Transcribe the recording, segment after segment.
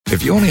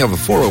If you only have a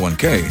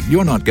 401k,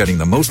 you're not getting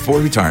the most for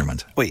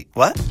retirement. Wait,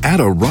 what? Add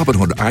a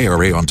Robinhood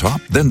IRA on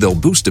top, then they'll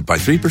boost it by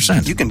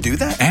 3%. You can do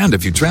that? And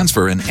if you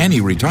transfer in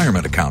any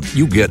retirement account,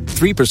 you get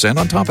 3%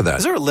 on top of that.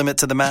 Is there a limit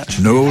to the match?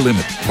 No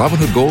limit.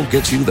 Robinhood Gold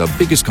gets you the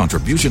biggest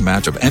contribution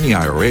match of any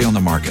IRA on the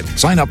market.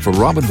 Sign up for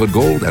Robinhood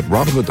Gold at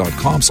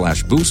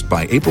Robinhood.com/boost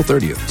by April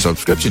 30th.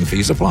 Subscription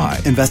fees apply.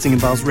 Investing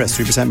involves risk.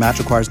 3% match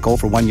requires gold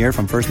for 1 year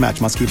from first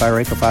match. Must keep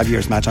IRA for 5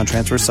 years. Match on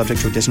transfers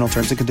subject to additional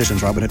terms and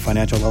conditions. Robinhood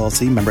Financial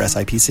LLC, member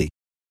SIPC.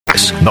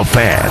 The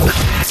Fan.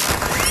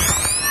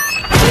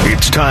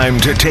 It's time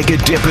to take a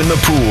dip in the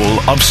pool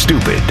of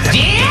stupid.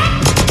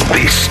 Yeah?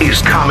 This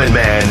is Common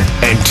Man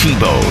and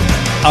T-Bone.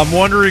 I'm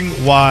wondering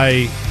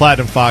why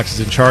Platinum Fox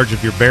is in charge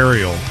of your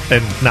burial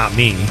and not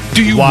me.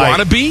 Do you want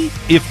to be?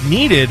 If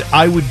needed,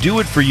 I would do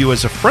it for you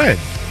as a friend.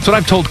 That's what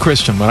I've told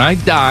Kristen. When I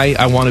die,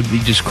 I want to be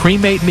just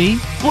cremate me.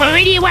 Where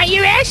do you want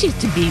your ashes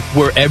to be?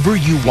 Wherever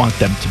you want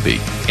them to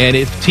be. And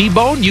if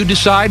T-Bone, you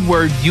decide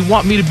where you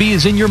want me to be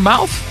is in your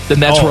mouth,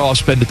 then that's where I'll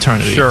spend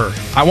eternity. Sure.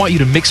 I want you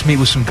to mix me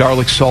with some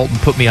garlic salt and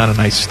put me on a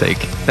nice steak.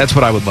 That's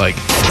what I would like.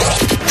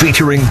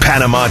 Featuring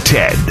Panama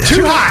Ted.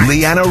 Too hot.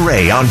 Leanna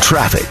Ray on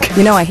traffic.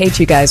 You know I hate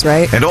you guys,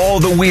 right? And all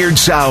the weird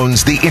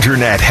sounds the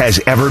internet has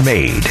ever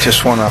made.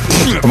 Just want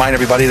to remind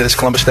everybody that it's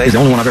Columbus Day. He's the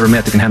only one I've ever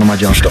met that can handle my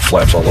job. Stuff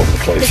flaps all over the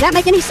place. Does that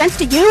make any sense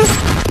to you?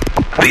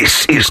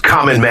 This is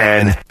Common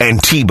Man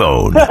and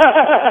T-Bone.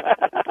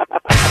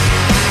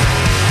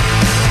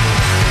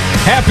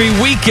 Happy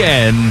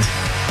weekend.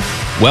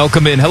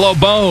 Welcome in. Hello,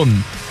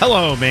 Bone.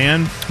 Hello,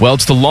 man. Well,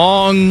 it's the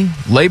long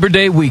Labor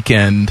Day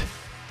weekend,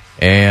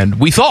 and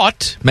we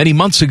thought many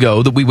months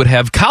ago that we would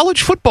have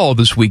college football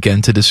this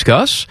weekend to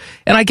discuss,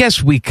 and I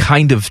guess we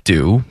kind of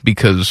do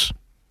because,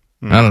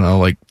 I don't know,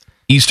 like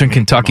Eastern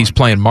Kentucky's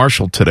playing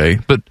Marshall today,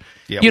 but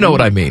you know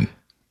what I mean.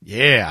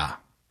 Yeah.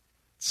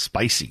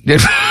 Spicy. Good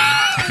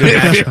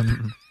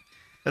matchup.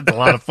 That's a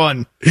lot of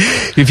fun.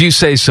 If you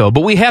say so.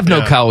 But we have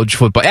no college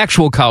football,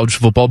 actual college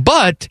football.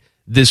 But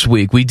this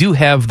week we do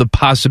have the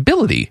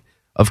possibility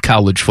of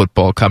college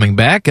football coming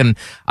back. And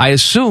I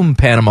assume,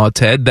 Panama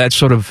Ted, that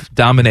sort of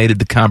dominated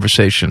the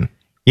conversation.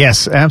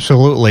 Yes,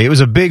 absolutely. It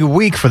was a big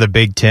week for the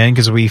Big Ten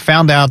because we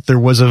found out there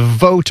was a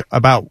vote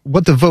about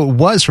what the vote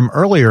was from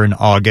earlier in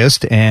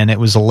August, and it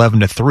was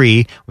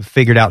 11-3. We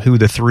figured out who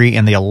the 3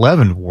 and the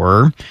 11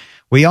 were.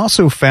 We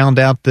also found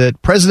out that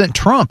President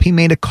Trump, he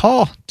made a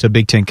call to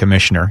Big Ten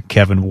Commissioner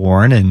Kevin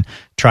Warren and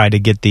tried to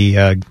get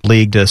the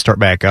league to start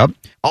back up.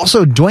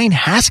 Also, Dwayne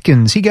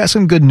Haskins, he got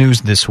some good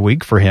news this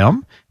week for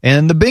him.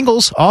 And the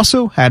Bengals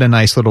also had a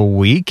nice little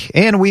week.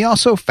 And we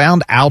also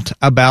found out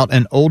about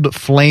an old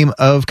flame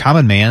of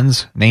Common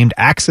Man's named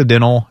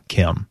Accidental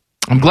Kim.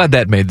 I'm glad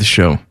that made the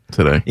show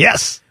today.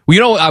 Yes. Well, you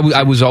know,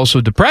 I was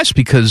also depressed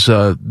because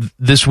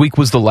this week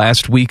was the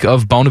last week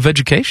of Bone of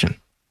Education.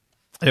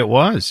 It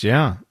was,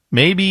 yeah.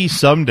 Maybe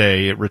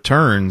someday it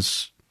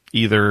returns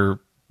either,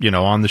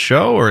 on the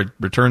show or it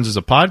returns as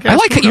a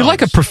podcast. You're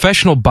like a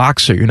professional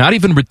boxer. You're not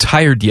even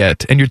retired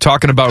yet, and you're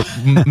talking about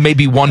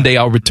maybe one day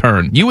I'll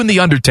return. You and The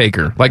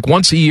Undertaker. Like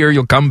once a year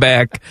you'll come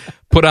back,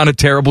 put on a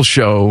terrible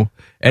show,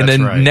 and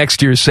then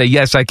next year say,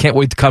 yes, I can't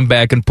wait to come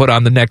back and put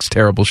on the next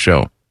terrible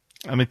show.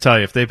 Let me tell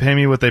you, if they pay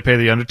me what they pay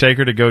The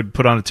Undertaker to go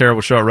put on a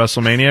terrible show at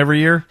WrestleMania every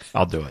year,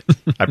 I'll do it.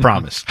 I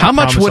promise. How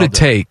much would it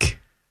take?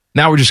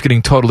 Now we're just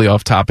getting totally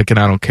off topic, and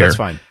I don't care. That's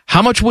fine.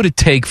 How much would it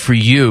take for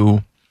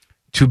you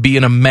to be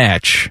in a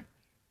match,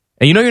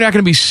 and you're not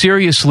going to be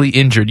seriously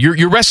injured?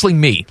 You're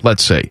wrestling me,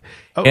 let's say,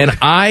 and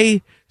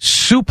I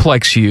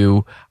suplex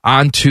you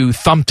onto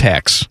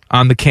thumbtacks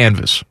on the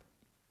canvas.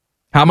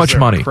 How much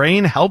money? A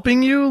crane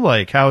helping you?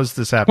 Like, how is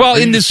this happening? Well,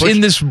 in this,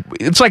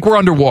 it's like we're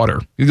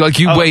underwater. Like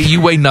you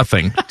weigh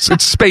nothing.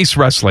 It's space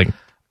wrestling.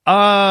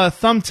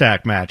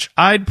 Thumbtack match.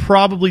 I'd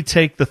probably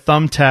take the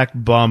thumbtack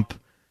bump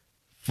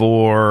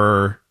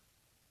for,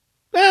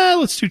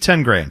 let's do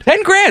 10 grand.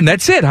 10 grand,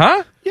 that's it,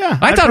 huh? Yeah.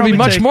 I thought it'd be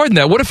much more than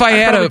that. What if I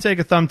had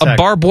a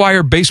barbed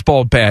wire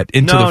baseball bat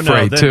into the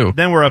fray, too?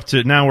 Then we're up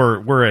to, now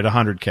we're at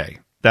 100K.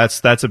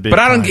 That's a big. But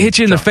I don't hit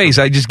you in the face.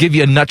 I just give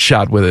you a nut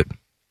shot with it.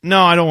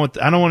 No, I don't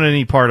want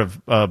any part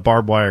of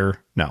barbed wire.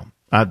 No.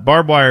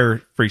 Barbed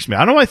wire freaks me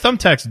out. I don't know why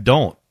thumbtacks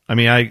don't. I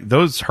mean,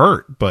 those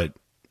hurt, but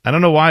I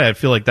don't know why I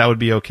feel like that would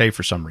be okay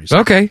for some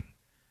reason. Okay.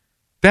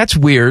 That's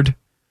weird.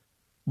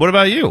 What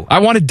about you? I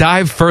want to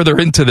dive further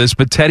into this,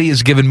 but Teddy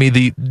has given me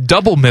the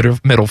double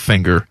middle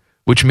finger,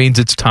 which means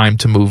it's time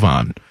to move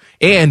on.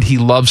 And he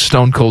loves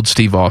Stone Cold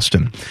Steve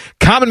Austin.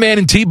 Common Man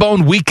and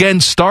T-Bone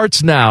Weekend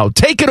starts now.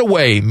 Take it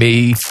away,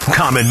 me.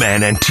 Common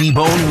Man and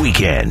T-Bone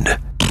Weekend.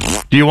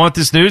 Do you want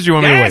this news or you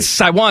want me to wait? Yes,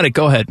 I want it.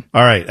 Go ahead.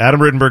 All right. Adam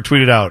Rittenberg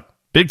tweeted out,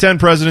 Big Ten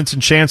presidents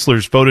and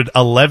chancellors voted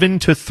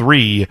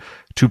 11-3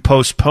 to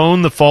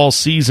postpone the fall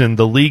season,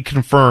 the league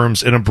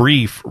confirms in a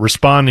brief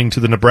responding to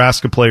the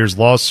Nebraska players'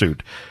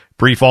 lawsuit.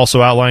 Brief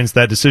also outlines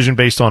that decision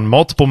based on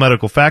multiple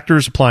medical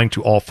factors applying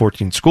to all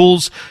 14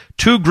 schools.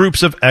 2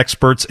 groups of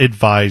experts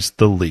advised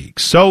the league.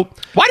 So,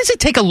 why does it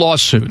take a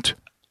lawsuit?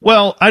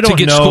 Well, I don't know.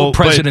 To get school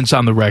presidents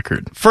on the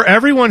record. For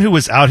everyone who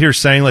was out here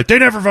saying, like, they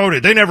never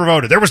voted,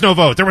 there was no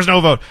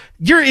vote,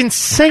 you're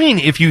insane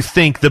if you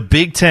think the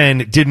Big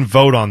Ten didn't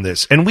vote on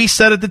this. And we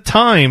said at the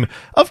time,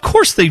 of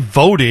course they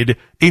voted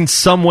in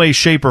some way,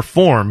 shape, or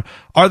form.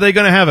 Are they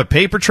going to have a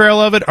paper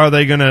trail of it? Are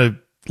they going to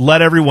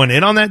let everyone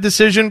in on that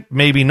decision?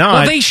 Maybe not.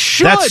 Well, they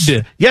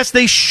should. Yes,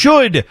 they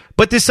should.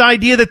 But this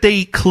idea that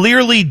they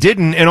clearly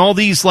didn't, and all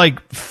these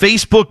like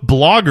Facebook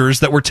bloggers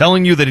that were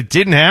telling you that it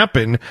didn't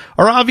happen,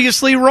 are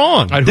obviously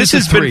wrong. Right, this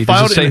has been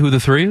filed. Does it say who the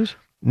three is?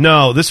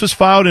 No, this was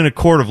filed in a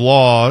court of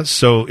law.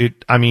 So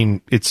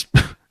it's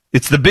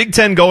the Big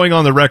Ten going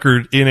on the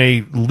record in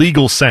a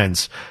legal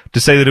sense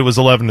to say that it was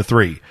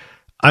 11-3.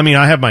 I mean,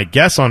 I have my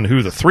guess on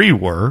who the three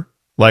were.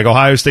 Like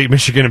Ohio State,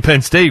 Michigan, and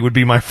Penn State would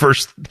be my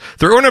first.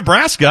 Or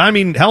Nebraska. I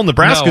mean, hell,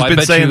 Nebraska's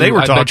been saying they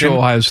were talking. I bet you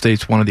Ohio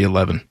State's one of the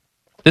 11.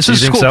 This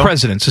is school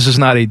presidents. This is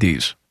not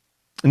ADs.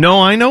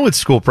 No, I know it's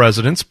school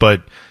presidents,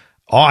 but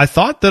I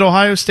thought that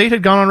Ohio State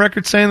had gone on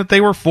record saying that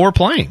they were for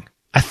playing.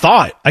 I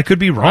thought. I could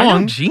be wrong. I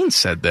know Gene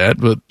said that,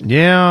 but...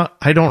 Yeah,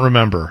 I don't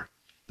remember.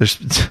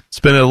 It's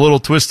been a little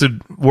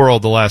twisted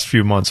world the last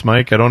few months,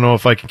 Mike. I don't know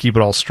if I can keep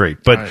it all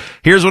straight. But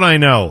Here's what I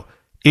know.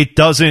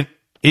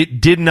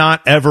 It did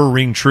not ever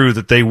ring true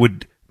that they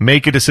would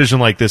make a decision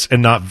like this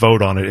and not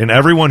vote on it. And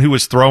everyone who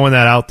was throwing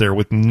that out there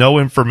with no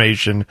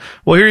information,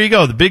 well, here you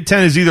go. The Big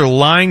Ten is either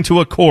lying to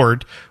a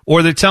court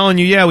or they're telling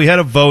you, yeah, we had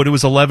a vote. It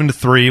was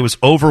 11-3. It was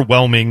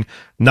overwhelming,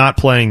 not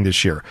playing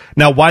this year.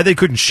 Now, why they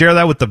couldn't share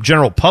that with the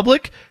general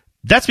public?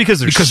 That's because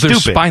they're stupid.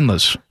 They're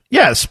spineless.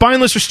 Yeah,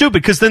 spineless or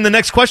stupid, because then the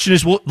next question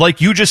is, well, like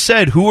you just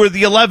said, who are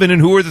the 11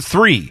 and who are the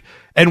 3?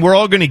 And we're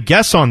all going to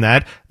guess on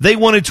that. They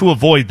wanted to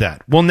avoid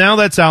that. Well, now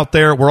that's out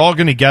there. We're all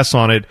going to guess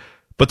on it.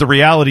 But the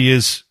reality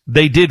is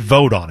they did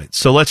vote on it.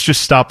 So let's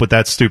just stop with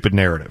that stupid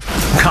narrative.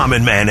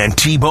 Common Man and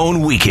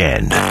T-Bone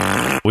Weekend.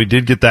 We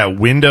did get that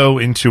window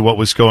into what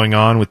was going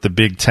on with the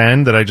Big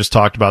Ten that I just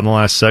talked about in the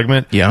last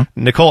segment. Yeah.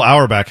 Nicole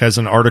Auerbach has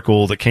an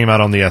article that came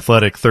out on The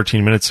Athletic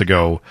 13 minutes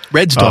ago.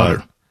 Red's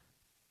daughter.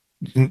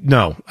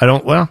 No, I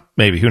don't. Well,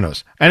 maybe. Who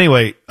knows?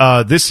 Anyway,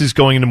 this is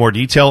going into more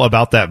detail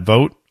about that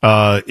vote.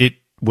 It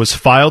was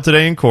filed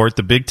today in court.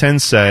 The Big Ten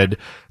said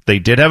they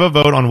did have a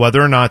vote on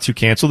whether or not to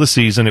cancel the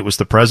season. It was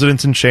the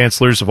presidents and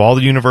chancellors of all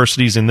the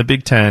universities in the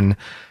Big Ten,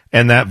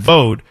 and that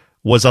vote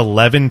was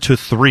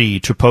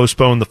 11-3 to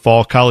postpone the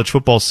fall college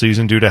football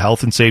season due to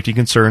health and safety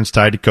concerns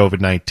tied to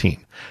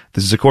COVID-19.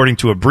 This is according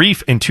to a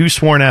brief and 2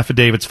 sworn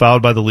affidavits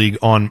filed by the league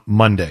on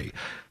Monday.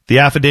 The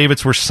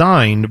affidavits were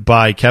signed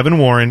by Kevin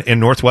Warren and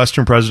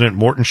Northwestern President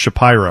Morton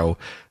Shapiro,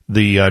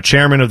 the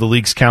chairman of the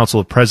league's Council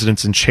of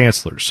Presidents and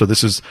Chancellors. So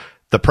this is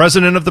the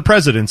president of the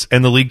presidents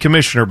and the league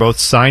commissioner both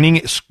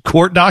signing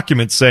court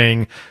documents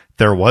saying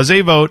there was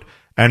a vote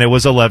and it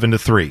was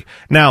 11-3.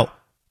 Now,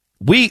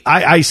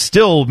 I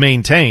still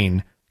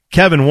maintain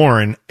Kevin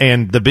Warren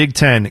and the Big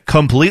Ten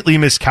completely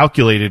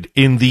miscalculated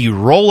in the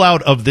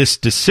rollout of this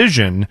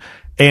decision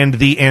and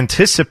the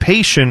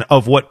anticipation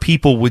of what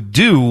people would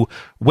do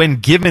when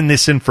given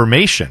this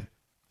information.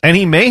 And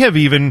he may have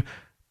even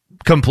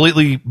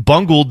completely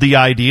bungled the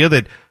idea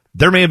that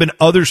there may have been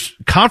other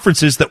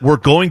conferences that were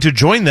going to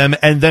join them,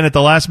 and then at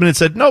the last minute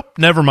said, nope,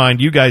 never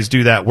mind, you guys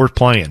do that, we're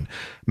playing.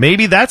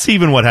 Maybe that's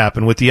even what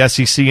happened with the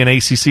SEC and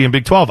ACC and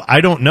Big 12. I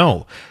don't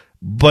know.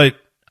 But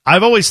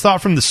I've always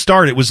thought from the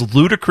start it was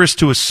ludicrous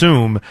to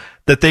assume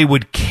that they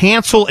would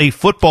cancel a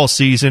football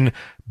season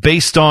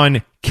based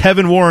on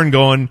Kevin Warren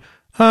going,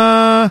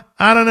 I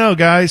don't know,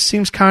 guys,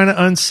 seems kind of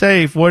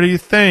unsafe. What do you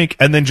think?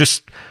 And then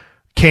just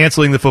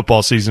canceling the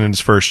football season in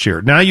his first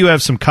year. Now you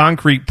have some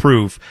concrete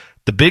proof.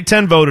 The Big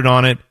Ten voted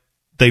on it.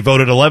 They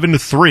voted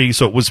 11-3,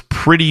 so it was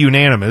pretty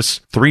unanimous.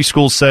 3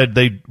 schools said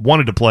they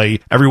wanted to play.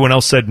 Everyone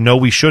else said, no,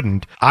 we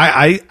shouldn't.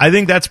 I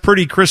think that's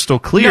pretty crystal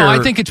clear. No, I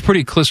think it's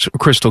pretty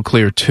crystal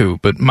clear, too.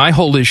 But my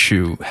whole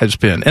issue has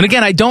been, and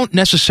again, I don't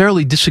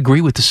necessarily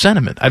disagree with the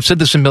sentiment. I've said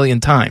this a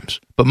million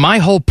times. But my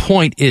whole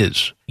point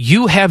is,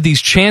 you have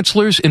these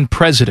chancellors and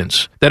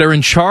presidents that are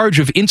in charge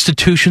of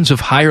institutions of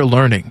higher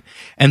learning,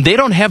 and they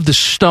don't have the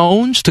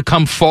stones to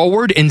come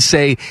forward and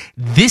say,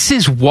 this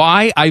is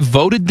why I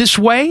voted this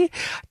way?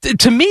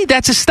 To me,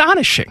 that's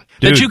astonishing.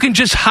 Dude. That you can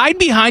just hide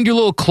behind your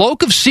little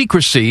cloak of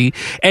secrecy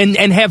and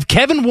have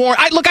Kevin Warren.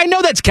 Look, I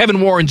know that's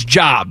Kevin Warren's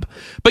job,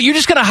 but you're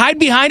just going to hide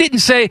behind it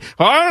and say,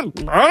 I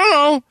don't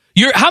know.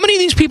 How many of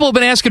these people have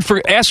been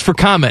asked for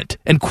comment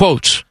and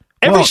quotes?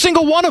 Every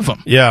single one of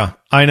them. Yeah,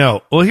 I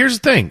know. Well, here's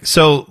the thing.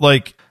 So,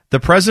 like, the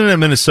president of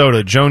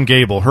Minnesota, Joan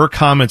Gable, her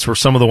comments were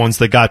some of the ones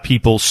that got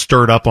people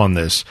stirred up on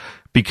this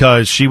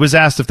because she was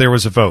asked if there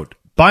was a vote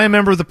by a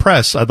member of the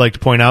press, I'd like to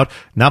point out,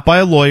 not by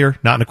a lawyer,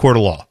 not in a court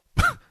of law.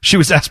 She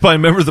was asked by a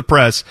member of the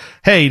press,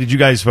 hey, did you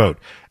guys vote?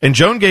 And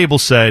Joan Gable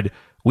said,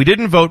 we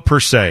didn't vote per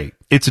se.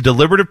 It's a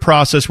deliberative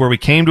process where we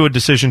came to a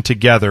decision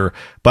together,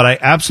 but I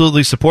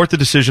absolutely support the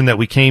decision that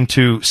we came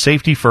to.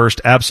 Safety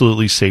first,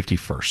 absolutely safety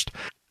first.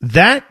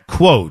 That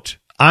quote,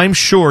 I'm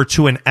sure,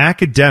 to an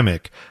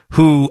academic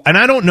who, and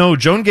I don't know,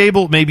 Joan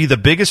Gable may be the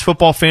biggest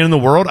football fan in the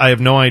world. I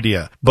have no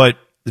idea. But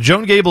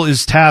Joan Gable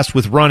is tasked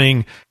with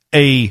running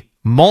a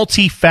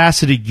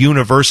multifaceted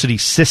university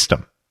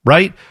system,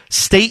 right?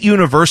 State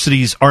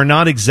universities are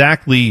not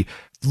exactly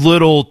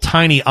little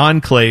tiny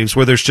enclaves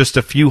where there's just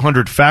a few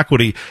hundred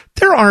faculty.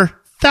 There are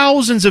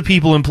thousands of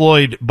people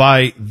employed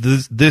by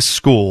this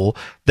school.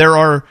 There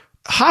are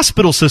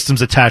hospital systems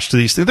attached to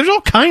these things. There's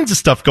all kinds of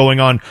stuff going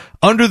on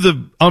under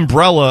the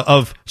umbrella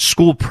of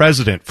school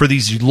president for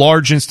these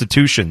large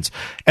institutions.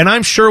 And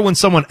I'm sure when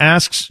someone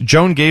asks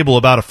Joan Gable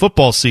about a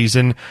football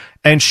season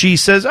and she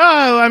says,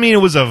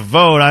 it was a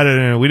vote. I don't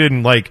know. We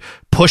didn't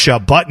push a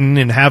button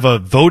and have a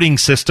voting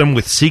system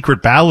with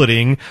secret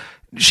balloting.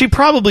 She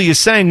probably is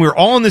saying we're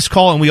all on this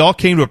call and we all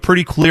came to a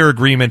pretty clear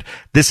agreement.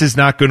 This is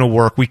not going to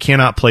work. We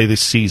cannot play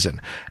this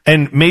season.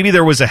 And maybe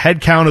there was a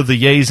head count of the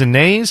yays and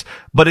nays,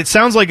 but it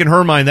sounds like in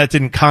her mind that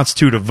didn't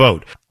constitute a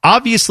vote.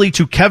 Obviously,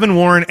 to Kevin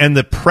Warren and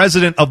the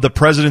president of the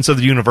presidents of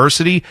the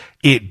university,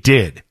 it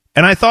did.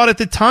 And I thought at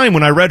the time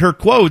when I read her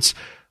quotes,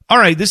 all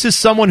right, this is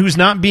someone who's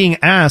not being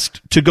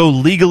asked to go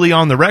legally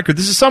on the record.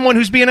 This is someone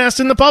who's being asked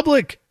in the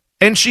public.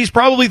 And she's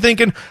probably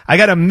thinking, I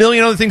got a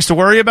million other things to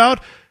worry about.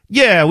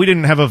 Yeah, we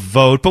didn't have a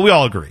vote, but we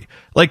all agree.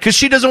 Because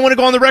she doesn't want to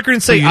go on the record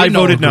and say, I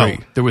voted no.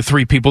 There were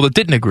 3 people that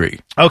didn't agree.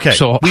 Okay,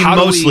 so we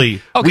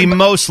mostly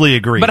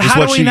agree. But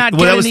how do we not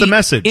get that was the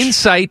message.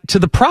 Insight to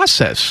the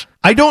process?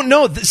 I don't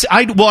know.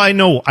 I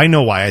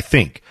know why I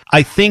think.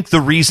 I think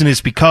the reason is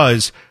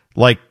because,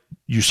 like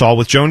you saw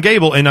with Joan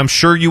Gable, and I'm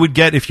sure you would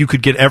get, if you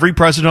could get every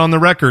president on the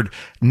record,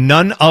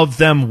 none of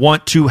them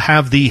want to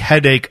have the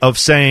headache of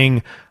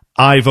saying,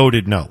 I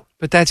voted no.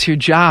 But that's your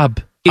job.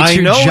 It's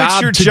your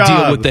job to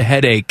deal with the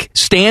headache.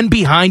 Stand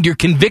behind your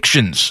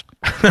convictions.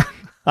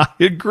 I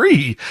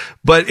agree.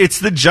 But it's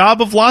the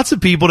job of lots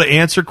of people to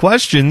answer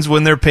questions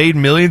when they're paid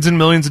millions and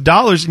millions of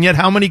dollars, and yet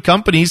how many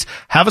companies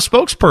have a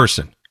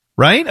spokesperson,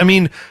 right? I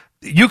mean,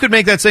 you could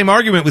make that same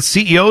argument with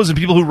CEOs and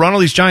people who run all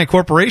these giant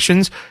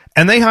corporations,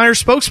 and they hire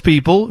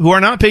spokespeople who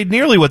are not paid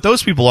nearly what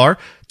those people are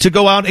to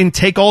go out and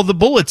take all the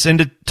bullets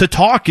and to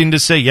talk and to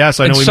say, yes,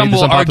 I know we made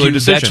this unpopular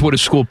decision. That's what a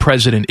school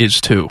president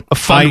is too. A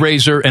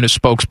fundraiser and a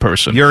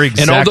spokesperson. You're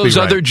exactly And all those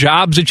right. other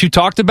jobs that you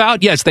talked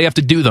about, yes, they have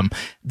to do them.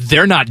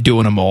 They're not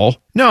doing them all.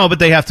 No, but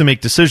they have to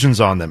make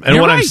decisions on them. And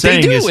You're what right, I'm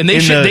saying they do, is, and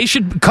they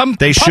should come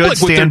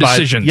public with their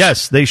decisions.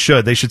 Yes, they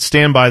should. They should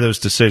stand by those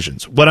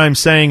decisions. What I'm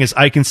saying is,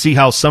 I can see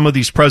how some of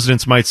these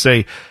presidents might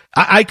say,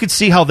 I could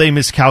see how they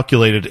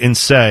miscalculated and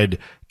said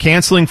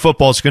canceling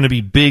football is going to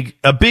be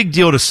a big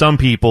deal to some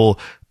people,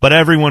 but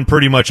everyone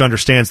pretty much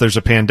understands there's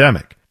a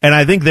pandemic. And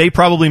I think they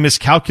probably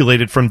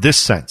miscalculated from this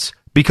sense.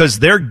 Because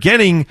they're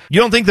getting, you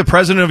don't think the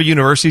president of a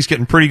university is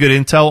getting pretty good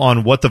intel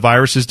on what the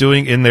virus is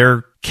doing in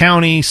their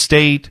county,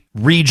 state,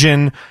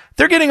 region?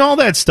 They're getting all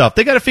that stuff.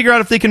 They got to figure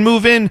out if they can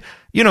move in,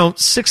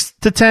 6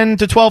 to 10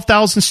 to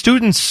 12,000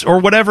 students or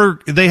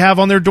whatever they have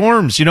on their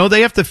dorms.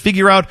 They have to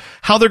figure out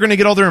how they're going to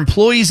get all their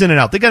employees in and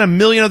out. They got a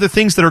million other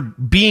things that are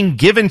being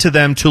given to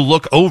them to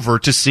look over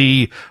to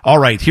see, all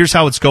right, here's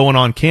how it's going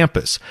on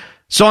campus.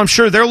 So I'm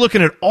sure they're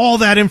looking at all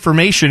that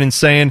information and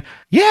saying,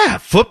 yeah,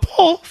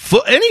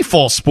 any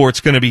fall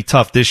sport's going to be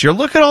tough this year.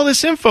 Look at all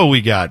this info we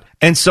got.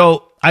 And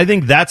so I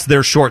think that's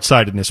their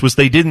short-sightedness, was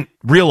they didn't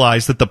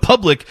realize that the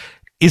public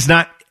is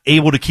not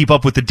able to keep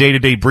up with the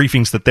day-to-day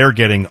briefings that they're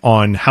getting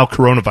on how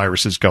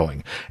coronavirus is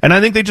going. And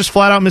I think they just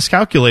flat out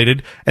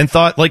miscalculated and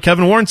thought, like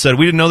Kevin Warren said,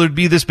 we didn't know there'd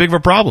be this big of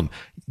a problem.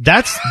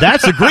 That's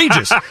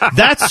egregious.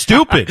 That's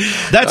stupid.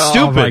 That's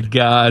stupid. Oh my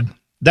God.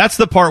 That's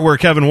the part where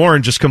Kevin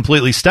Warren just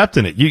completely stepped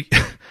in it. You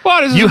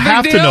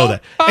have to know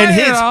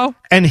that.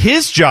 And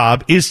his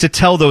job is to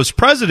tell those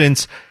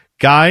presidents,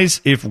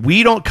 guys, if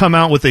we don't come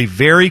out with a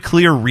very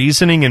clear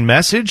reasoning and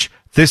message,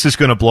 this is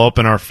going to blow up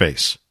in our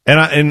face.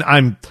 And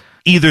I'm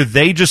either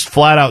they just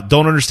flat out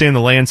don't understand the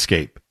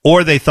landscape,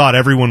 or they thought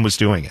everyone was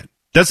doing it.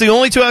 That's the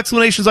only two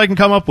explanations I can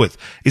come up with,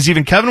 is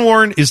even Kevin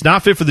Warren is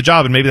not fit for the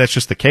job, and maybe that's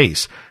just the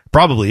case.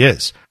 Probably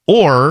is.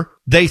 Or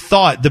they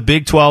thought the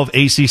Big 12,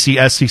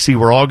 ACC, SEC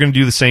were all going to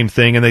do the same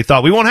thing, and they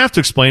thought we won't have to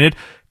explain it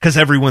because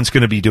everyone's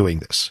going to be doing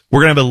this.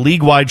 We're going to have a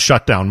league-wide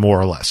shutdown, more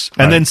or less.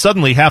 And then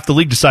suddenly half the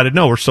league decided,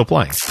 no, we're still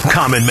playing.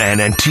 Common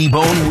Man and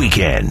T-Bone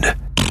Weekend.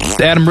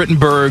 Adam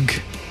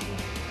Rittenberg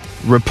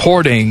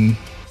reporting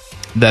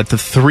that the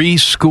 3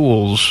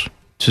 schools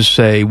to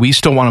say we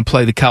still want to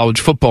play the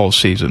college football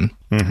season,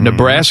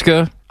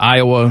 Nebraska,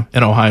 Iowa,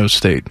 and Ohio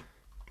State.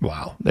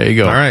 Wow. There you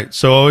go. All right.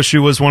 So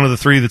OSU was one of the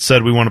 3 that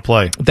said we want to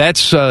play.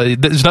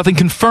 There's nothing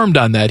confirmed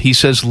on that. He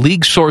says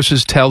league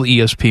sources tell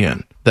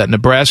ESPN that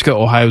Nebraska,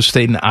 Ohio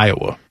State, and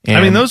Iowa.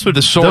 And those would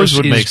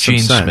make some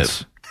Gene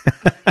sense.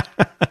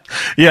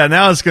 Yeah,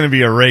 now it's going to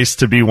be a race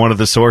to be one of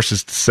the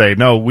sources to say,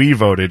 no, we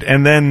voted.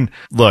 And then,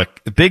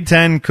 look, the Big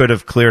Ten could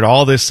have cleared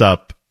all this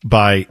up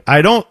by,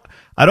 I don't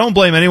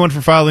blame anyone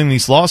for filing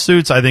these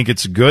lawsuits. I think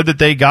it's good that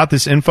they got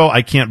this info.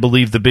 I can't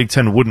believe the Big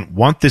Ten wouldn't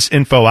want this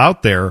info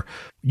out there.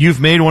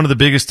 You've made one of the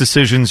biggest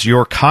decisions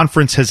your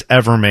conference has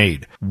ever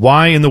made.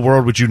 Why in the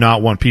world would you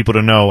not want people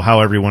to know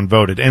how everyone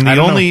voted? And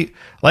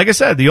like I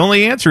said, the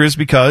only answer is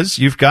because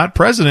you've got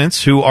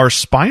presidents who are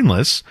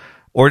spineless,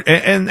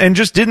 and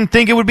just didn't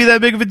think it would be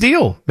that big of a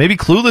deal. Maybe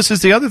clueless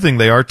is the other thing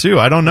they are too.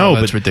 I don't know.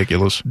 That's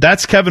ridiculous.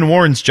 That's Kevin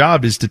Warren's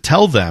job, is to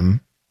tell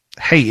them,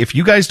 hey, if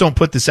you guys don't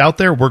put this out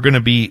there, this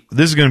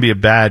is going to be a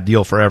bad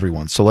deal for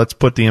everyone. So let's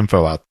put the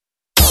info out.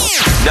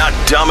 Not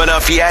dumb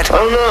enough yet?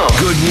 Oh no.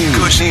 Good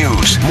news. Good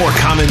news. More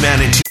Common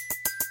Man and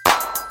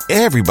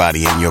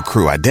Everybody in your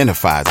crew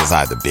identifies as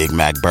either Big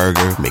Mac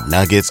Burger,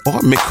 McNuggets, or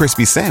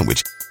McCrispy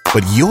Sandwich.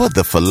 But you're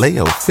the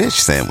Filet-O-Fish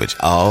Sandwich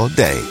all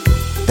day.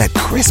 That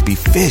crispy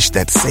fish,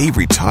 that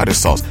savory tartar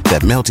sauce,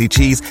 that melty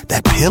cheese,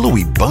 that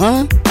pillowy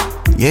bun.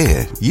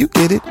 Yeah, you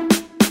get it.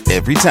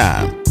 Every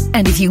time.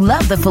 And if you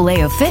love the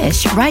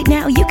Filet-O-Fish, right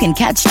now you can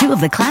catch two of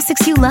the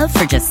classics you love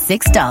for just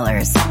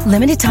 $6.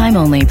 Limited time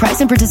only.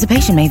 Price and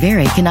participation may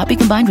vary. Cannot be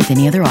combined with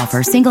any other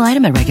offer. Single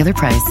item at regular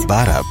price.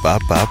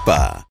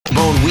 Ba-da-ba-ba-ba.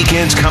 Bone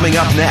Weekend's coming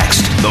up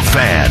next. The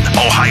Fan,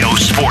 Ohio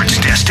sports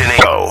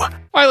destination.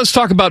 All right, let's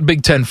talk about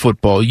Big Ten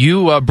football.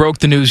 You broke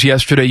the news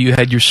yesterday. You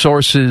had your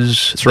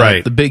sources. That's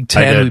right. The Big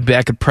Ten would be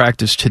back at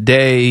practice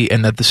today,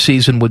 and that the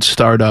season would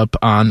start up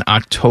on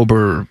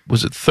October,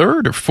 was it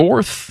 3rd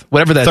or 4th?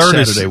 Whatever that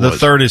Saturday was.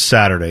 The 3rd is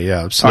Saturday,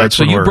 yeah. So, all right,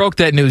 so you broke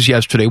that news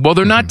yesterday. Well,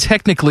 they're not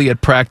technically at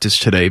practice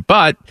today,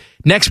 but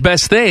next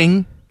best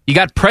thing, you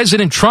got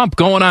President Trump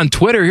going on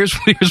Twitter. Here's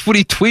what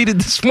he tweeted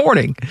this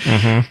morning.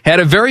 Had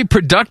a very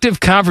productive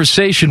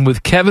conversation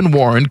with Kevin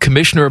Warren,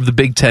 commissioner of the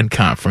Big Ten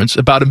Conference,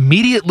 about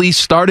immediately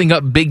starting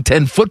up Big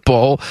Ten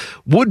football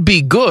would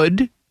be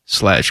good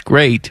 /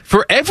 great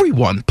for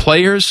everyone,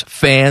 players,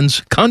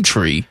 fans,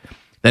 country.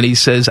 Then he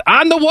says,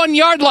 on the 1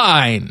 yard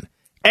line!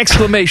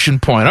 Exclamation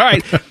point. All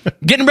right,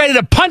 getting ready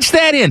to punch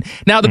that in.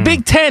 Now, the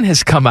Big Ten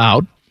has come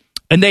out,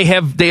 and they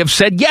have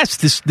said, yes,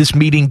 this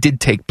meeting did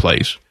take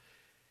place.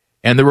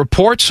 And the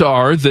reports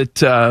are that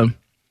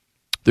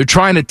they're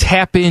trying to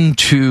tap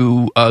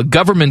into a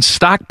government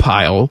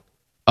stockpile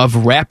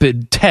of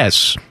rapid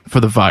tests for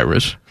the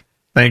virus.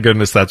 Thank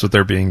goodness that's what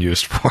they're being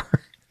used for.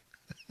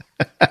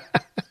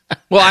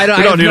 Well,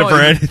 we don't need it for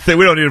anything.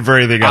 We don't need it for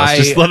anything else.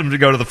 Just let them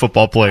go to the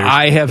football players.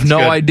 I have no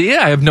idea.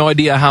 I have no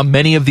idea how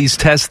many of these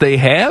tests they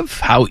have,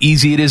 how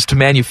easy it is to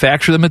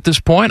manufacture them at this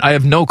point. I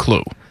have no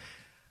clue.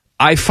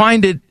 I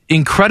find it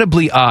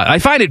incredibly odd. I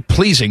find it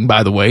pleasing,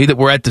 by the way, that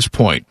we're at this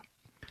point,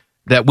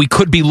 that we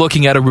could be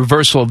looking at a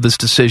reversal of this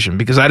decision,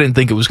 because I didn't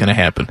think it was going to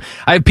happen.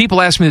 I have people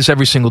ask me this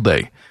every single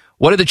day.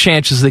 What are the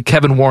chances that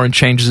Kevin Warren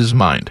changes his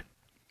mind?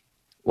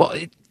 Well,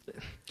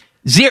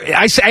 zero.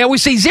 I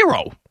always say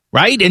zero,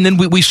 right? And then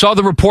we saw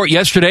the report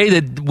yesterday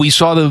that we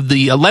saw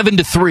the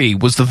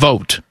 11-3 was the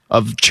vote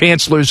of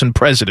chancellors and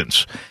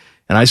presidents.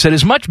 And I said,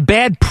 as much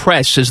bad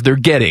press as they're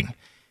getting,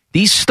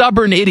 these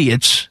stubborn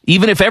idiots,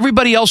 even if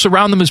everybody else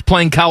around them is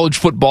playing college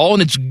football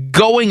and it's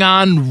going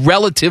on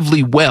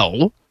relatively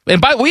well,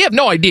 and we have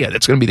no idea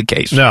that's going to be the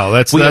case. No,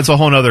 that's a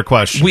whole other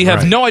question. We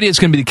have no idea it's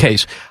going to be the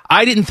case.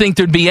 I didn't think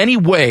there'd be any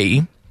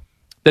way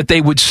that they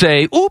would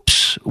say,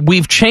 oops,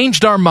 we've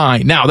changed our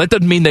mind. Now, that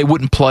doesn't mean they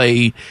wouldn't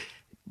play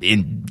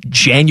in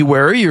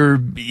January or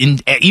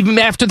even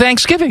after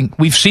Thanksgiving.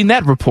 We've seen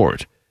that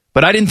report.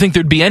 But I didn't think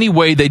there'd be any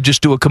way they'd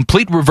just do a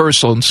complete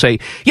reversal and say,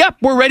 yep,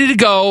 we're ready to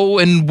go,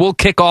 and we'll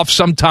kick off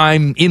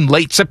sometime in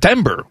late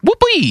September.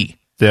 Whoopee!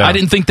 Yeah. I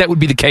didn't think that would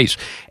be the case.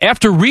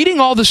 After reading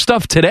all this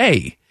stuff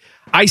today,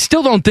 I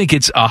still don't think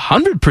it's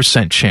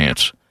 100%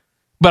 chance,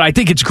 but I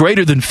think it's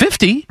greater than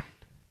 50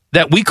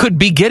 that we could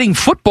be getting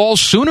football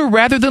sooner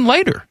rather than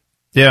later.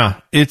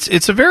 Yeah,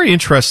 it's a very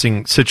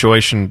interesting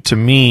situation to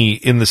me,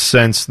 in the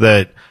sense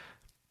that,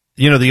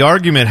 the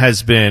argument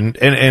has been,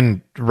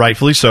 and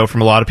rightfully so,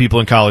 from a lot of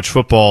people in college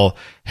football,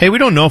 hey, we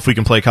don't know if we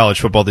can play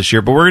college football this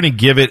year, but we're going to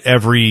give it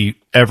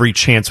every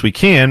chance we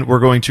can. We're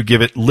going to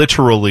give it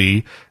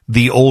literally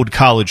the old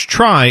college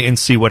try and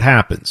see what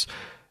happens.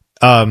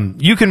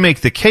 You can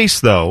make the case,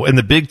 though, and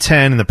the Big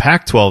Ten and the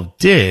Pac-12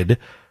 did,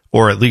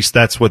 or at least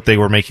that's what they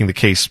were making the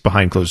case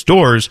behind closed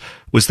doors,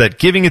 was that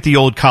giving it the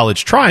old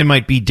college try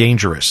might be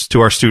dangerous to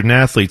our student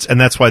athletes,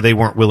 and that's why they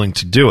weren't willing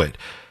to do it.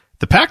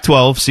 The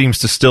Pac-12 seems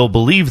to still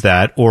believe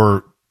that,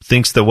 or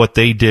thinks that what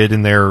they did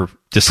in their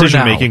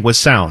decision-making was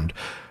sound.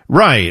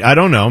 Right, I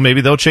don't know,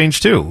 maybe they'll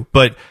change too.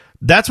 But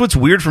that's what's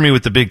weird for me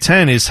with the Big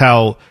Ten, is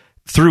how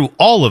through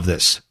all of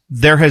this,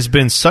 there has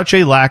been such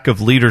a lack of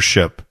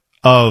leadership,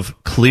 of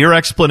clear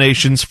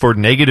explanations for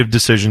negative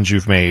decisions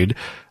you've made,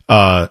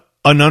 an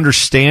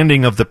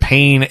understanding of the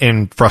pain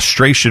and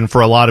frustration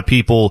for a lot of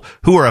people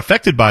who are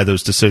affected by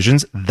those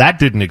decisions. That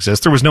didn't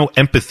exist. There was no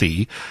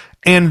empathy.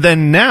 And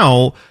then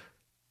now,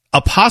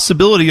 a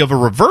possibility of a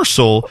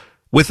reversal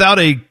without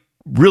a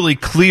really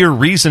clear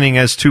reasoning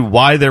as to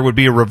why there would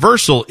be a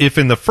reversal if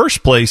in the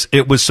first place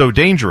it was so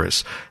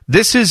dangerous.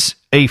 This is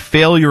a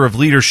failure of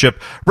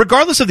leadership,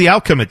 regardless of the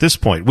outcome at this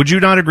point. Would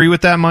you not agree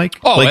with that, Mike?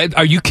 Oh,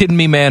 are you kidding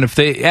me, man? If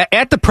they,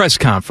 at the press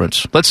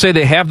conference, let's say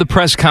they have the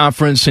press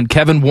conference and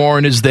Kevin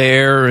Warren is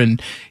there and,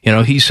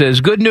 he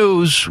says, good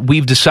news,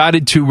 we've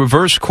decided to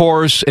reverse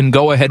course and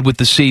go ahead with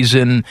the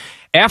season.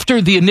 After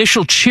the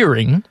initial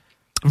cheering,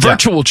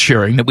 virtual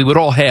cheering that we would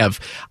all have,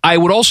 I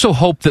would also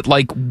hope that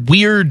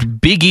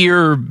weird big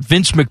ear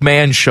Vince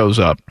McMahon shows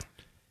up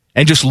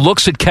and just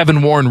looks at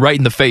Kevin Warren right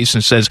in the face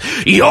and says,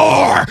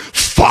 "You're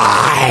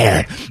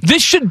fired."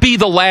 This should be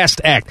the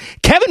last act.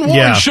 Kevin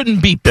Warren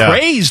shouldn't be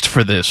praised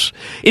for this.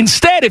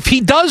 Instead, if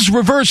he does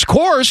reverse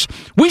course,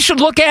 we should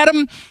look at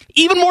him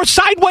even more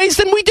sideways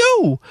than we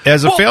do.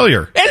 As a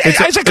failure.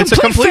 As a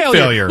complete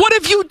failure. What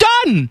have you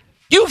done?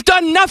 You've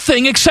done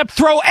nothing except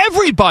throw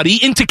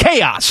everybody into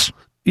chaos.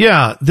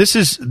 Yeah, this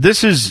is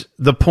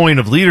the point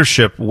of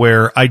leadership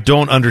where I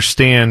don't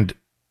understand.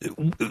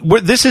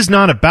 This is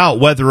not about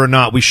whether or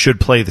not we should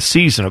play the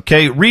season,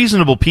 okay?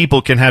 Reasonable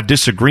people can have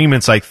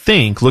disagreements, I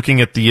think,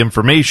 looking at the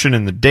information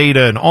and the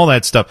data and all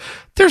that stuff.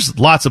 There's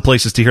lots of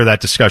places to hear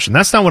that discussion.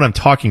 That's not what I'm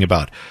talking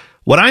about.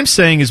 What I'm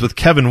saying is with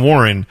Kevin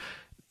Warren,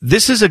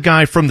 this is a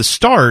guy from the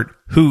start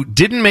who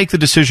didn't make the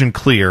decision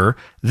clear.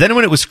 Then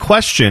when it was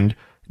questioned,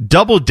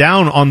 doubled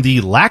down on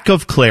the lack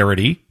of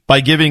clarity by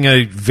giving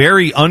a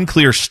very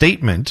unclear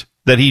statement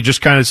that he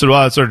just kind of said,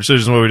 well, it's our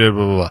decision, what we did,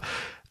 blah, blah, blah.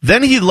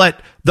 Then he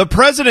let the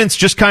presidents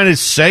just kind of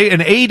say,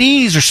 and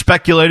ADs are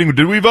speculating,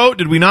 did we vote?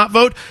 Did we not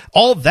vote?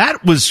 All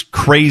that was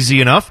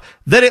crazy enough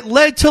that it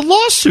led to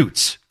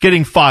lawsuits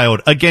getting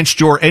filed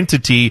against your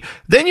entity.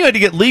 Then you had to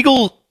get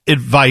legal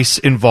advice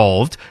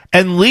involved,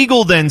 and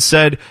legal then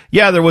said,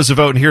 yeah, there was a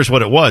vote, and here's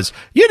what it was.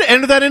 You had to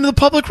enter that into the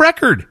public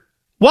record.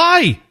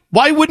 Why?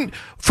 Why wouldn't,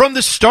 from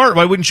the start,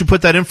 why wouldn't you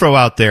put that info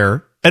out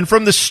there? And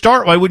from the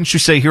start, why wouldn't you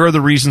say, here are the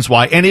reasons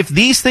why? And if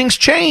these things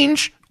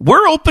change,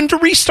 we're open to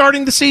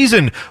restarting the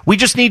season. We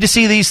just need to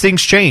see these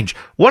things change.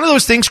 One of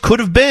those things could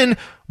have been,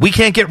 we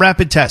can't get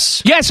rapid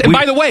tests. Yes, and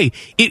by the way,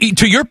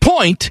 to your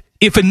point,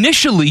 if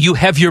initially you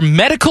have your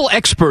medical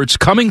experts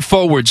coming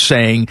forward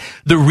saying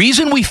the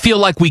reason we feel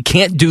like we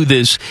can't do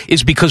this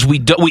is because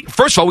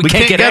first of all we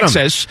can't get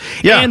access,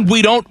 and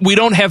we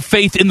don't have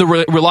faith in the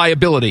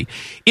reliability.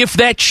 If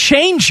that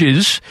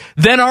changes,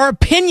 then our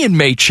opinion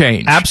may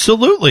change.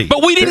 Absolutely,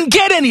 but we didn't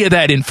get any of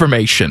that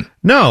information.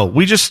 No,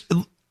 we just,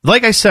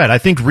 like I said, I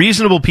think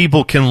reasonable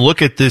people can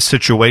look at this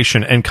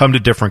situation and come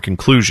to different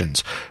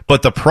conclusions.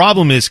 But the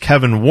problem is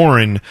Kevin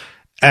Warren.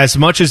 As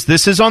much as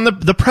this is on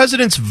the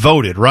presidents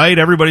voted, right?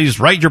 Everybody's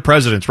write your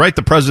presidents, write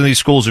the president of these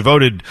schools who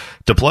voted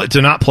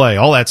to not play,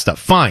 all that stuff.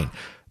 Fine.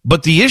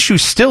 But the issue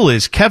still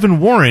is Kevin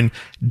Warren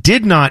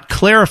did not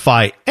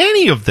clarify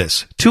any of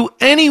this to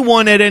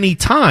anyone at any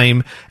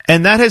time.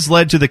 And that has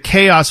led to the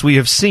chaos we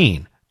have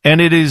seen. And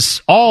it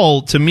is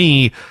all, to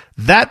me,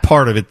 that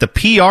part of it, the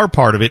PR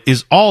part of it,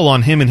 is all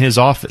on him and his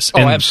office.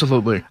 And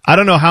absolutely. I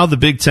don't know how the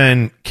Big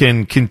Ten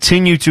can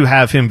continue to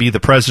have him be the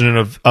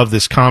president of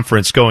this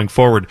conference going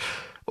forward.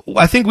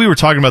 I think we were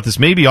talking about this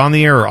maybe on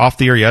the air or off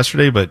the air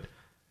yesterday, but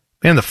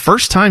man, the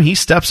first time he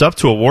steps up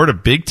to award a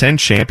Big Ten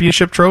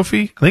championship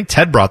trophy, I think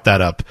Ted brought that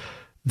up,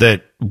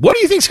 that what do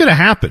you think is going to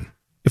happen?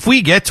 If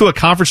we get to a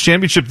conference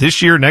championship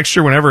this year, next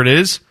year, whenever it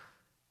is,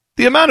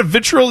 the amount of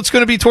vitriol that's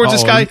going to be towards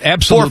this guy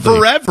for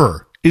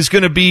forever is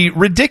going to be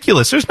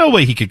ridiculous. There's no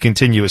way he could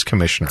continue as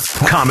commissioner.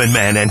 Common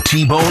Man and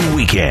T-Bone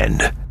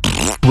Weekend.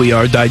 We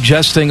are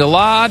digesting a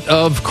lot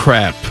of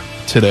crap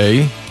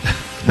today.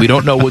 We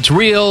don't know what's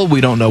real. We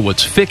don't know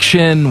what's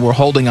fiction. We're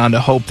holding on to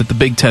hope that the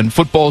Big Ten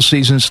football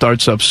season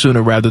starts up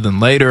sooner rather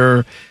than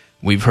later.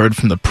 We've heard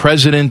from the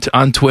president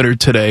on Twitter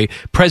today,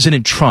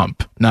 President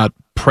Trump, not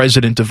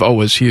president of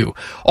OSU.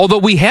 Although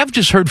we have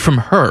just heard from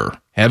her,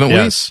 haven't we?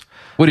 Yes.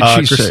 What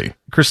did she say?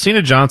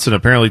 Christina Johnson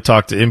apparently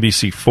talked to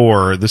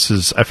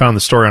NBC4. I found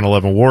the story on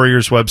 11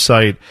 Warriors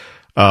website,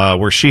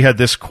 where she had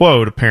this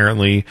quote,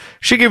 apparently.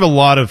 She gave a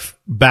lot of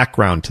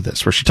background to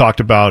this, where she talked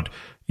about,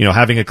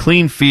 having a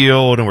clean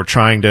field, and we're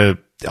trying to,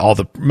 all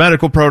the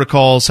medical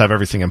protocols, have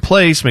everything in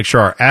place, make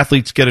sure our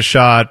athletes get a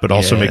shot, but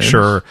also make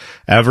sure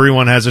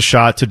everyone has a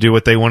shot to do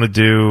what they want to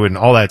do and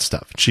all that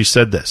stuff. She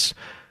said this.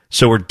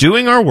 So we're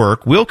doing our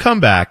work. We'll come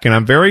back, and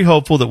I'm very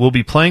hopeful that we'll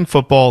be playing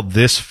football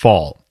this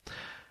fall.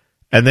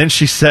 And then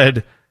she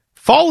said,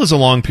 fall is a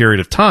long period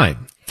of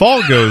time.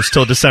 Fall goes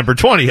till December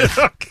 20th.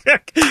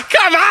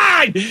 Come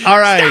on! All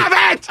right.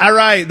 Stop it! All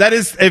right. That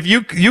is, if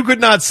you could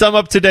not sum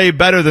up today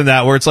better than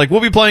that, where it's like, we'll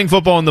be playing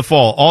football in the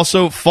fall.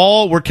 Also,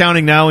 fall, we're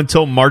counting now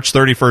until March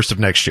 31st of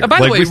next year.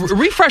 By the way,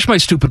 refresh my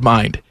stupid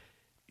mind.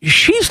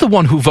 She's the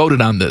one who voted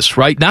on this,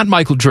 right? Not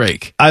Michael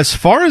Drake. As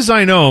far as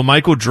I know,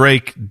 Michael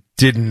Drake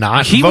did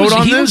not vote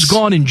on this. He was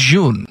gone in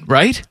June,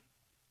 right?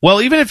 Well,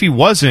 even if he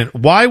wasn't,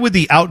 why would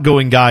the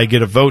outgoing guy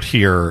get a vote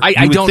here?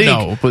 I don't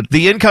know, but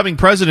the incoming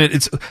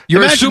president,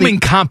 you're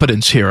assuming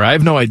competence here. I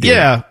have no idea.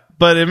 Yeah,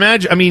 but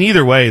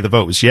either way, the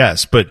vote was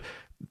yes. But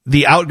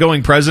the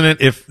outgoing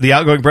president, if the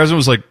outgoing president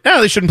was like,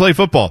 they shouldn't play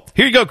football.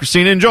 Here you go,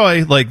 Christina,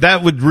 enjoy. Like,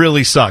 that would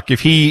really suck if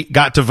he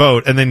got to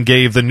vote and then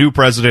gave the new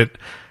president,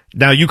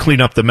 now you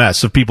clean up the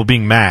mess of people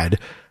being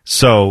mad.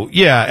 So,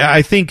 yeah,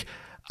 I think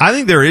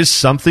there is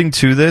something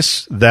to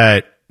this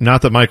that,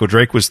 not that Michael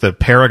Drake was the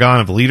paragon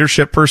of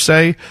leadership per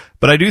se,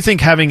 but I do think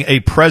having a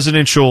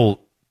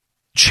presidential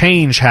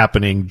change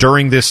happening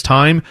during this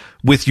time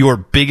with your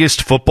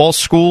biggest football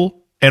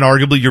school and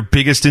arguably your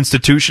biggest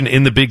institution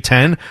in the Big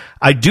Ten,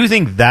 I do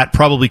think that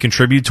probably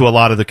contributed to a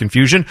lot of the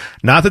confusion.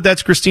 Not that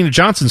that's Christina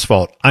Johnson's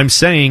fault. I'm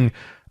saying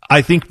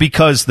I think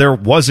because there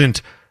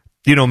wasn't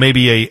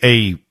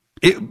maybe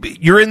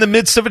you're in the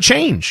midst of a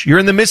change. You're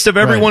in the midst of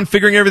everyone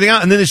figuring everything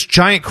out, and then this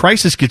giant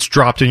crisis gets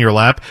dropped in your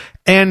lap.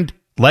 And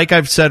like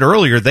I've said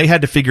earlier, they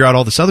had to figure out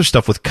all this other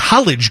stuff with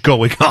college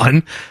going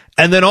on,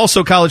 and then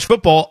also college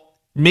football.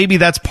 Maybe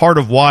that's part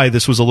of why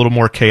this was a little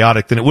more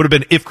chaotic than it would have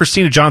been if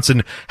Christina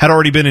Johnson had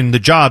already been in the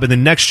job, and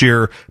then next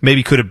year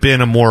maybe could have been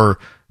a more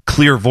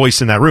clear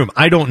voice in that room.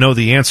 I don't know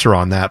the answer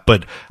on that,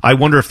 but I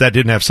wonder if that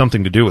didn't have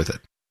something to do with it.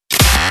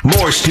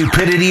 More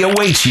stupidity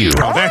awaits you.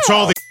 Oh, that's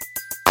all.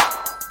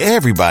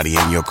 Everybody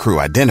in your crew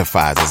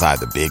identifies as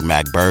either Big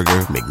Mac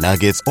Burger,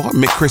 McNuggets, or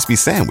McCrispy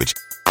Sandwich.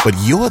 But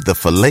you're the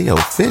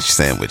Filet-O-Fish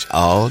Sandwich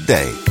all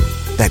day.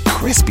 That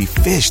crispy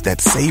fish, that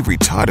savory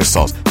tartar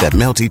sauce, that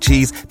melty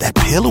cheese, that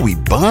pillowy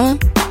bun.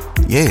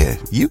 Yeah,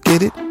 you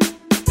get it.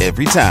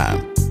 Every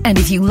time. And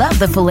if you love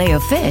the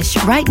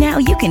Filet-O-Fish, right now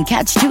you can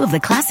catch 2 of the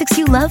classics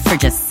you love for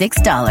just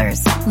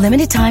 $6.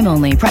 Limited time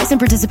only. Price and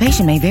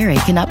participation may vary.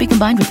 Cannot be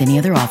combined with any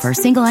other offer.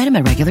 Single item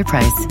at regular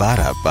price.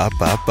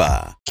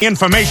 Ba-da-ba-ba-ba.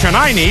 Information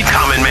I need.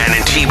 Common Man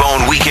and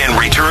T-Bone Weekend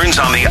returns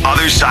on the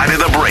other side of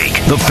the break.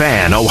 The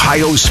Fan,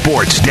 Ohio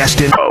Sports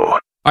Destined. All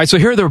right, so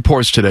here are the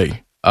reports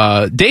today.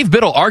 Dave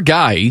Biddle, our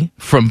guy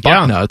from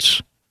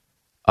Bucknuts,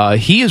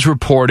 he is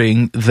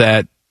reporting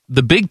that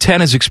the Big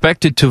Ten is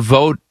expected to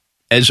vote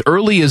as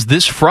early as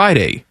this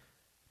Friday,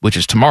 which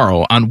is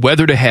tomorrow, on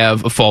whether to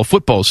have a fall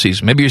football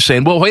season. Maybe you're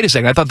saying, well, wait a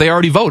second, I thought they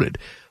already voted.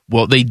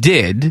 Well, they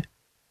did,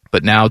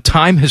 but now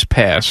time has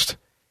passed,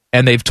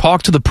 and they've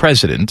talked to the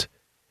president,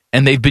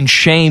 and they've been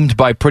shamed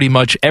by pretty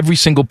much every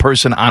single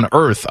person on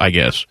earth, I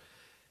guess.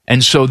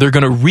 And so they're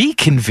going to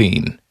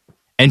reconvene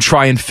and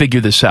try and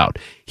figure this out.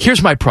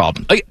 Here's my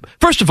problem.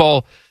 First of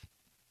all,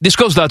 this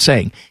goes without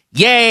saying.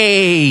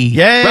 Yay!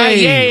 Yay! Right,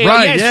 yay!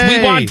 Right, yes, yay.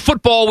 We want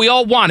football. We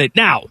all want it.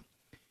 Now,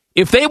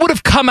 if they would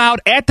have come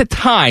out at the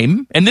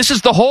time, and this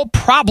is the whole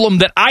problem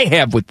that I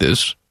have with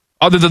this,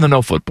 other than the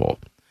no football,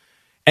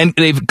 and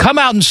they've come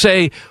out and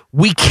say,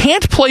 we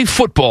can't play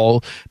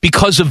football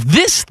because of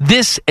this,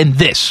 this, and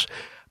this.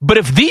 But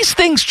if these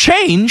things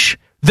change,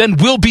 then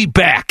we'll be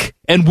back,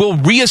 and we'll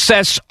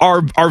reassess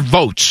our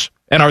votes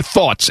and our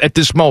thoughts at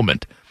this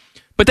moment.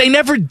 But they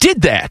never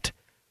did that.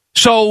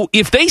 So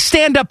if they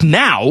stand up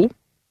now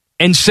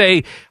and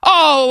say,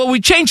 oh, we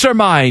changed our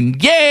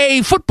mind,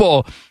 yay,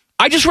 football.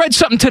 I just read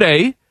something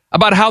today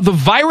about how the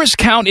virus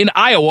count in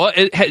Iowa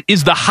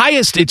is the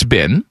highest it's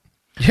been.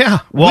 Yeah,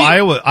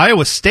 well,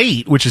 Iowa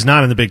State, which is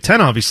not in the Big Ten,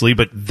 obviously,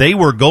 but they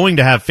were going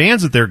to have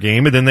fans at their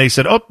game, and then they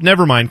said, oh,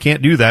 never mind,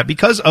 can't do that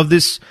because of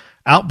this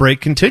outbreak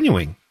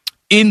continuing.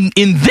 In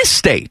this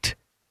state,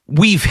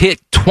 we've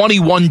hit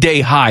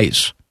 21-day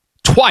highs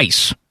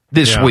twice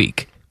this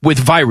week with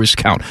virus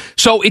count.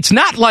 So it's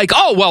not like,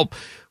 oh, well,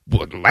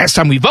 last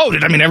time we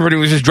voted, I mean, everybody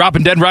was just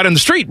dropping dead right on the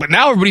street, but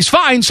now everybody's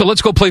fine, so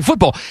let's go play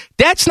football.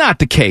 That's not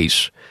the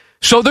case.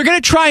 So they're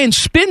going to try and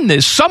spin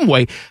this some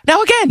way.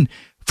 Now, again,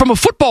 from a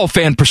football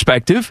fan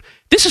perspective,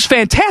 this is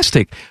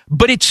fantastic,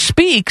 but it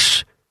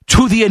speaks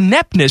to the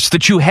ineptness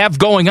that you have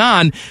going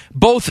on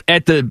both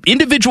at the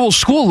individual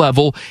school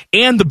level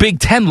and the Big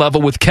Ten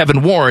level with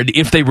Kevin Warren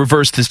if they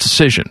reverse this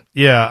decision.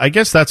 Yeah, I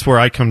guess that's where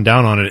I come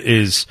down on it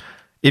is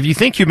if you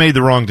think you made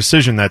the wrong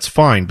decision, that's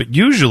fine. But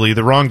usually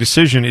the wrong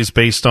decision is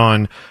based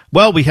on,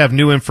 well, we have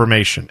new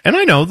information. And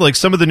I know, like,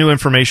 some of the new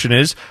information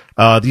is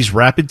these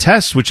rapid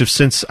tests, which have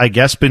since, I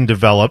guess, been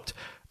developed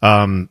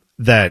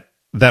that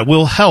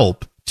will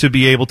help to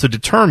be able to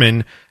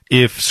determine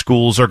if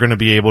schools are going to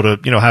be able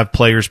to, have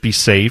players be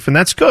safe. And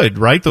that's good,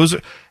 right?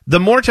 The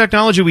more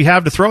technology we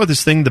have to throw at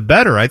this thing, the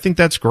better. I think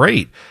that's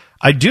great.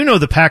 I do know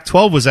the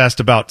Pac-12 was asked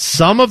about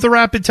some of the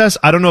rapid tests.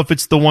 I don't know if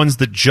it's the ones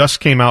that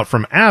just came out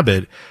from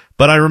Abbott,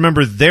 but I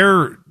remember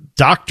their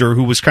doctor,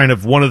 who was kind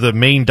of one of the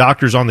main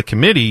doctors on the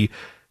committee,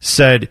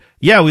 said,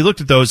 yeah, we looked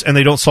at those and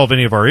they don't solve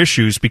any of our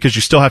issues because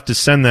you still have to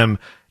send them,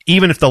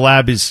 even if the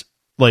lab is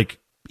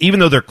even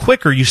though they're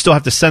quicker, you still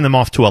have to send them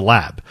off to a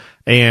lab.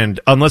 And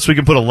unless we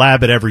can put a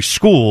lab at every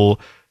school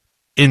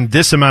in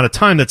this amount of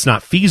time, that's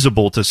not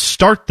feasible to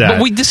start that.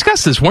 But we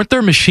discussed this. Weren't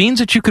there machines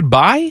that you could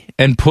buy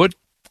and put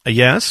on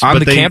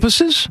the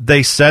campuses?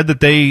 They said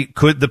that they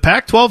could. The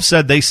Pac-12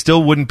 said they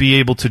still wouldn't be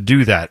able to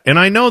do that. And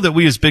I know that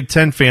we as Big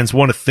Ten fans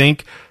want to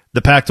think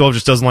the Pac-12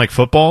 just doesn't like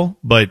football,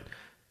 but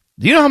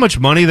do you know how much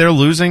money they're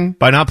losing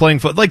by not playing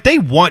football? Like, they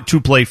want to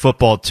play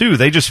football too.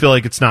 They just feel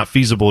like it's not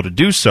feasible to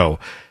do so.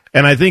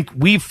 And I think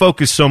we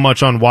focus so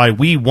much on why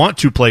we want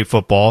to play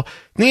football.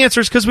 And the answer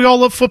is because we all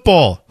love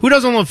football. Who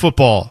doesn't love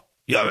football?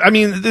 I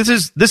mean, this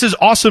is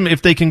awesome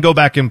if they can go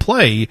back and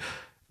play.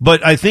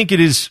 But I think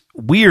it is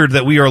weird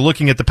that we are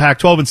looking at the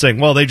Pac-12 and saying,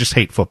 well, they just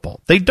hate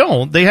football. They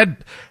don't. They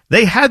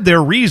had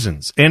their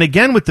reasons. And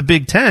again, with the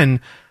Big Ten,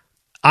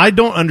 I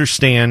don't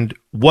understand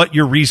what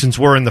your reasons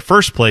were in the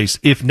first place.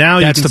 If now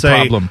you can say,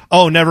 problem.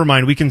 Oh, never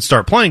mind, we can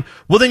start playing.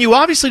 Well, then you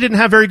obviously didn't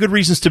have very good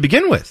reasons to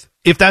begin with.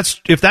 If that's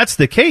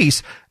the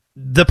case,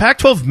 the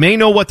Pac-12 may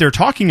know what they're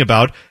talking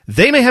about.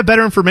 They may have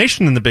better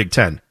information than the Big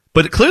Ten.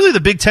 But clearly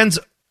the Big Ten's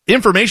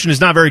information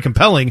is not very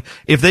compelling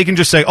if they can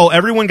just say, oh,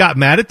 everyone got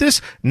mad at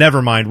this?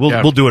 Never mind.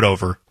 We'll do it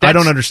over. I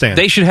don't understand.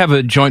 They should have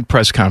a joint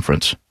press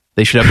conference.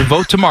 They should have the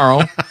vote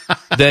tomorrow,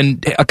 then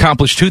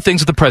accomplish two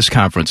things at the press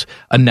conference.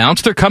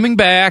 Announce they're coming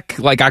back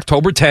like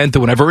October 10th or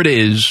whenever it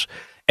is,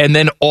 and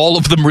then all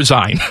of them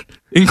resign,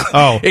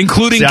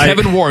 including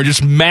Kevin Warren,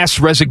 just mass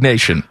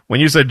resignation.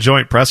 When you said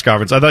joint press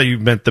conference, I thought you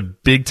meant the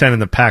Big Ten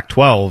and the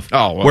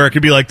Pac-12, where it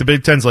could be like the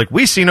Big Ten's like,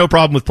 we see no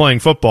problem with playing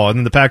football, and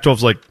then the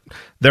Pac-12's like,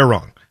 they're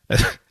wrong.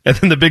 And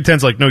then the Big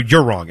Ten's like, no,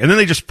 you're wrong. And then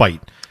they just fight.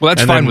 Well,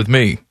 that's fine with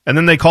me. And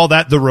then they call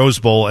that the Rose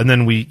Bowl, and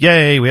then we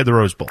had the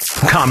Rose Bowl.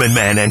 Common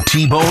Man and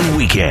T-Bone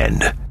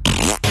Weekend. All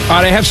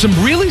right, I have some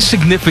really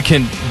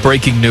significant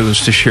breaking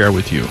news to share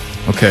with you,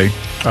 okay?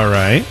 All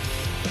right.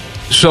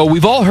 So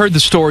we've all heard the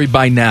story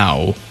by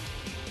now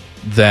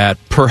that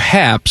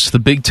perhaps the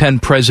Big Ten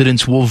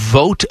presidents will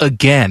vote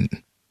again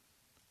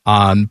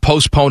on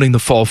postponing the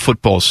fall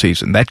football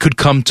season. That could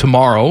come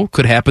tomorrow,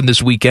 could happen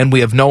this weekend. We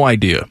have no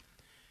idea.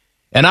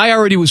 And I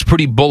already was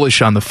pretty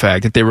bullish on the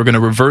fact that they were going to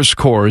reverse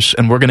course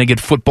and we're going to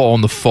get football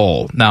in the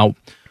fall. Now,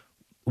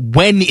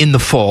 when in the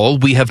fall,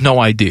 we have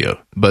no idea.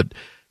 But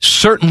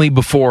certainly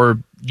before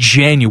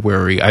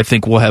January, I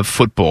think we'll have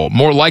football.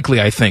 More likely,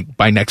 I think,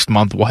 by next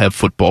month we'll have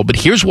football. But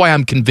here's why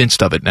I'm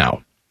convinced of it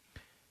now.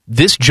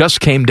 This just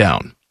came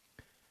down.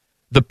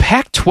 The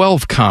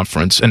Pac-12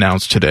 conference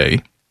announced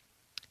today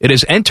it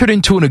has entered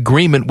into an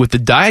agreement with the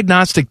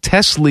diagnostic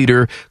test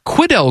leader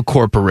Quidel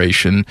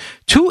Corporation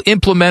to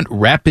implement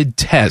rapid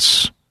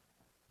tests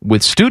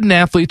with student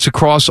athletes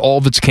across all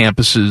of its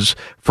campuses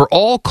for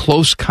all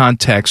close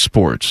contact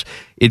sports.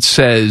 It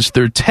says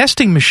their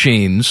testing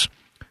machines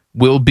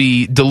will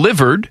be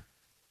delivered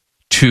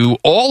to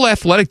all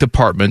athletic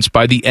departments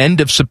by the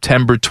end of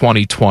September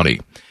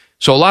 2020.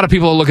 So a lot of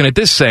people are looking at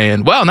this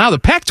saying, well, now the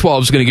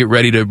Pac-12 is going to get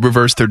ready to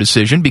reverse their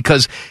decision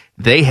because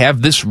they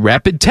have this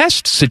rapid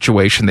test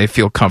situation they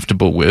feel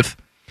comfortable with.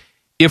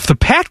 If the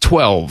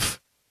Pac-12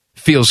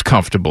 feels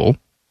comfortable,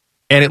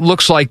 and it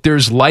looks like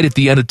there's light at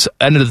the end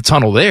of the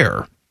tunnel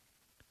there,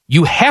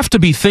 you have to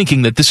be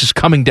thinking that this is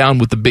coming down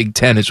with the Big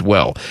Ten as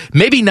well.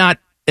 Maybe not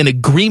an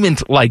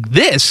agreement like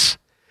this,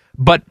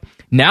 but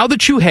now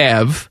that you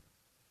have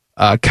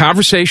a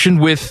conversation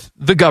with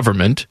the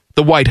government,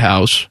 the White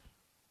House,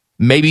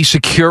 maybe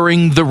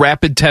securing the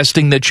rapid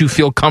testing that you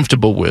feel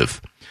comfortable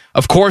with.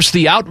 Of course,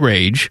 the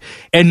outrage,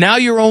 and now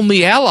your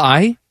only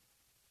ally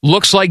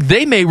looks like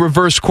they may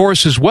reverse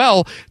course as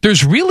well.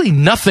 There's really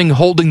nothing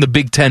holding the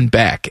Big Ten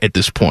back at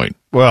this point.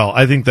 Well,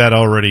 I think that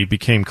already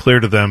became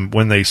clear to them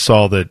when they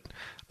saw that.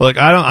 Like,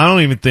 I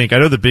don't even think, I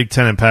know the Big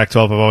Ten and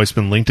Pac-12 have always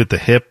been linked at the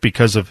hip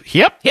because of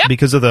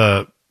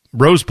the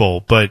Rose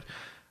Bowl, but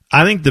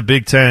I think the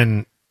Big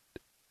Ten,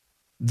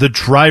 the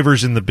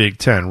drivers in the Big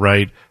Ten,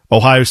 right?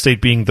 Ohio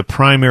State being the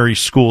primary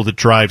school that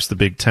drives the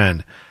Big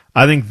Ten.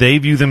 I think they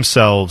view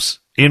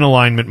themselves in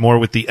alignment more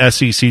with the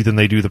SEC than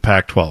they do the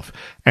Pac-12.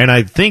 And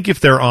I think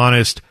if they're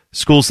honest,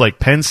 schools like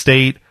Penn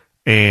State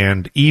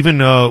and even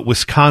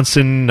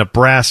Wisconsin,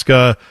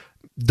 Nebraska,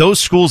 those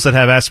schools that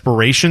have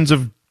aspirations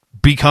of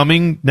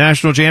becoming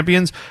national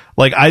champions,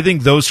 like I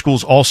think those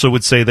schools also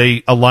would say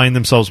they align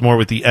themselves more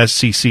with the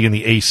SEC and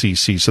the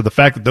ACC. So the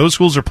fact that those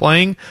schools are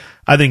playing,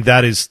 I think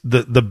that is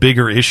the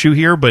bigger issue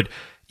here. But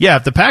yeah,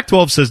 if the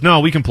Pac-12 says, no,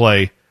 we can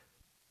play,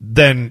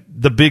 then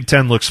the Big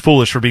Ten looks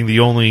foolish for being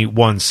the only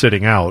one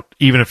sitting out.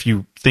 Even if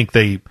you think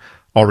they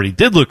already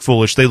did look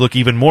foolish, they look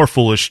even more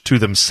foolish to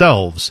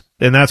themselves.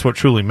 And that's what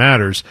truly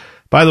matters.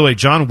 By the way,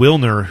 John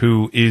Wilner,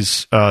 who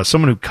is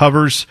someone who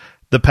covers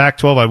the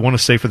Pac-12, I want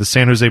to say for the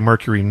San Jose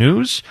Mercury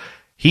News,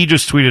 he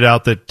just tweeted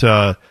out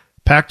that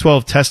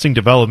Pac-12 testing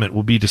development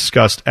will be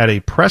discussed at a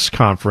press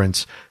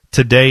conference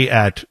today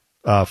at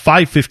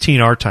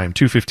 5:15 our time,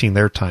 2:15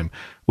 their time,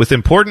 with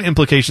important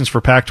implications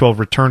for Pac-12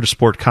 return to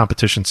sport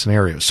competition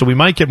scenarios. So we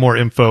might get more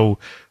info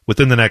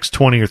within the next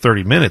 20 or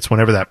 30 minutes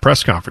whenever that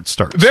press conference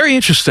starts. Very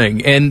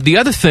interesting. And the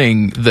other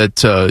thing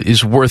that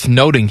is worth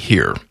noting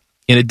here,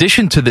 in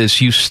addition to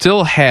this, you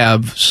still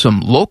have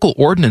some local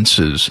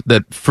ordinances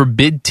that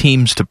forbid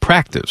teams to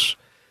practice.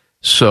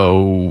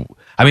 So,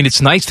 I mean,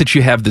 it's nice that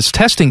you have this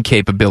testing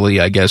capability,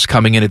 I guess,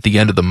 coming in at the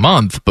end of the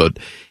month, but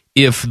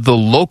if the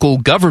local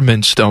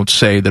governments don't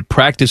say that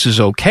practice is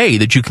okay,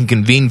 that you can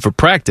convene for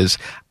practice,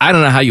 I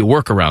don't know how you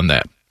work around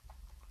that.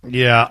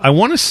 Yeah, I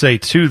want to say,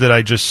 too, that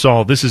I just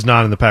saw, this is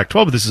not in the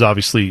Pac-12, but this is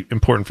obviously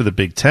important for the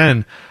Big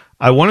Ten.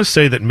 I want to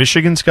say that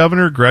Michigan's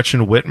governor,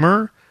 Gretchen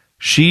Whitmer,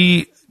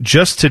 she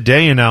just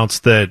today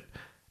announced that,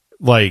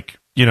 like,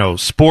 you know,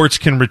 sports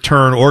can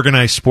return,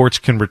 organized sports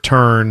can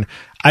return.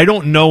 I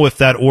don't know if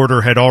that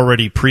order had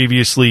already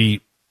previously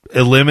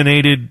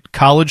eliminated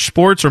college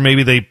sports, or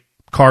maybe they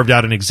carved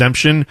out an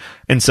exemption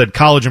and said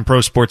college and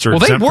pro sports are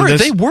exempt from this.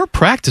 They were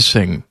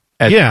practicing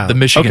at the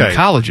Michigan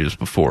colleges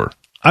before.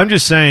 I'm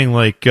just saying,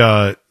 like,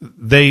 they're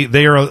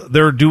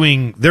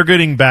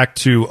getting back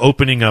to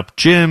opening up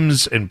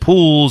gyms and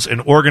pools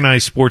and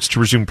organized sports to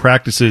resume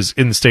practices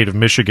in the state of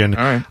Michigan.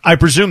 All right. I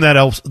presume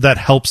that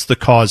helps the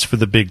cause for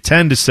the Big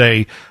Ten to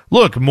say,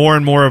 look, more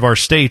and more of our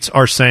states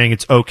are saying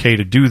it's okay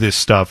to do this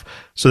stuff,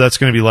 so that's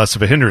going to be less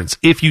of a hindrance.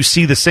 If you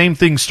see the same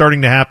thing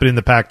starting to happen in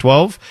the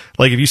Pac-12,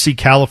 like if you see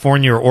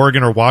California or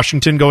Oregon or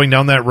Washington going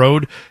down that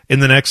road in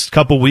the next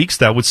couple weeks,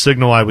 that would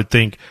signal, I would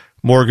think,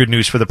 more good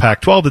news for the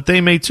Pac-12 that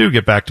they may, too,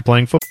 get back to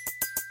playing football.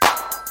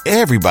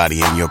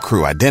 Everybody in your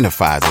crew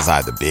identifies as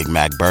either Big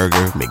Mac Burger,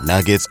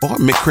 McNuggets, or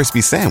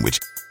McCrispy Sandwich.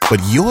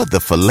 But you're the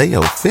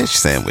Filet-O-Fish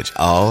Sandwich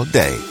all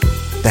day.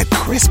 That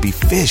crispy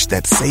fish,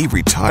 that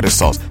savory tartar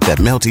sauce, that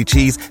melty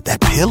cheese, that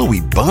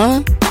pillowy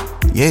bun.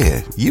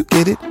 Yeah, you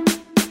get it.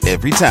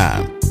 Every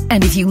time.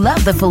 And if you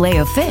love the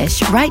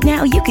Filet-O-Fish, right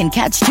now you can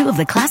catch 2 of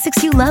the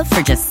classics you love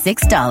for just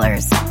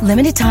 $6.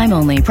 Limited time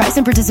only. Price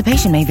and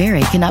participation may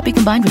vary. Cannot be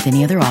combined with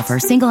any other offer.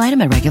 Single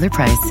item at regular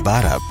price.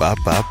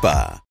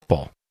 Ba-da-ba-ba-ba.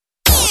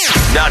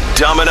 Not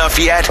dumb enough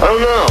yet? I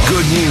don't know.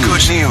 Good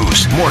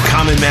news. More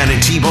Common Man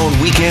and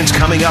T-Bone weekends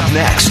coming up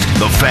next.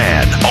 The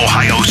Fan,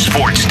 Ohio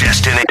sports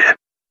destination.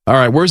 All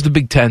right, where's the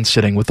Big Ten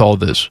sitting with all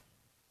this?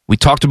 We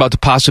talked about the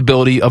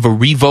possibility of a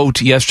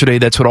revote yesterday.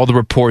 That's what all the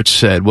reports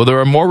said. Well, there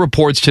are more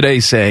reports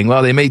today saying,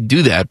 well, they may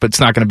do that, but it's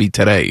not going to be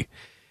today.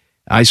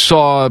 I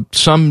saw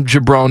some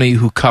jabroni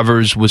who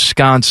covers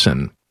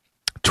Wisconsin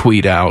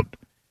tweet out,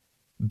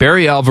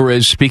 Barry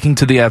Alvarez, speaking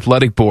to the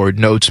athletic board,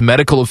 notes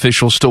medical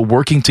officials still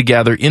working to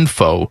gather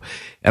info.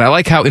 And I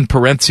like how in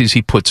parentheses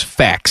he puts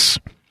facts,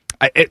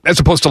 as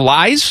opposed to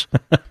lies,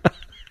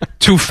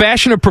 to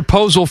fashion a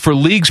proposal for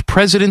leagues,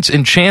 presidents,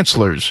 and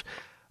chancellors.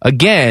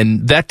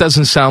 Again, that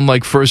doesn't sound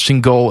like first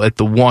and goal at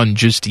the one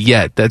just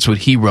yet. That's what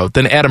he wrote.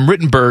 Then Adam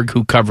Rittenberg,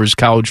 who covers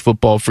college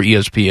football for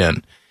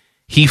ESPN,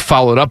 he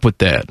followed up with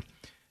that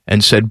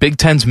and said Big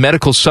Ten's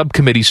medical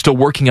subcommittee is still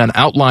working on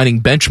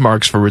outlining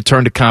benchmarks for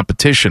return to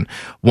competition.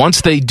 Once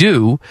they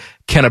do,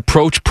 can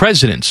approach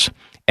presidents.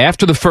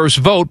 After the first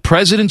vote,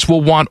 presidents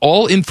will want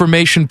all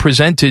information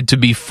presented to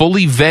be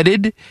fully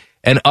vetted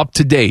and up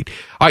to date.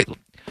 All right.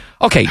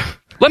 Okay,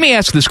 let me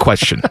ask this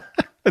question.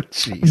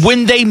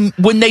 When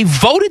they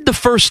voted the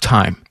first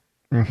time,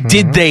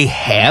 did they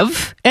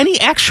have any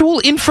actual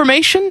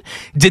information?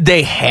 Did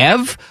they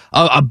have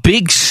a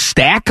big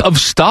stack of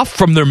stuff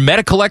from their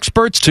medical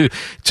experts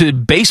to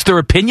base their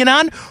opinion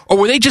on? Or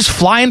were they just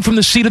flying from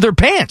the seat of their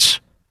pants?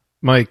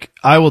 Mike,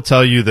 I will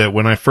tell you that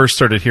when I first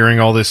started hearing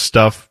all this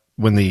stuff,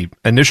 when the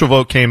initial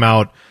vote came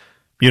out,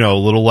 a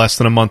little less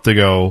than a month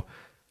ago,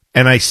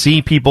 and I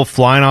see people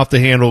flying off the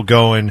handle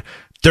going,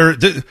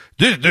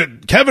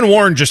 Kevin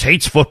Warren just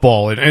hates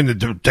football, and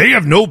they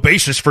have no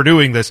basis for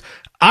doing this.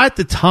 At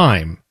the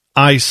time,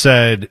 I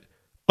said,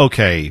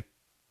 okay,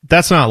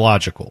 that's not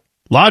logical.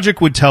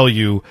 Logic would tell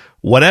you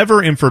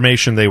whatever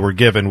information they were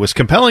given was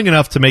compelling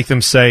enough to make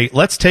them say,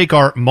 let's take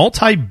our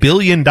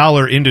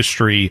multi-billion-dollar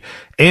industry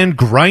and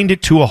grind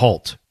it to a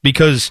halt,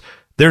 because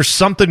there's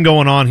something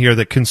going on here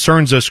that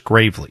concerns us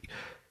gravely.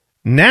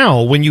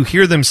 Now, when you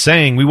hear them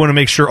saying we want to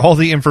make sure all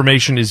the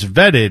information is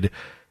vetted,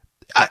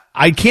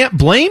 I can't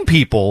blame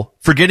people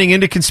for getting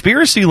into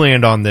conspiracy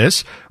land on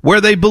this,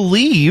 where they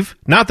believe,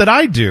 not that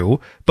I do,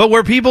 but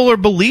where people are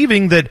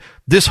believing that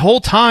this whole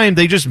time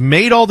they just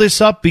made all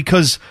this up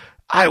because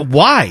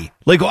why?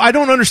 Like, I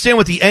don't understand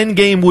what the end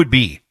game would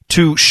be,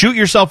 to shoot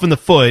yourself in the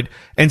foot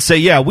and say,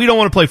 yeah, we don't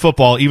want to play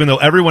football, even though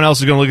everyone else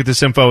is going to look at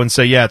this info and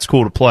say, yeah, it's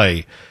cool to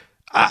play.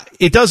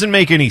 It doesn't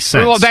make any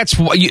sense. Well, that's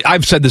what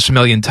I've said this a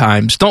million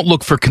times. Don't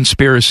look for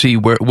conspiracy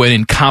when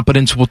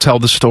incompetence will tell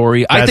the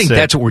story. I think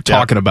that's what we're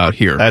talking about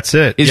here. That's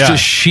it. It's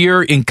just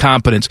sheer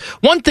incompetence.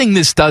 One thing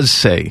this does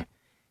say,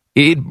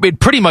 it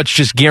pretty much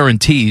just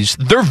guarantees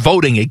they're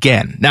voting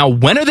again. Now,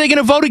 when are they going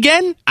to vote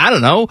again? I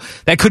don't know.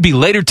 That could be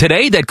later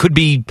today. That could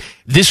be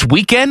this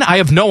weekend. I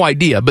have no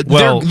idea. But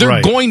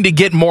they're going to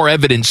get more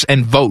evidence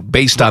and vote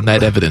based on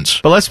that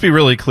evidence. But let's be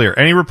really clear.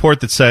 Any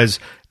report that says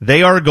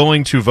they are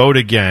going to vote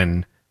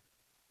again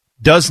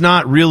does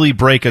not really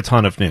break a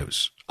ton of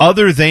news.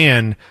 Other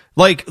than,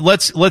 like,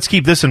 let's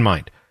keep this in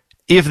mind.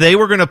 If they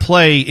were going to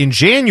play in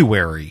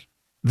January,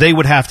 they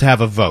would have to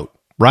have a vote,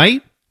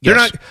 right?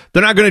 Yes.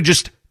 They're not going to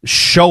just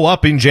show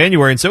up in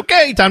January and say,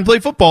 okay, time to play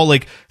football.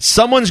 Like,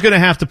 someone's going to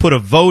have to put a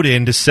vote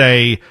in to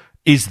say,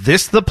 is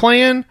this the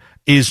plan?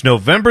 Is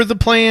November the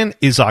plan?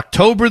 Is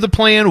October the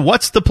plan?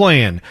 What's the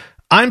plan?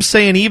 I'm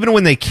saying even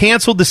when they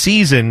canceled the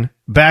season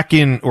back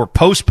in, or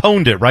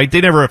postponed it, right? They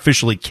never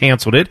officially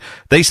canceled it.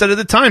 They said at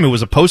the time it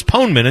was a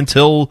postponement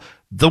until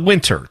the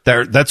winter.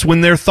 That's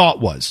when their thought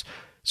was.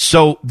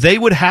 So they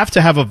would have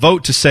to have a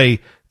vote to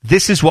say,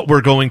 this is what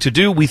we're going to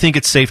do. We think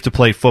it's safe to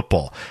play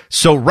football.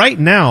 So right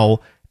now,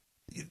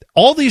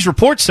 all these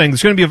reports saying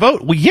there's going to be a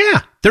vote. Well,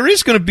 yeah, there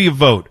is going to be a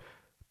vote.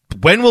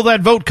 When will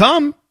that vote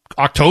come?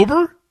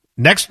 October?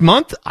 Next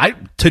month?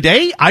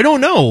 Today? I don't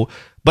know.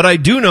 But I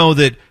do know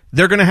that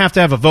they're going to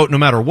have a vote no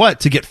matter what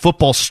to get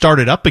football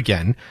started up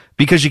again,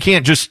 because you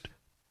can't just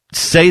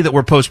say that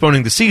we're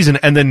postponing the season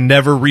and then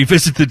never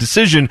revisit the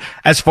decision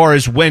as far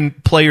as when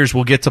players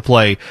will get to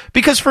play.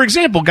 Because, for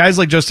example, guys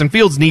like Justin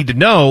Fields need to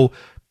know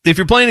if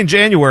you're playing in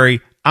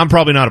January, I'm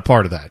probably not a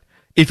part of that.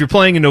 If you're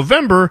playing in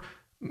November,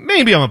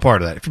 maybe I'm a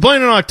part of that. If you're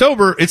playing in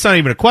October, it's not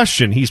even a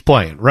question. He's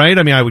playing, right?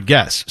 I mean, I would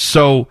guess.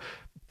 So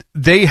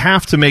they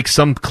have to make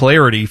some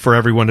clarity for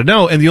everyone to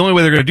know. And the only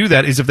way they're going to do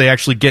that is if they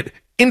actually get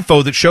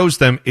info that shows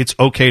them it's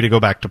okay to go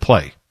back to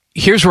play.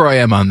 Here's where I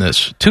am on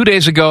this. 2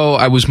 days ago,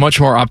 I was much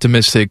more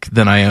optimistic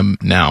than I am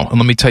now. And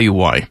let me tell you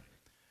why.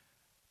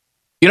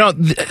 You know,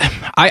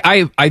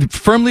 I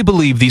firmly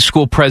believe these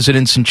school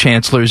presidents and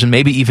chancellors, and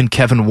maybe even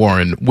Kevin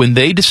Warren, when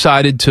they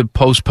decided to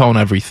postpone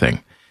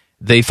everything,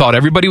 they thought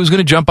everybody was going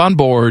to jump on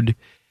board,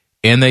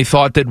 and they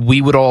thought that we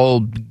would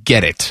all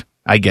get it,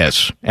 I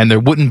guess, and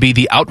there wouldn't be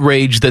the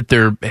outrage that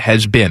there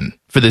has been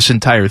for this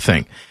entire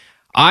thing.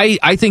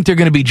 I think they're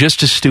going to be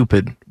just as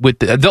stupid.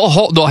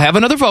 They'll have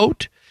another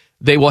vote.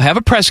 They will have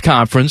a press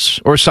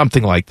conference or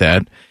something like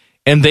that,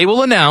 and they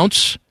will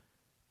announce,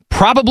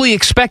 probably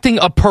expecting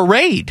a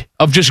parade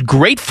of just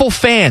grateful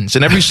fans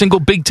in every single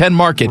Big Ten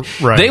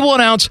market. Right. They will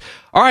announce,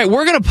 all right,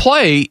 we're going to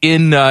play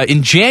in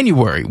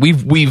January.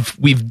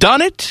 We've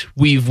done it.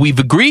 We've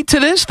agreed to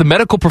this. The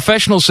medical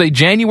professionals say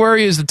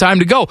January is the time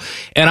to go.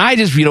 And I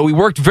just, we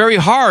worked very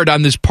hard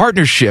on this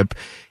partnership.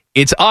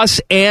 It's us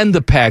and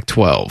the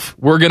Pac-12.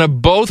 We're going to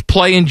both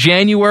play in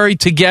January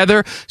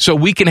together so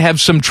we can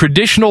have some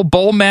traditional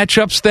bowl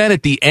matchups then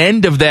at the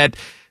end of that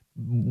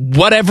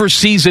whatever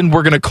season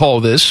we're going to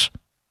call this.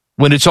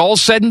 When it's all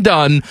said and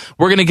done,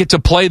 we're going to get to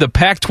play the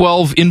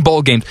Pac-12 in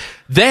bowl games.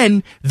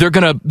 Then they're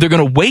going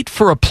to wait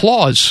for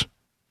applause.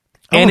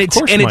 And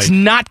it's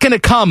not going to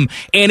come,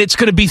 and it's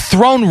going to be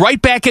thrown right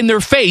back in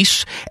their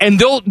face, and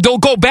they'll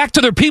go back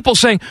to their people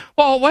saying,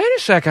 well, wait a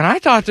second, I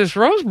thought this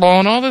Rose Bowl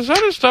and all this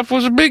other stuff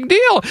was a big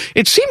deal.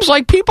 It seems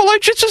like people are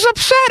just as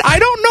upset. I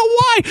don't know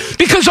why.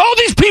 Because all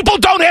these people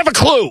don't have a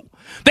clue.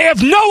 They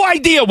have no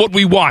idea what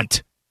we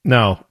want.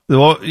 No.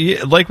 Well,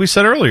 like we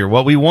said earlier,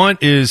 what we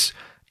want is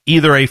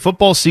either a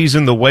football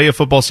season the way a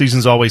football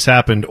season's always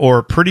happened,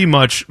 or pretty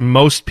much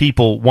most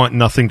people want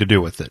nothing to do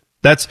with it.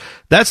 That's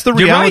the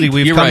reality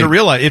we've come to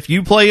realize. If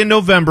you play in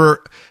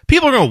November,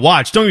 people are going to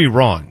watch. Don't get me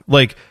wrong.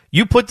 Like,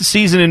 you put the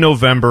season in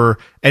November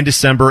and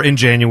December and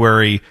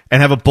January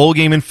and have a bowl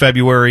game in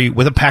February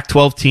with a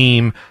Pac-12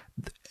 team,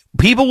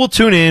 people will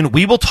tune in.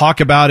 We will talk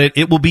about it.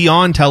 It will be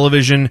on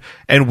television,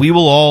 and we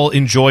will all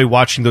enjoy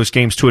watching those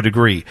games to a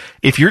degree.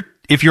 If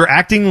you're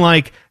acting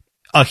like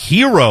a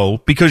hero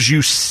because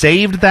you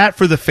saved that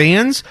for the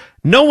fans,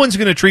 no one's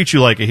going to treat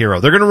you like a hero.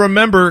 They're going to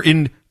remember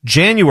in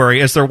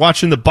January as they're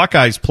watching the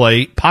Buckeyes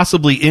play,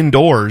 possibly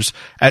indoors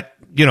at,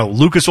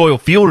 Lucas Oil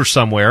Field or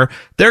somewhere.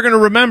 They're going to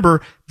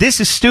remember this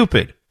is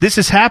stupid. This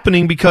is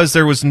happening because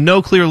there was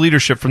no clear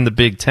leadership from the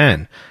Big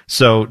Ten.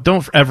 So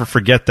don't ever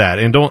forget that,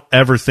 and don't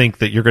ever think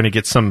that you're going to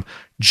get some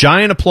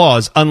giant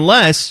applause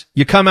unless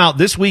you come out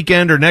this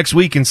weekend or next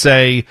week and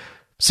say,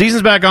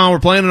 season's back on, we're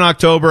playing in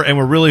October, and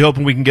we're really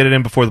hoping we can get it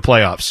in before the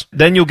playoffs.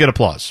 Then you'll get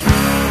applause.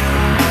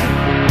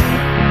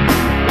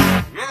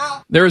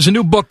 There is a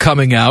new book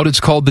coming out. It's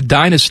called The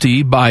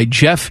Dynasty by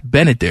Jeff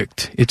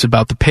Benedict. It's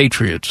about the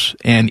Patriots.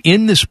 And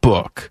in this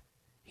book,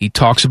 he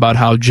talks about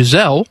how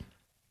Giselle,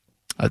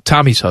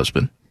 Tommy's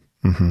husband,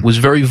 was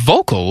very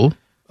vocal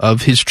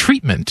of his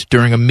treatment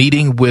during a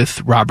meeting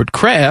with Robert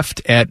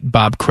Kraft at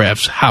Bob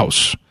Kraft's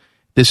house.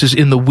 This is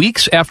in the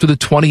weeks after the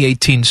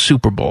 2018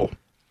 Super Bowl.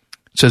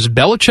 It says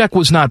Belichick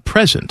was not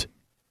present,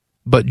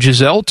 but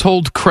Giselle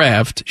told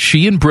Kraft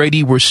she and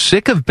Brady were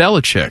sick of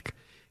Belichick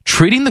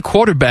treating the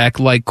quarterback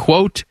like,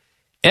 quote,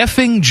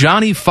 effing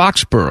Johnny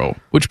Foxborough,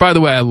 which, by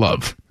the way, I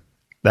love.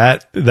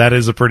 That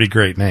is a pretty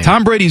great name.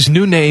 Tom Brady's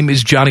new name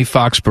is Johnny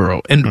Foxborough.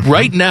 And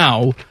right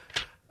now,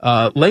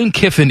 Lane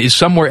Kiffin is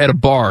somewhere at a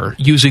bar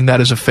using that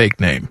as a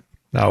fake name.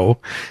 No,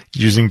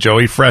 using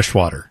Joey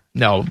Freshwater.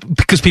 No,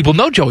 because people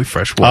know Joey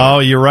Freshwater. Oh,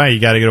 you're right. You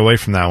got to get away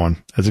from that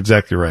one. That's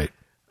exactly right.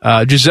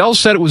 Giselle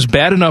said it was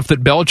bad enough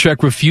that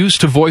Belichick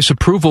refused to voice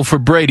approval for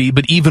Brady,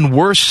 but even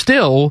worse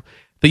still,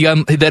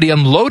 that he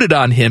unloaded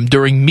on him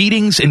during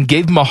meetings and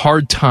gave him a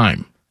hard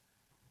time.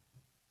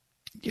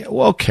 Yeah,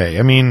 well, okay.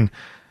 I mean,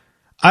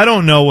 I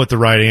don't know what the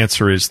right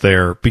answer is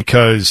there,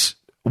 because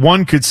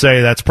one could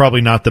say that's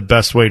probably not the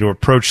best way to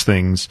approach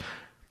things.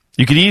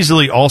 You could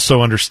easily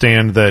also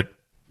understand that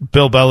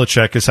Bill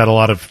Belichick has had a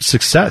lot of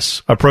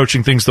success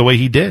approaching things the way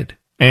he did.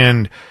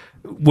 And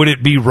would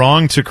it be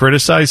wrong to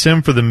criticize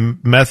him for the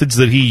methods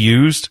that he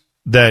used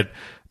that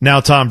now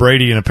Tom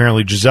Brady and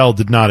apparently Giselle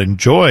did not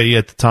enjoy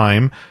at the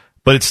time,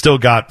 but it still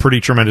got pretty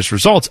tremendous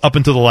results up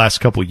until the last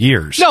couple of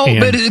years? No,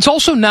 but it's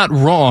also not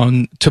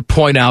wrong to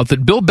point out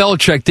that Bill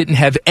Belichick didn't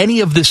have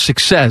any of this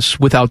success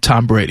without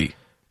Tom Brady.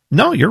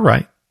 No, you're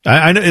right.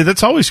 I know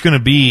that's always going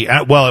to be,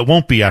 well, it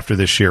won't be after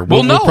this year.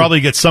 We'll probably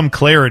get some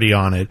clarity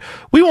on it.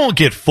 We won't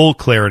get full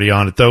clarity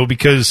on it, though,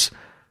 because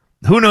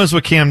who knows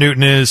what Cam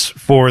Newton is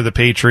for the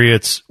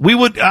Patriots.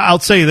 I'll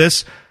say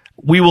this,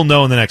 we will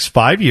know in the next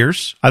 5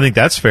 years. I think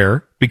that's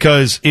fair,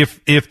 because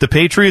if the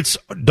Patriots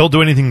don't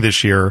do anything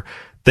this year,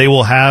 they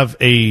will have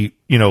a,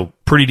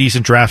 pretty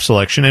decent draft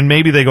selection, and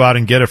maybe they go out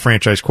and get a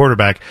franchise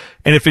quarterback.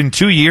 And if in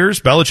 2 years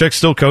Belichick's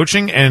still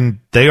coaching and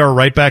they are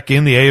right back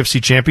in the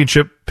AFC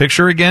Championship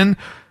picture again,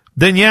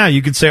 then yeah,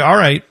 you could say, all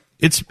right,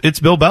 it's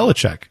Bill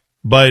Belichick.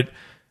 But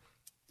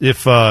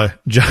if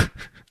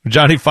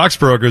Johnny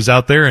Foxborough goes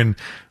out there and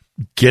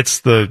gets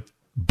the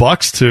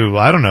Bucks to,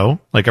 I don't know,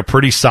 like a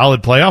pretty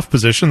solid playoff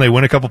position, they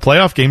win a couple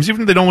playoff games,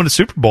 even if they don't win a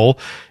Super Bowl,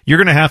 you're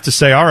going to have to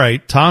say, all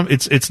right, Tom,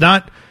 it's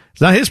not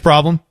his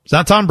problem. It's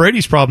not Tom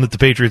Brady's problem that the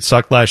Patriots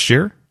sucked last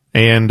year.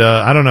 And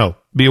I don't know.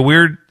 Be a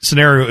weird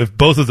scenario if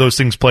both of those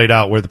things played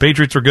out, where the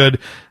Patriots were good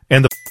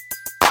and the...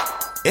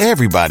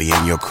 Everybody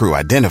in your crew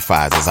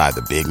identifies as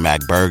either Big Mac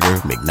Burger,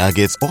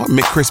 McNuggets, or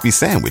McCrispy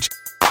Sandwich.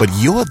 But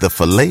you're the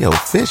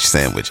Filet-O-Fish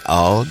Sandwich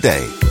all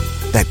day.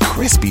 That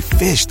crispy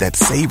fish, that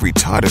savory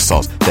tartar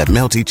sauce, that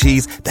melty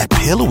cheese, that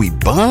pillowy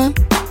bun.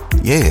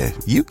 Yeah,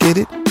 you get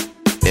it.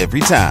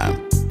 Every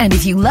time. And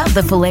if you love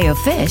the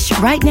Filet-O-Fish,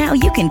 right now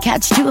you can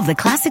catch 2 of the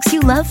classics you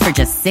love for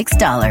just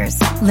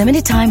 $6.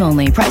 Limited time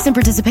only. Price and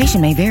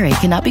participation may vary.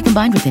 Cannot be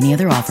combined with any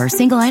other offer.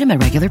 Single item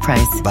at regular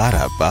price.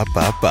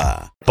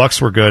 Ba-da-ba-ba-ba. Bucks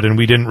were good, and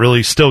we didn't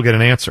really still get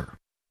an answer.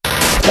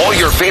 All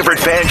your favorite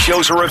fan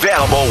shows are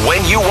available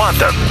when you want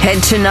them.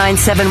 Head to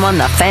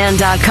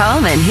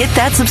 971thefan.com and hit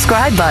that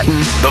subscribe button.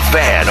 The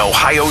Fan,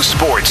 Ohio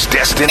sports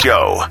destination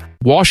show.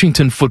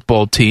 Washington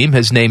football team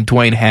has named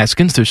Dwayne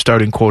Haskins their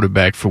starting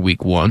quarterback for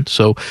week 1.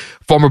 So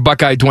former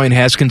Buckeye Dwayne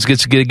Haskins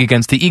gets a gig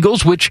against the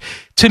Eagles, which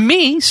to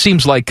me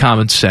seems like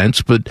common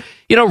sense. But,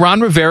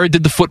 Ron Rivera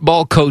did the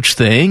football coach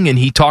thing, and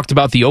he talked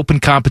about the open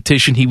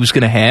competition he was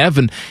going to have,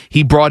 and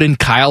he brought in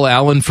Kyle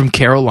Allen from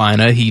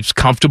Carolina. He's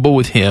comfortable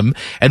with him.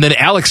 And then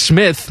Alex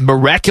Smith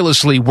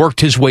miraculously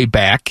worked his way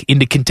back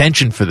into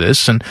contention for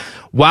this. And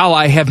while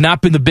I have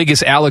not been the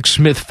biggest Alex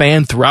Smith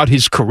fan throughout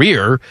his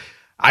career,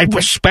 I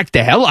respect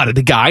the hell out of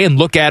the guy and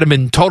look at him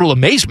in total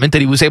amazement that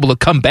he was able to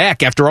come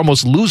back after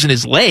almost losing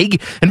his leg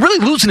and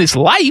really losing his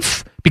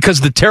life because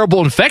of the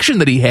terrible infection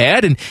that he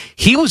had. And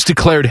he was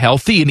declared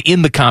healthy and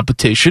in the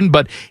competition.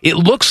 But it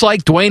looks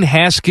like Dwayne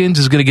Haskins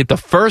is going to get the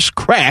first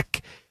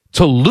crack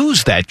to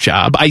lose that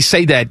job. I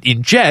say that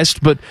in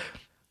jest, but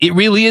it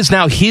really is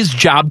now his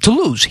job to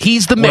lose.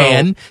 He's the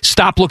man.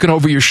 Stop looking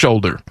over your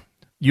shoulder.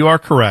 You are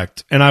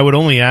correct. And I would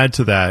only add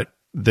to that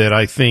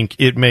I think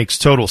it makes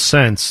total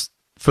sense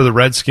for the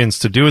Redskins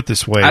to do it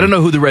this way. I don't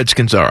know who the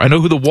Redskins are. I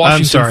know who the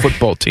Washington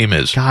football team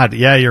is. God,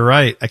 yeah, you're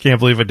right. I can't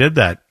believe I did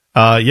that.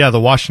 The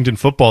Washington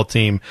football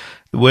team,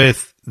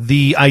 with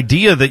the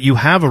idea that you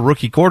have a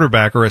rookie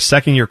quarterback or a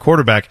second-year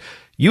quarterback,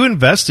 you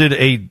invested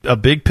a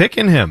big pick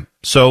in him.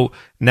 So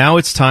now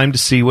it's time to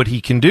see what he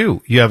can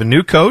do. You have a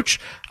new coach.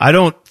 I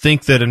don't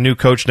think that a new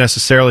coach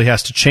necessarily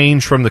has to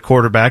change from the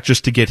quarterback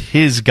just to get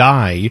his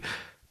guy.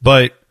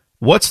 But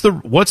what's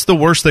the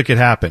worst that could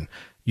happen?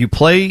 You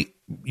play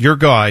your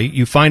guy,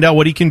 you find out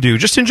what he can do.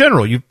 Just in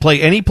general, you play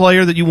any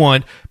player that you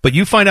want, but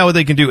you find out what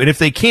they can do. And if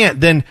they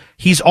can't, then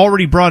he's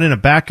already brought in a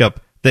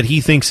backup that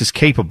he thinks is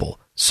capable.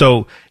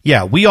 So,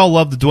 yeah, we all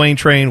love the Dwayne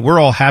train. We're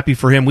all happy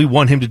for him. We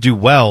want him to do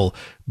well.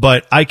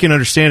 But I can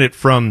understand it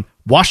from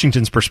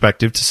Washington's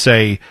perspective to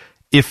say,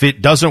 if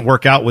it doesn't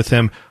work out with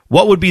him,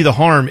 what would be the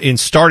harm in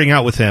starting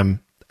out with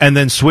him and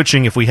then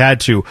switching if we had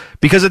to?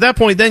 Because at that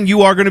point, then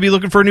you are going to be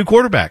looking for a new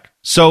quarterback.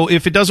 So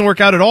if it doesn't work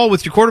out at all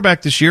with your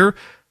quarterback this year,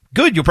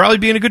 good, you'll probably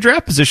be in a good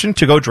draft position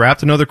to go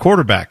draft another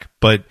quarterback.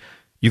 But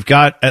you've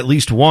got at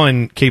least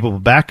one capable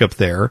backup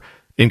there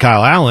in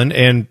Kyle Allen,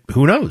 and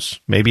who knows?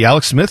 Maybe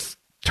Alex Smith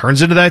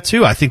turns into that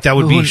too. I think that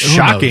would be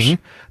shocking.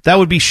 That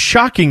would be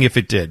shocking if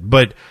it did.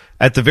 But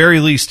at the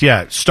very least,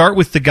 yeah, start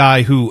with the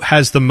guy who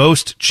has the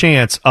most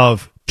chance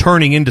of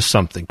turning into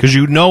something, because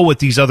you know what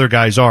these other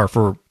guys are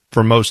for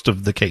most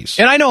of the case.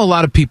 And I know a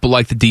lot of people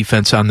like the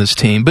defense on this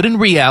team, but in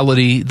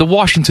reality, the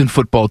Washington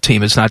football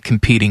team is not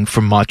competing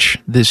for much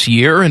this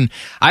year, and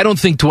I don't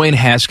think Dwayne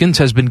Haskins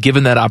has been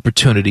given that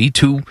opportunity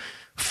to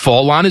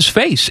fall on his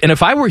face. And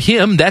if I were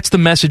him, that's the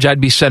message I'd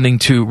be sending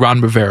to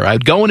Ron Rivera.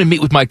 I'd go in and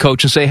meet with my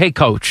coach and say, hey,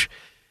 coach,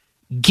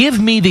 give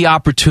me the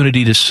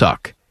opportunity to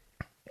suck.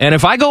 And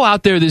if I go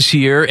out there this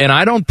year and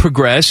I don't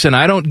progress and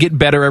I don't get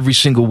better every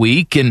single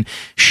week and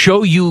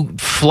show you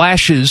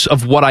flashes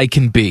of what I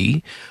can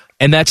be,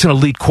 and that's an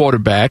elite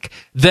quarterback,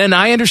 then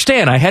I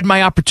understand. I had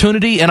my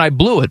opportunity and I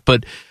blew it.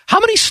 But how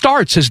many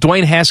starts has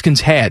Dwayne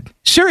Haskins had?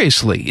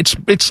 Seriously,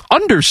 it's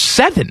under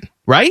 7,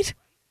 right?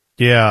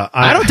 Yeah.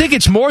 I don't think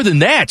it's more than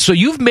that. So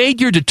you've made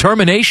your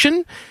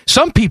determination,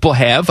 some people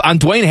have, on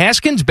Dwayne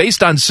Haskins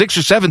based on 6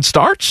 or 7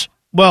 starts?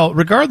 Well,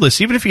 regardless,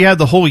 even if he had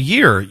the whole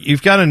year,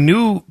 you've got a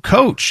new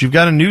coach, you've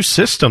got a new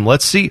system.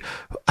 Let's see.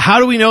 How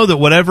do we know that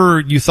whatever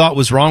you thought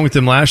was wrong with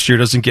him last year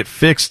doesn't get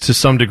fixed to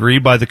some degree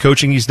by the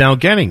coaching he's now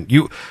getting?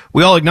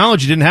 We all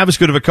acknowledge you didn't have as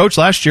good of a coach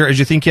last year as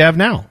you think you have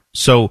now.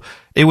 So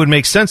it would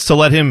make sense to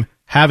let him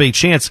have a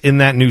chance in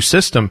that new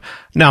system.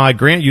 Now, I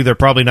grant you they're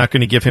probably not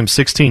going to give him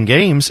 16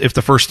 games. If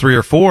the first 3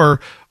 or 4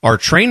 are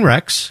train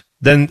wrecks,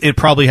 then it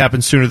probably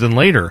happens sooner than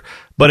later.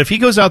 But if he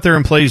goes out there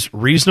and plays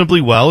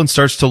reasonably well and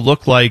starts to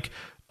look like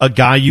a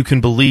guy you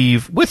can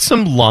believe with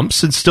some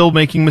lumps and still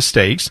making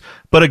mistakes,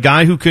 but a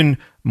guy who can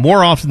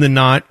more often than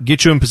not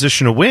get you in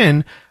position to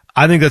win,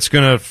 I think that's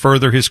going to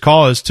further his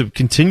cause to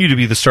continue to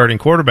be the starting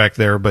quarterback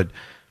there. But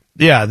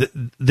yeah,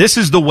 this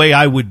is the way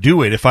I would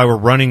do it if I were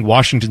running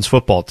Washington's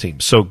football team.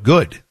 So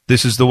good.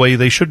 This is the way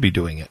they should be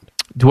doing it.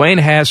 Dwayne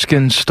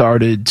Haskins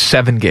started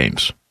 7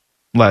 games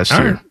last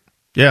year. Right.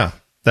 Yeah,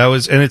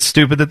 and it's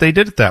stupid that they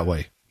did it that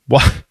way.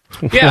 Why?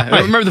 Yeah,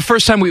 I remember the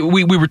first time we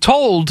were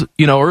told,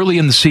 early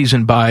in the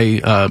season by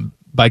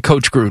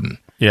Coach Gruden.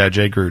 Yeah,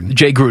 Jay Gruden.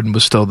 Jay Gruden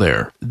was still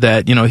there.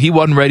 That, he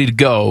wasn't ready to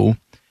go.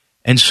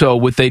 And so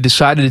what they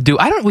decided to do,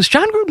 was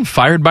John Gruden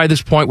fired by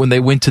this point when they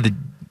went to the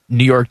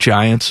New York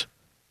Giants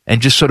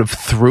and just sort of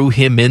threw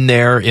him in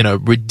there in a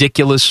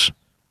ridiculous...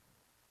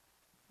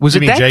 Was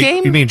it that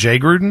game? You mean Jay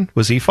Gruden?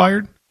 Was he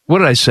fired? What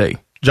did I say?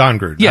 John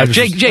Gruden. Yeah,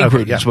 Jay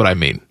Gruden is what I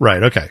mean.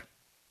 Right, okay.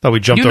 Thought we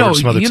jumped over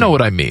some other You team. know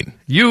what I mean.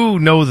 You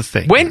know the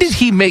thing. When did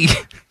he make...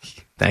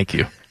 Thank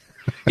you.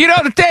 You know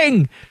the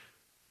thing!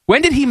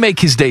 When did he make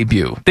his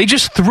debut? They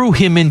just threw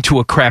him into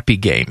a crappy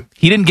game.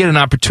 He didn't get an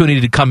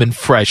opportunity to come in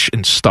fresh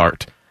and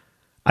start.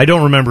 I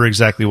don't remember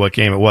exactly what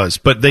game it was,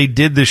 but they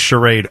did this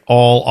charade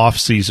all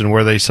offseason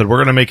where they said, we're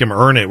going to make him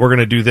earn it. We're going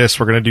to do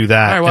this. We're going to do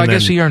that. All right, well, I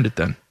guess he earned it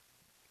then.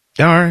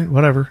 All right,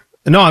 whatever.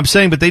 No, I'm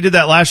saying, but they did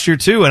that last year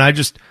too,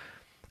 and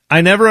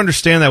I never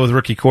understand that with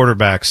rookie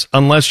quarterbacks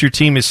unless your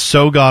team is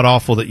so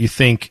god-awful that you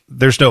think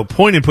there's no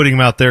point in putting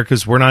him out there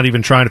because we're not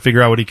even trying to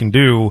figure out what he can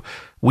do.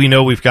 We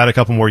know we've got a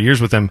couple more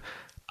years with him.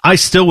 I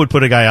still would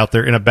put a guy out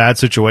there in a bad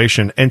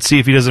situation and see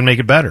if he doesn't make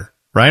it better,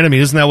 right? I mean,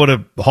 isn't that what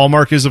a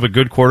hallmark is of a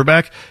good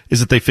quarterback?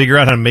 Is that they figure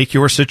out how to make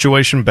your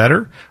situation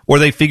better, or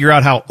they figure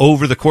out how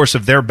over the course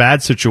of their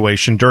bad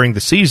situation during the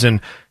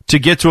season to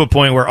get to a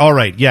point where, all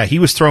right, yeah, he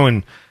was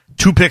throwing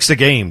 2 picks a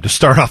game to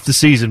start off the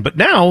season, but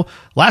now,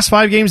 last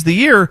 5 games of the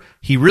year,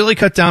 he really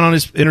cut down on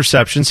his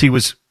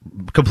interceptions.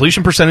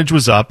 Completion percentage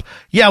was up.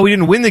 Yeah, we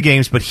didn't win the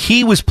games, but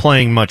he was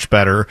playing much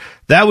better.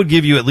 That would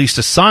give you at least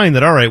a sign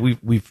that, all right,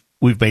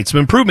 we've made some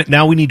improvement.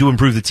 Now we need to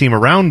improve the team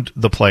around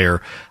the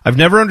player. I've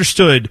never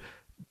understood,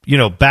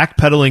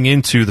 backpedaling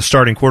into the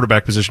starting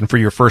quarterback position for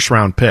your first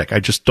round pick. I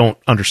just don't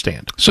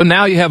understand. So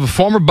now you have a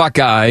former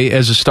Buckeye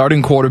as a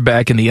starting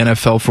quarterback in the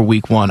NFL for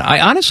week 1. I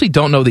honestly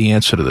don't know the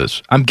answer to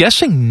this. I'm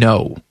guessing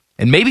no.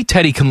 And maybe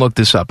Teddy can look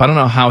this up. I don't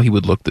know how he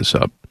would look this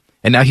up.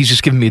 And now he's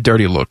just giving me a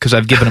dirty look because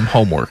I've given him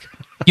homework.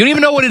 You don't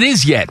even know what it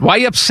is yet. Why are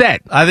you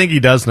upset? I think he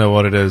does know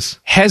what it is.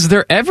 Has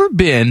there ever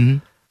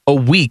been a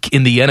week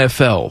in the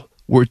NFL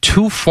where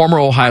 2 former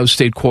Ohio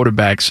State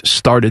quarterbacks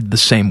started the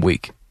same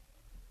week?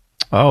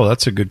 Oh,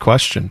 that's a good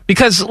question.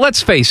 Because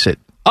let's face it,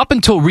 up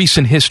until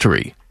recent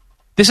history,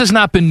 this has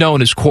not been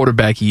known as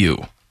quarterback U.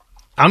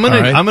 I'm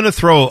gonna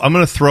throw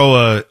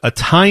a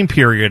time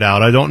period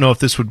out. I don't know if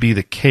this would be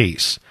the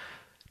case.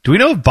 Do we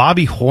know if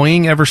Bobby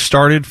Hoying ever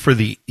started for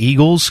the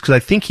Eagles? Because I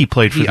think he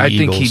played for the Eagles. I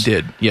think he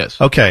did.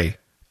 Yes. Okay.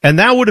 And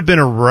that would have been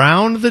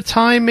around the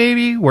time,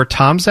 maybe, where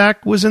Tom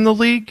Zach was in the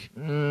league?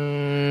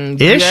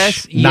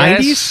 Yes,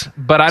 90s?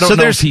 But I don't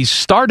know if he's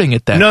starting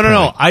at that point.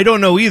 No. I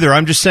don't know either.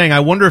 I'm just saying,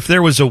 I wonder if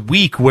there was a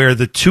week where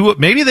the two,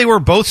 maybe they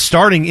were both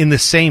starting in the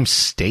same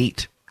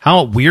state.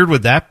 How weird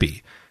would that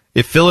be?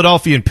 If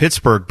Philadelphia and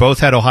Pittsburgh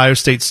both had Ohio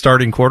State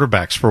starting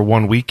quarterbacks for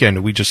one weekend,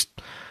 and we just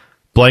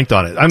blanked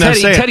on it.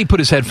 Teddy put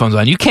his headphones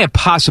on. You can't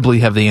possibly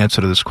have the answer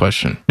to this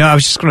question. No, I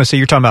was just going to say,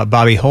 you're talking about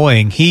Bobby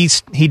Hoying. He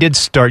did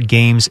start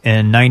games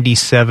in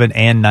 97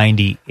 and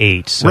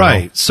 98. So.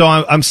 Right. So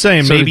I'm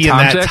saying maybe did Tom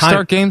in that Zach time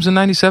start games in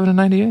 97 and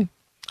 98?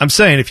 I'm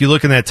saying if you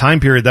look in that time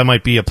period, that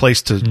might be a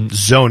place to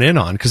zone in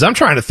on, because I'm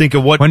trying to think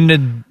of what.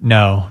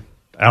 No,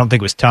 I don't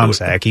think it was Tom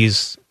Zach.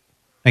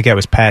 I think I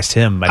was past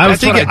him. I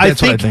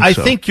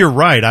think you're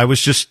right.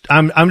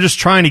 I'm just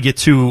trying to get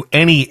to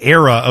any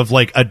era of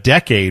like a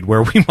decade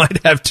where we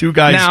might have 2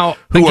 guys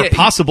who are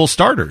possible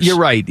starters. You're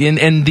right.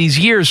 And these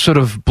years sort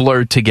of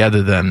blurred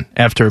together then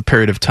after a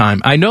period of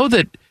time. I know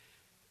that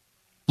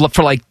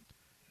for like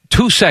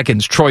 2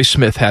 seconds, Troy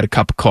Smith had a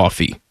cup of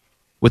coffee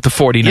with the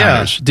 49ers.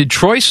 Yeah. Did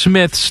Troy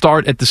Smith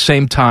start at the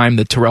same time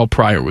that Terrell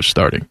Pryor was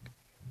starting?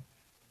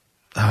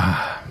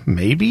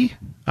 Maybe.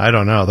 I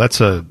don't know.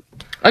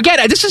 Again,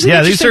 this is an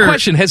interesting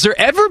question. Has there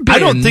ever been... I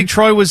don't think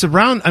Troy was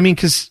around. I mean,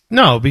 because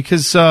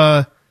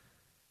Terrell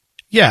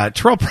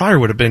Pryor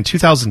would have been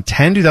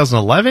 2010,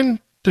 2011.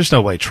 There's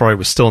no way Troy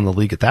was still in the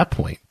league at that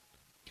point.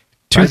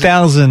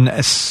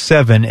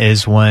 2007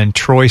 is when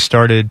Troy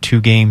started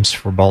 2 games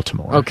for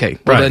Baltimore. Okay.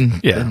 Well, right.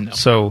 Then no.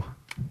 So...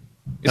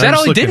 Is that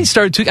all he did? He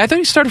started 2... I thought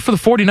he started for the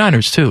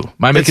 49ers, too. Am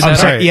I making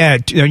that up? Yeah,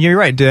 you're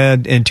right.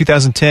 In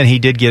 2010, he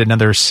did get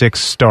another 6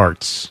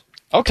 starts.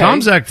 Okay.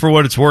 Tom Zach, for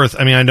what it's worth,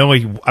 I mean, I know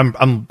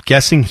I'm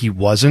guessing he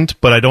wasn't,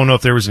 but I don't know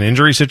if there was an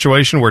injury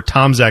situation where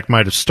Tom Zach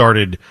might have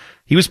started.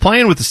 He was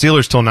playing with the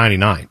Steelers till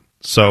 99.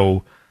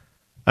 So,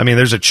 I mean,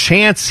 there's a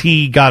chance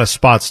he got a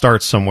spot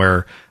start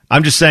somewhere.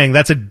 I'm just saying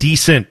that's a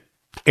decent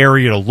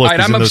area to look. All right,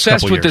 I'm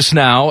obsessed with this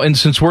now, and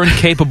since we're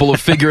incapable of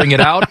figuring it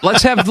out,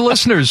 let's have the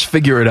listeners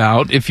figure it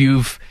out. If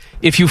you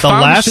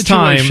found last a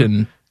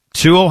situation... time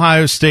 2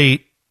 Ohio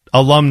State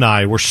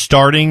alumni were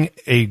starting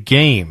a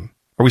game,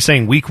 are we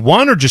saying week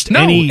 1 or just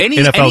any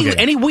NFL game?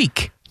 Any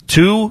week.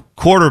 2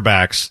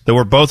 quarterbacks that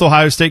were both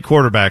Ohio State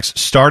quarterbacks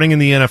starting in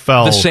the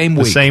NFL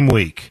the same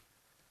week.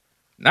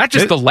 Not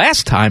just the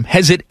last time.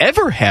 Has it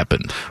ever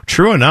happened?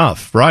 True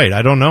enough. Right.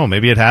 I don't know.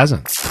 Maybe it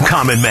hasn't.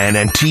 Common Man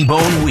and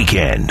T-Bone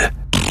Weekend.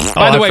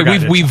 By the way,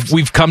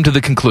 we've come to the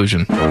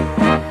conclusion. We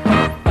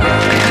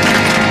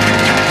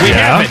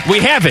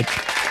have it.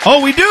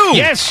 Oh, we do?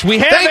 Yes, we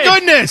have it. Thank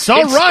goodness.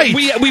 All right.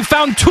 We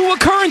found 2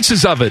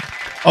 occurrences of it.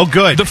 Oh,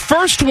 good. The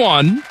first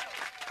one,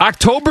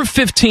 October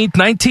 15th,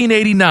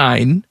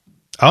 1989.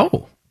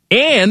 Oh.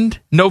 And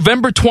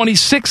November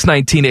 26,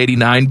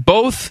 1989,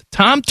 both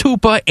Tom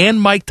Tupa and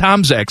Mike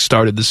Tomczak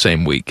started the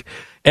same week.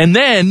 And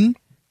then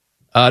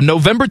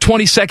November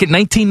 22nd,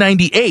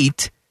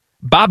 1998,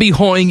 Bobby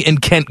Hoying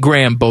and Kent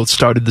Graham both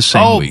started the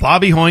same week. Oh,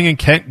 Bobby Hoying and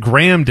Kent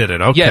Graham did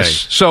it. Okay.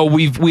 Yes. So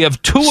we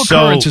have 2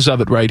 occurrences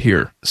of it right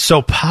here.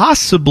 So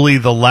possibly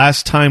the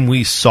last time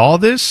we saw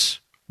this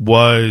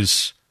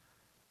was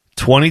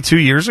 22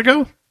 years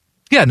ago?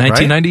 Yeah,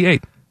 1998.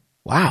 Right?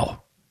 Wow.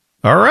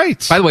 All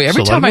right. By the way,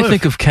 every time I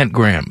think of Kent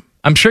Graham,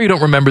 I'm sure you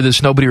don't remember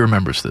this. Nobody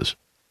remembers this.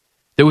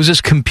 There was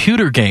this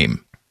computer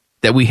game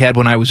that we had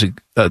when I was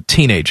a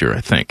teenager,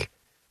 I think.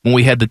 When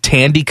we had the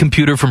Tandy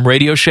computer from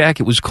Radio Shack,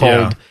 it was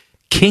called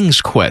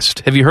King's Quest.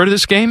 Have you heard of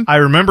this game? I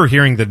remember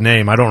hearing the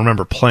name. I don't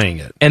remember playing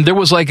it. And there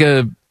was like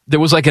an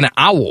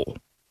owl.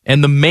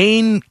 And the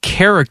main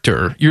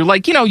character,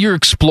 you're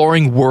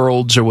exploring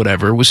worlds or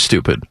whatever. It was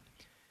stupid.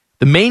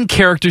 The main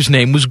character's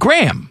name was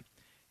Graham.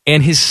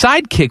 And his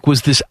sidekick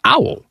was this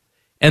owl.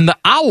 And the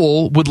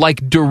owl would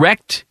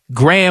direct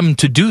Graham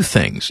to do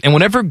things. And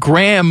whenever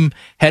Graham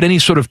had any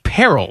sort of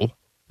peril,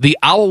 the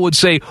owl would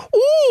say,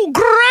 "Ooh,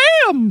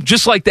 Graham!"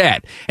 Just like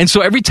that. And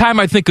so every time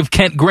I think of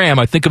Kent Graham,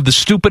 I think of the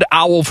stupid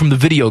owl from the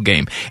video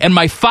game. And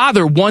my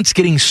father, once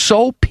getting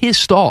so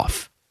pissed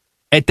off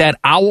at that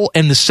owl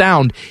and the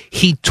sound,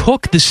 he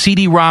took the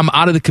CD-ROM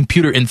out of the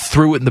computer and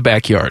threw it in the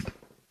backyard.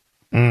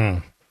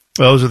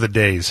 Those are the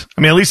days.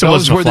 I mean, at least it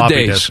wasn't a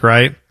floppy disk,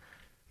 right?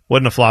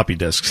 Wasn't a floppy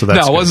disk, so that's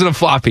No, it good. wasn't a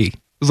floppy.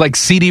 It was like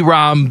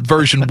CD-ROM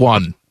version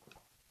 1.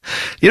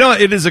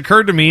 It has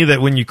occurred to me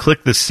that when you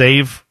click the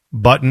save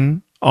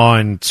button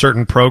on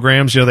certain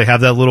programs, they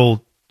have that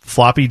little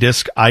floppy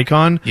disk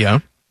icon. Yeah.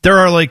 There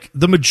are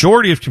the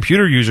majority of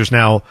computer users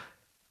now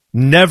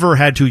never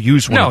had to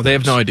use one. No, they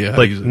have no idea how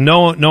to use it.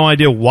 No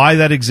idea why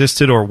that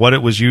existed or what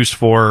it was used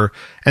for.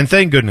 And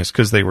thank goodness,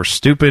 because they were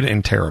stupid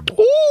and terrible.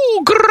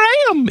 Ooh,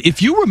 Graham!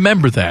 If you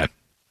remember that,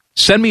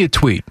 send me a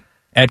tweet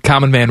at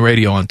Common Man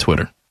Radio on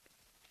Twitter.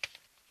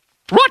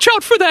 Watch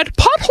out for that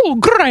pothole,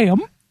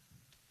 Graham.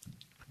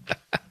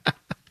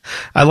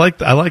 I like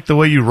the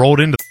way you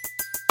rolled into.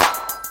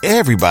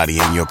 Everybody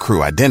in your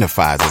crew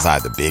identifies as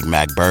either Big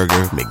Mac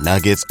Burger,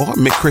 McNuggets, or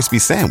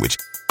McCrispy Sandwich.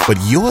 But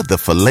you're the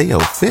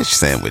Filet-O-Fish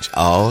Sandwich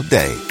all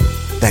day.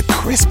 That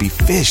crispy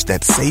fish,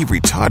 that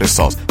savory tartar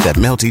sauce, that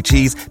melty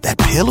cheese, that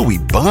pillowy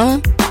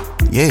bun.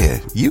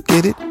 Yeah, you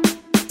get it.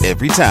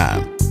 Every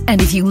time.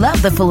 And if you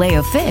love the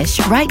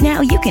Filet-O-Fish, right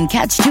now you can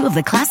catch 2 of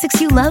the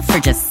classics you love for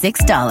just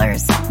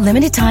 $6.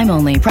 Limited time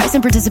only. Price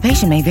and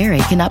participation may vary.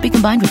 Cannot be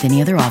combined with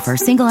any other offer.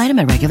 Single item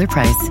at regular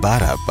price.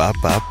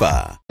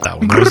 Ba-da-ba-ba-ba.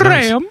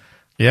 Graham. Nice.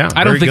 Yeah,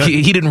 I don't think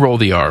he didn't roll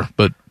the R,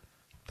 but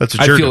that's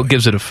what I feel it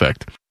gives it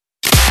effect.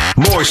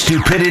 More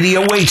stupidity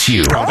awaits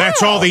you. Well,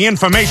 that's all the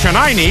information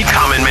I need.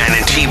 Common Man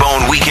and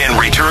T-Bone Weekend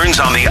returns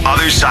on the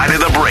other side of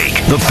the break.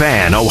 The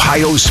Fan,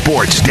 Ohio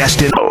sports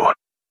destination.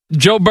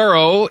 Joe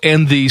Burrow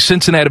and the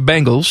Cincinnati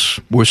Bengals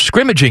were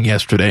scrimmaging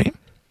yesterday.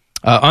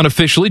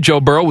 Unofficially, Joe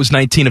Burrow was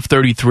 19 of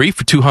 33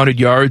 for 200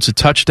 yards, a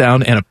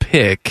touchdown, and a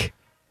pick.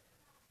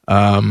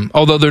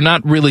 Although they're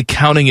not really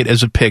counting it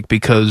as a pick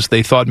because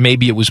they thought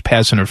maybe it was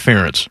pass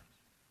interference.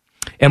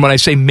 And when I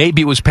say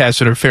maybe it was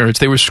pass interference,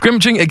 they were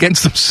scrimmaging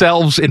against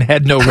themselves and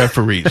had no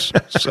referees.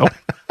 So,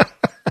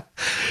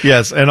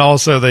 yes, and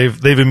also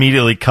they've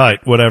immediately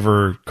cut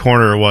whatever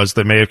corner it was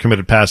that may have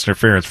committed pass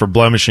interference for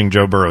blemishing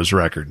Joe Burrow's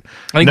record.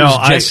 I think it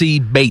was Jesse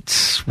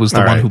Bates was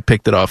the one who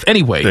picked it off.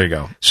 Anyway, there you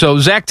go. So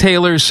Zach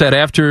Taylor said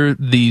after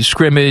the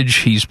scrimmage,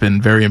 he's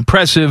been very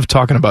impressive,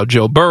 talking about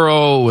Joe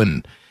Burrow,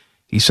 and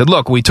he said,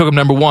 look, we took him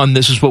number 1.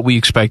 This is what we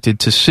expected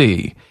to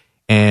see.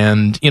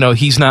 And,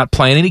 he's not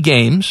playing any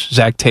games.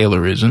 Zach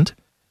Taylor isn't.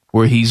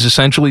 Where he's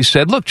essentially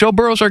said, look, Joe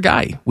Burrow's our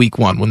guy week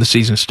 1 when the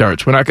season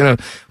starts. We're not going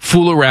to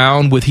fool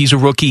around with he's a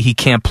rookie, he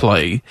can't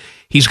play.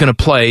 He's going to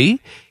play.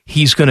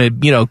 He's going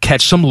to,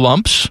 catch some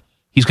lumps.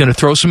 He's going to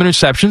throw some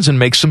interceptions and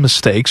make some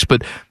mistakes.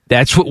 But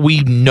that's what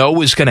we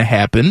know is going to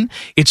happen.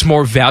 It's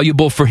more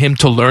valuable for him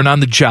to learn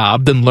on the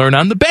job than learn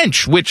on the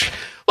bench. Which,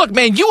 look,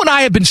 man, you and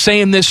I have been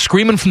saying this,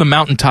 screaming from the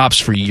mountaintops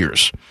for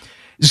years.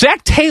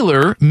 Zach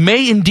Taylor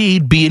may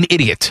indeed be an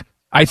idiot.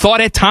 I thought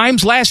at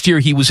times last year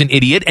he was an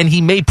idiot, and he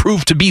may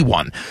prove to be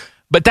one.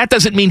 But that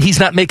doesn't mean he's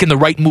not making the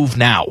right move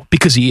now,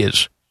 because he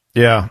is.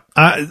 Yeah.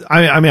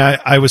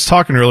 I was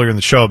talking earlier in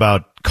the show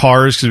about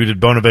cars, because we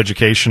did Bone of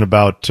Education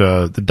about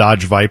the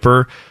Dodge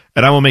Viper,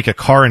 and I will make a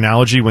car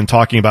analogy when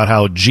talking about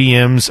how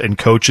GMs and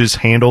coaches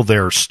handle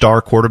their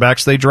star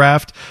quarterbacks they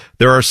draft.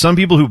 There are some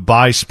people who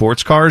buy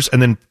sports cars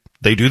and then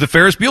they do the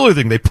Ferris Bueller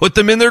thing. They put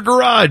them in their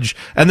garage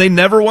and they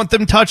never want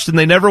them touched, and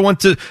they never want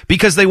to,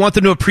 because they want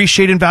them to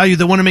appreciate and value.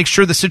 They want to make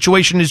sure the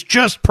situation is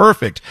just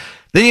perfect.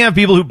 Then you have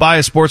people who buy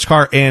a sports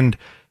car and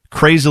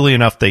crazily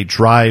enough, they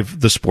drive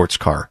the sports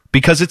car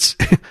because it's,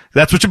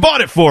 that's what you bought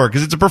it for,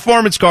 because it's a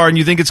performance car and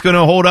you think it's going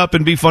to hold up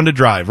and be fun to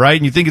drive, right?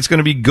 And you think it's going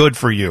to be good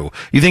for you.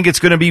 You think it's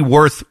going to be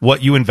worth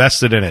what you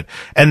invested in it.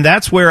 And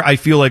that's where I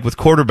feel like with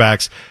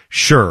quarterbacks,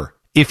 sure,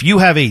 if you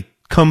have a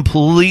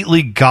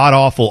completely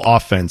god-awful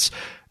offense,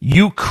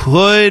 you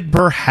could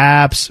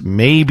perhaps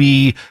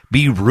maybe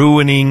be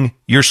ruining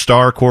your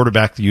star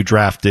quarterback that you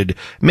drafted.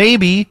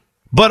 Maybe.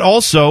 But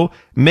also,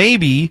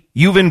 maybe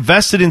you've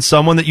invested in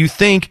someone that you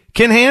think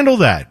can handle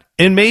that.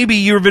 And maybe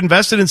you've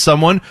invested in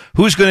someone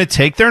who's going to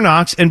take their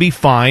knocks and be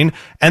fine,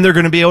 and they're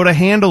going to be able to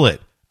handle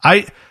it.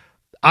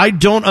 I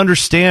don't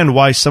understand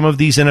why some of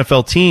these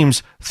NFL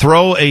teams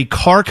throw a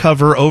car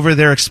cover over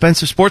their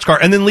expensive sports car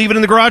and then leave it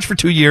in the garage for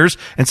 2 years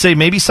and say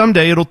maybe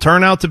someday it'll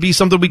turn out to be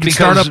something we can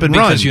start up and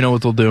run. Because you know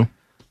what they'll do?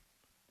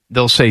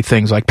 They'll say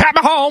things like, Pat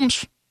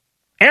Mahomes,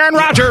 Aaron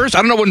Rodgers. I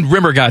don't know when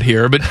Rimmer got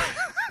here, but...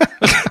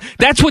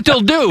 That's what they'll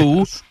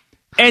do.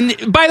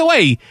 And by the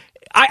way,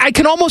 I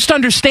can almost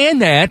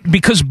understand that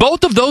because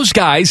both of those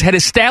guys had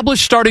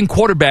established starting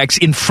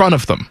quarterbacks in front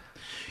of them.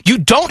 You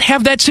don't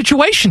have that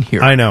situation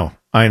here. I know.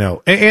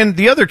 And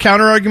the other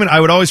counter argument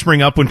I would always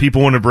bring up when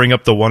people want to bring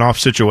up the one-off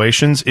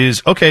situations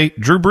is, okay,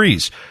 Drew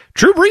Brees.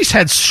 Drew Brees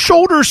had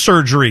shoulder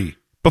surgery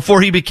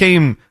before he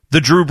became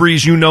the Drew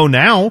Brees you know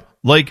now.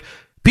 Like,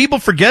 people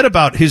forget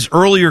about his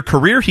earlier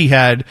career he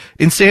had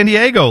in San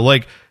Diego.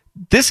 Like,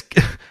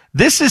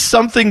 this is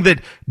something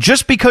that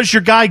just because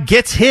your guy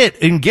gets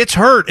hit and gets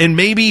hurt and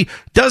maybe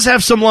does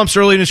have some lumps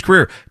early in his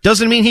career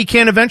doesn't mean he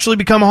can't eventually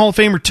become a Hall of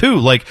Famer too.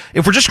 Like,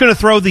 if we're just going to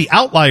throw the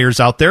outliers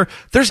out there,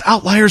 there's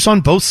outliers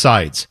on both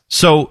sides.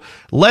 So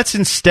let's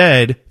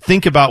instead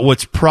think about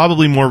what's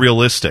probably more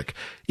realistic.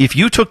 If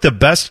you took the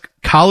best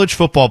college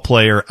football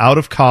player out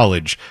of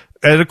college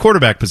at a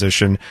quarterback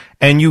position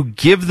and you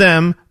give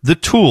them the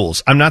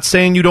tools, I'm not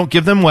saying you don't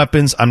give them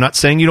weapons. I'm not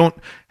saying you don't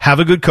have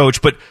a good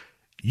coach, but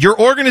your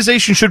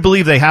organization should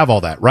believe they have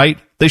all that, right?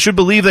 They should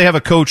believe they have a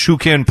coach who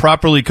can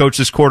properly coach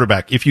this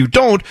quarterback. If you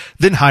don't,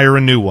 then hire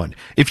a new one.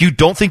 If you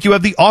don't think you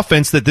have the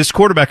offense that this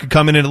quarterback could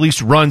come in and at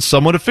least run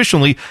somewhat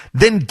efficiently,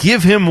 then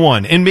give him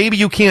one. And maybe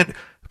you can't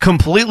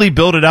completely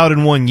build it out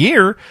in 1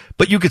 year,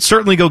 but you could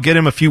certainly go get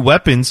him a few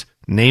weapons,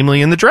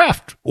 namely in the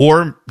draft.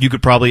 Or you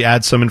could probably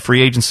add some in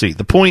free agency.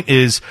 The point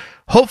is,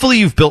 hopefully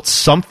you've built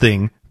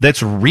something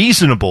that's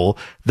reasonable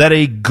that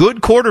a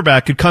good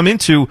quarterback could come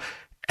into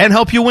and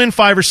help you win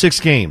 5 or 6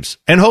 games,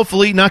 and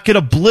hopefully not get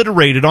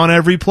obliterated on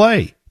every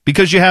play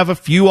because you have a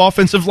few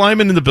offensive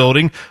linemen in the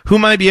building who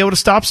might be able to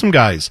stop some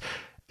guys.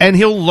 And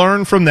he'll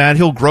learn from that.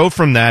 He'll grow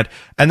from that.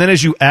 And then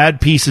as you add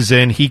pieces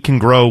in, he can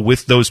grow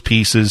with those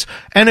pieces.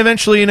 And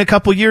eventually in a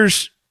couple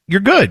years,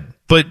 you're good.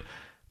 But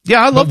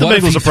yeah, I love the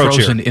Bengals approach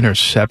here. An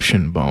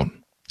interception,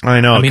 Bone.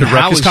 I know. It could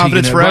wreck his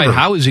confidence forever. Right,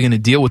 how is he going to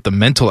deal with the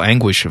mental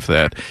anguish of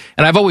that?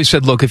 And I've always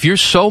said, look, if you're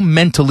so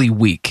mentally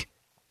weak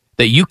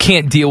that you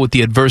can't deal with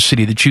the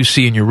adversity that you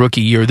see in your rookie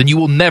year, then you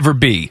will never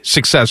be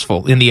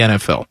successful in the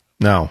NFL.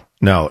 No.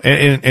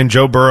 And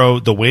Joe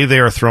Burrow, the way they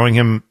are throwing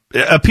him,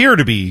 appear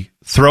to be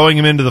throwing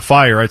him into the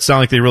fire. It's not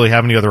like they really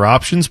have any other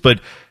options, but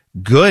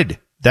good.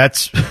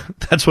 That's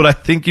what I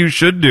think you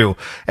should do.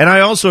 And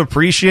I also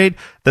appreciate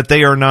that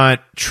they are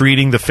not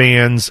treating the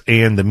fans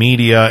and the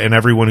media and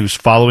everyone who's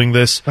following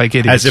this like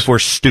as if we're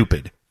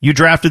stupid. You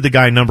drafted the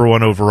guy number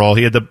 1 overall.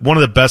 He had one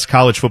of the best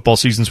college football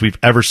seasons we've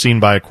ever seen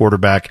by a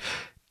quarterback.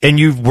 And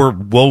you were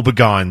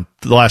woebegone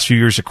the last few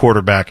years at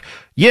quarterback.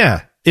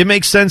 Yeah, it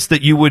makes sense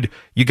that you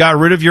got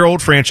rid of your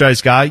old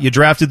franchise guy, you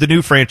drafted the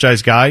new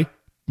franchise guy,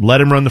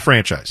 let him run the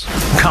franchise.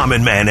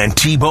 Common Man and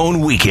T-Bone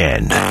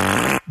Weekend.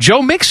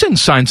 Joe Mixon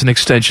signs an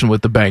extension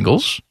with the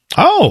Bengals.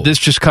 Oh. This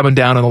just coming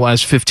down in the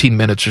last 15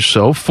 minutes or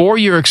so.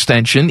 4-year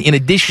extension in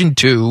addition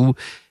to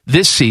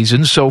this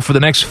season. So for the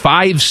next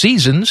 5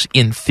 seasons,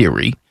 in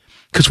theory,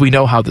 because we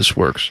know how this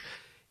works,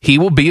 he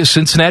will be a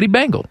Cincinnati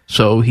Bengal.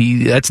 So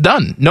that's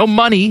done. No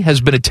money has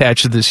been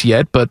attached to this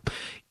yet, but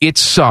it's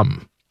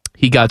some.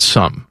 He got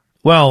some.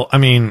 Well, I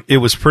mean, it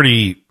was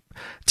pretty,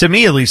 to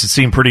me at least, it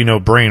seemed pretty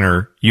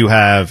no-brainer. You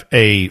have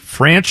a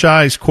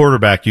franchise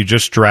quarterback you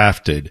just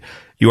drafted.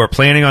 You are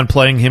planning on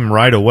playing him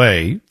right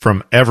away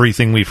from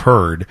everything we've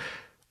heard.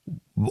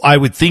 I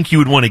would think you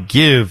would want to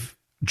give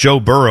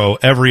Joe Burrow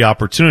every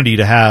opportunity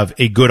to have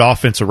a good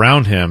offense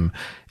around him.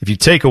 If you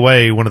take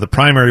away one of the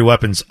primary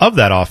weapons of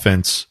that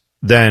offense,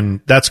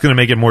 then that's going to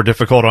make it more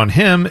difficult on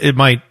him. It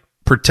might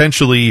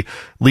potentially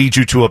lead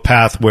you to a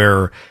path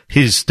where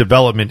his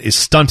development is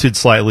stunted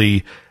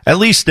slightly. At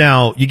least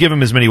now, you give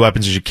him as many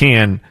weapons as you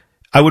can.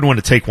 I wouldn't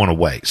want to take one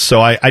away.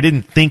 So I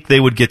didn't think they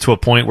would get to a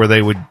point where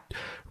they would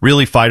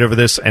really fight over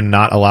this and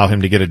not allow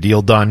him to get a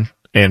deal done.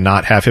 and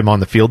not have him on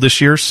the field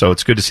this year. So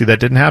it's good to see that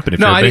didn't happen.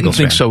 No, I didn't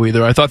think so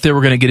either. I thought they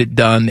were going to get it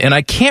done. And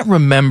I can't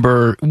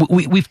remember.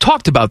 We've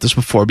talked about this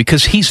before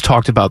because he's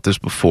talked about this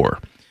before.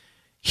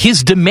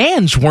 His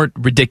demands weren't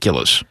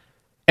ridiculous,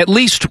 at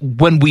least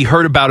when we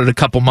heard about it a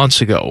couple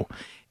months ago.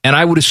 And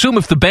I would assume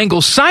if the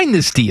Bengals sign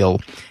this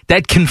deal,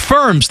 that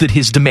confirms that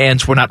his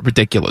demands were not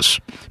ridiculous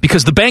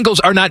because the Bengals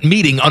are not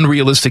meeting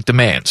unrealistic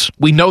demands.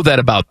 We know that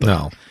about them.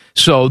 No.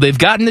 So they've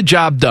gotten the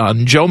job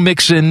done. Joe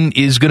Mixon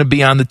is going to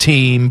be on the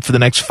team for the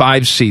next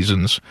 5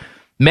 seasons.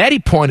 Matty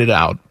pointed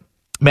out,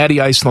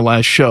 Matty Ice in the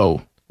last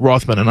show,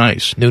 Rothman and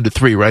Ice, noon to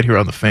 3 right here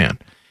on The Fan.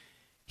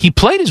 He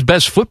played his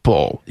best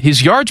football.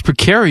 His yards per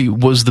carry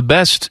was the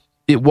best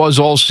it was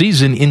all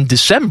season in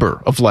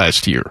December of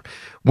last year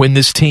when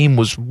this team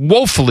was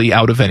woefully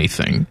out of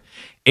anything.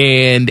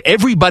 And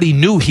everybody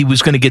knew he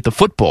was going to get the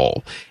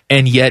football,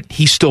 and yet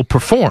he still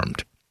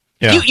performed.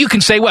 Yeah. You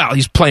can say, well,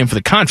 he's playing for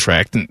the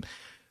contract, and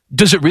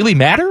does it really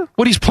matter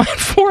what he's playing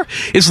for?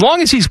 As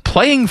long as he's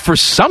playing for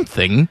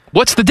something,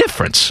 what's the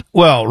difference?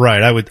 Well,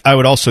 right. I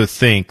would also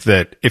think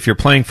that if you're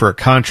playing for a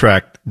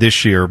contract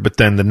this year, but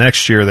then the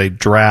next year they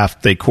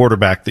draft a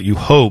quarterback that you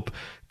hope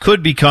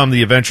could become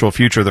the eventual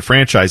future of the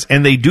franchise,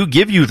 and they do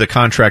give you the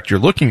contract you're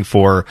looking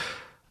for,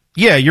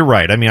 yeah, you're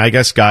right. I mean, I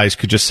guess guys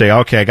could just say,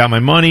 okay, I got my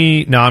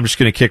money. Now I'm just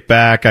going to kick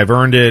back. I've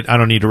earned it. I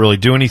don't need to really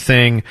do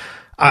anything.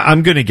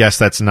 I'm going to guess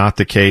that's not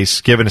the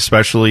case, given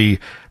especially,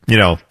 you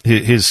know,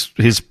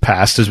 his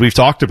past, as we've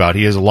talked about.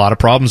 He has a lot of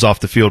problems off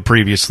the field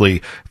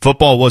previously.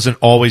 Football wasn't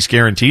always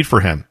guaranteed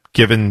for him,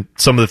 given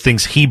some of the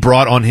things he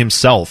brought on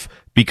himself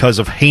because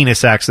of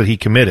heinous acts that he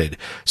committed.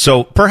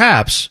 So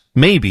perhaps,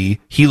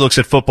 maybe, he looks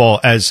at football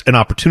as an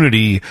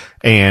opportunity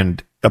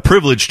and a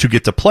privilege to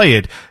get to play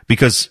it,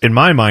 because in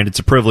my mind, it's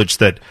a privilege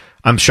that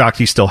I'm shocked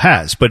he still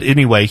has. But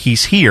anyway,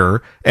 he's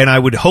here, and I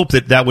would hope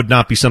that that would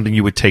not be something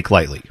you would take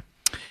lightly.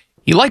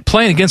 He liked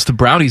playing against the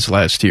Brownies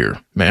last year,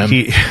 man.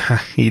 He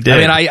did. I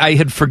mean, I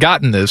had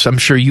forgotten this. I'm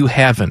sure you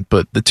haven't,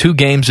 but the 2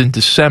 games in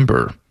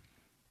December,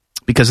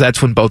 because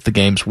that's when both the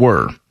games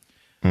were.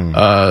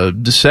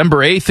 December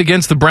 8th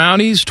against the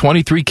Brownies,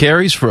 23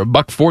 carries for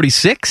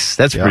 $146.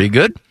 That's pretty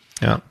good.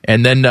 Yeah.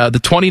 And then the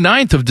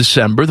 29th of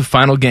December, the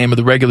final game of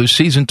the regular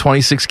season,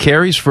 26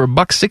 carries for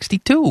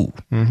 $162.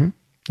 Mm-hmm.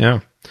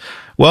 Yeah.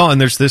 Well, and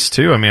there's this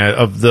too. I mean, in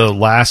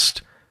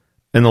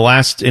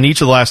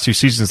each of the last 2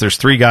 seasons, there's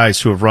 3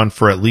 guys who have run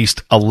for at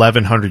least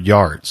 1,100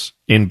 yards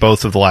in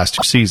both of the last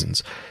 2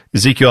 seasons.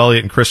 Ezekiel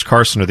Elliott and Chris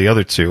Carson are the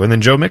other 2, and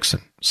then Joe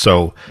Mixon. So,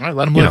 all right,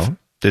 let him live.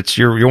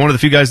 You're one of the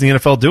few guys in the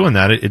NFL doing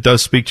that. It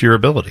does speak to your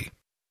ability.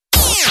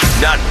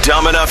 Not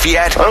dumb enough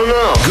yet? Oh,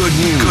 no. Good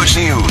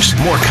news.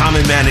 More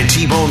Common Man and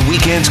T-Bone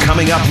weekends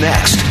coming up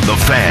next. The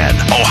Fan,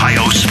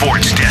 Ohio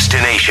sports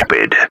destination.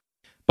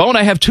 Bone,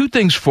 I have 2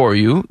 things for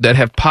you that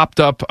have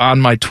popped up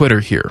on my Twitter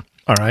here.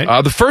 All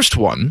right. The first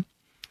one,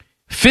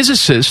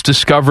 physicists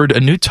discovered a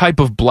new type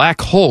of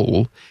black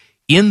hole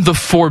in the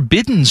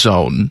Forbidden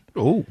Zone.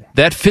 Oh.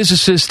 That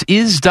physicist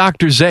is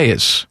Dr.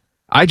 Zaius.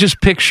 I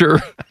just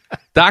picture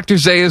Dr.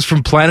 Zaius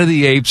from Planet of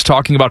the Apes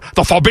talking about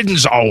the Forbidden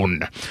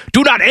Zone.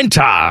 Do not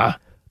enter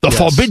the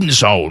Forbidden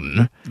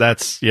Zone.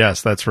 That's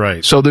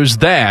right. So there's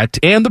that.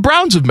 And the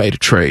Browns have made a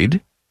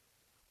trade.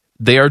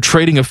 They are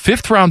trading a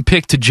 5th-round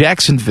pick to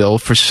Jacksonville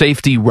for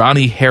safety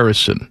Ronnie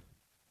Harrison.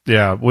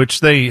 Yeah, which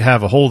they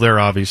have a hole there,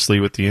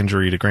 obviously, with the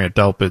injury to Grant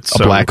Delpit.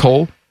 A black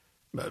hole?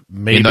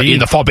 Maybe. In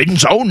the Forbidden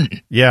Zone.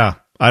 Yeah,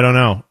 I don't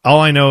know.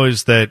 All I know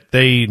is that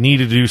they need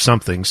to do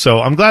something. So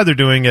I'm glad they're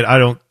doing it. I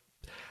don't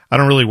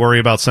really worry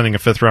about sending a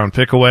 5th-round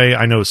pick away.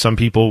 I know some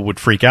people would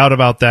freak out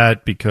about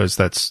that because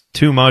that's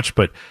too much,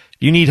 but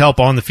you need help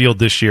on the field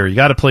this year. You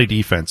got to play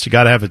defense. You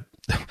got to have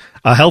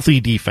a healthy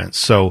defense.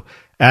 So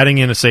adding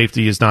in a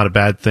safety is not a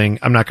bad thing.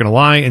 I'm not going to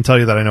lie and tell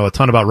you that I know a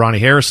ton about Ronnie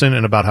Harrison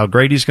and about how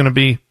great he's going to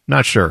be.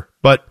 Not sure,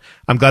 but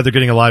I'm glad they're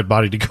getting a live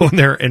body to go in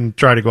there and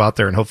try to go out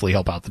there and hopefully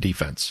help out the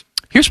defense.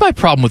 Here's my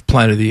problem with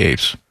Planet of the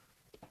Apes.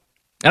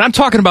 And I'm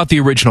talking about the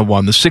original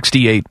one, the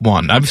 68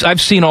 one.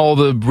 I've seen all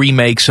the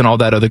remakes and all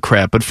that other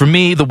crap, but for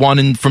me, the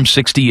one from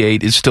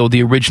 68 is still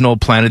the original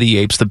Planet of the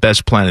Apes, the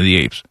best Planet of the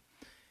Apes.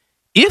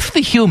 If the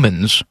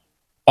humans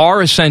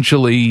are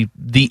essentially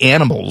the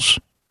animals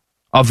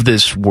of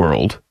this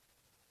world,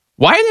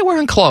 why are they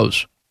wearing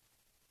clothes?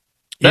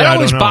 That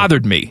always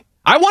bothered me.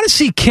 I want to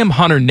see Kim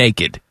Hunter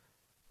naked.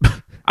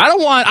 I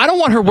don't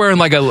want her wearing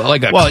like a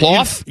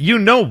cloth. You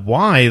know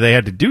why they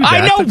had to do that.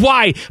 I know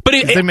why, but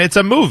it's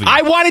a movie.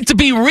 I want it to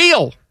be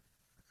real.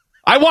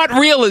 I want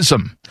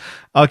realism.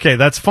 Okay,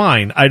 that's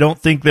fine. I don't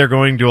think they're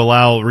going to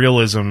allow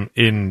realism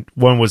in,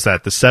 when was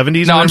that, the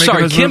 70s? No, I'm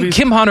sorry.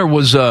 Kim Hunter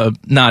was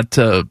not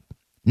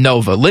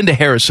Nova. Linda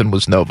Harrison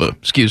was Nova.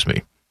 Excuse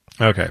me.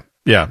 Okay.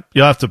 Yeah,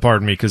 you'll have to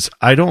pardon me because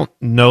I don't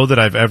know that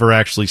I've ever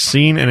actually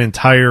seen an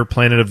entire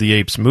Planet of the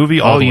Apes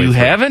movie. Oh, you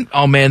haven't?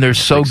 Oh, man, they're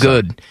so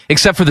good.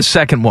 Except for the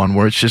second one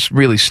where it's just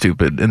really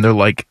stupid. And they're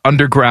like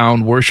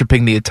underground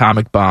worshiping the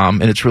atomic bomb,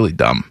 and it's really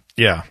dumb.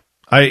 Yeah.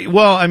 I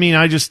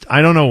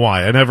don't know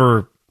why.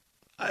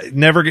 It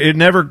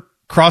never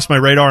crossed my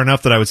radar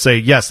enough that I would say,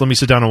 yes, let me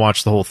sit down and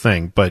watch the whole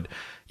thing. But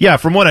yeah,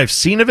 from what I've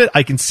seen of it,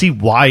 I can see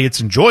why it's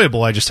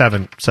enjoyable. I just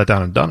haven't sat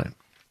down and done it.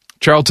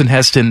 Charlton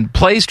Heston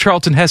plays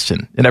Charlton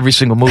Heston in every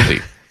single movie.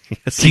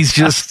 Yes,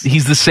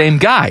 he's the same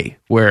guy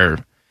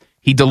where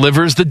he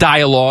delivers the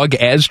dialogue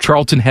as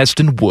Charlton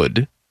Heston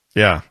would.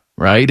 Yeah.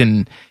 Right?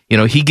 And,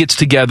 he gets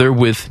together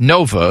with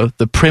Nova,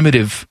 the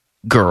primitive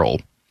girl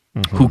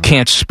who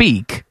can't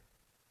speak,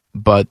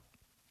 but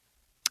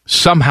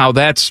somehow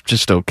that's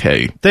just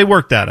okay. They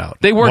worked that out.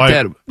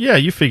 Yeah,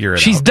 you figure it out.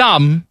 She's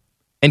dumb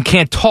and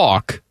can't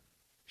talk.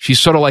 She's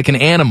sort of like an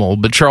animal,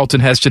 but Charlton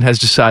Heston has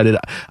decided,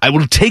 I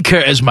will take her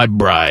as my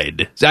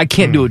bride. I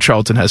can't do a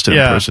Charlton Heston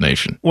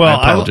impersonation. Well,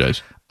 I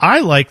apologize.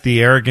 I like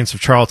the arrogance of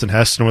Charlton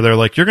Heston where they're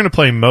like, you're going to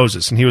play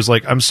Moses. And he was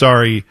like, I'm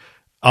sorry,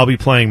 I'll be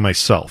playing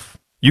myself.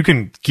 You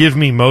can give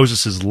me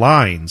Moses'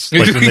 lines.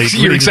 Like when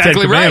You're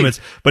exactly right.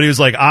 But he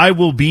was like, I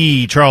will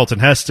be Charlton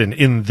Heston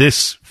in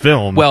this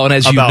film. Well, and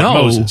as you know,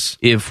 Moses.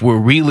 If we're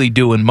really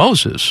doing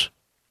Moses,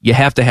 you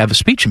have to have a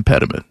speech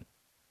impediment.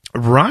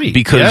 Right.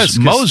 Because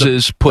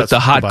Moses put the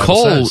hot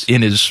coal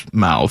in his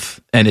mouth,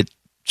 and it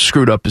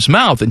screwed up his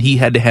mouth, and he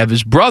had to have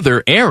his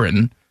brother,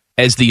 Aaron,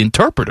 as the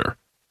interpreter.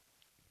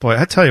 Boy,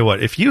 I tell you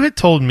what, if you had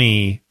told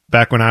me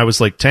back when I was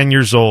like 10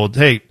 years old,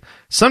 hey,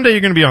 someday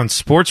you're going to be on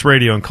sports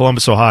radio in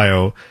Columbus,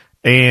 Ohio,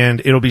 and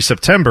it'll be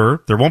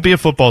September, there won't be a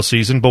football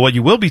season, but what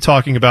you will be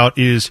talking about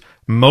is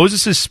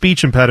Moses'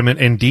 speech impediment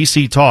and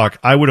DC talk,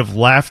 I would have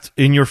laughed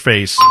in your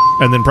face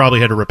and then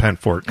probably had to repent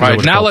for it. All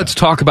right, now let's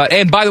talk about,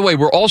 and by the way,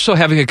 we're also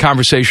having a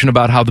conversation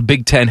about how the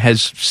Big Ten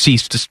has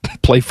ceased to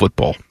play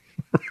football.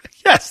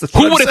 Yes.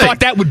 Who would have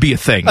thought that would be a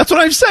thing? That's what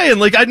I'm saying.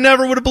 Like, I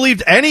never would have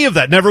believed any of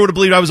that. Never would have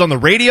believed I was on the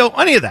radio.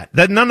 Any of that.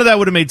 None of that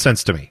would have made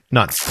sense to me.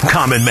 None.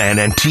 Common Man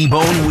and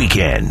T-Bone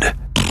Weekend.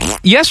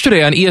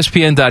 Yesterday on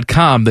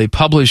ESPN.com, they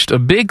published a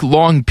big,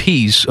 long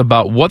piece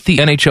about what the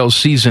NHL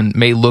season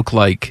may look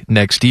like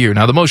next year.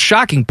 Now, the most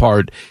shocking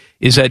part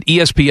is that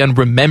ESPN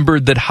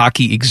remembered that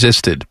hockey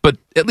existed. But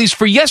at least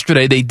for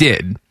yesterday, they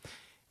did.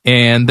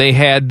 And they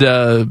had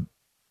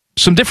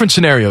some different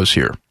scenarios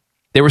here.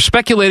 They were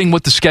speculating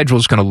what the schedule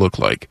is going to look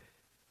like.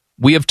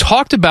 We have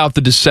talked about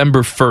the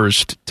December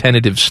 1st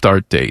tentative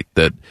start date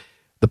that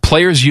the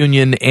Players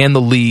Union and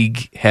the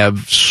league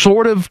have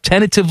sort of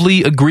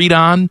tentatively agreed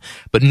on,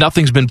 but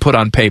nothing's been put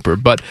on paper.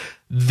 But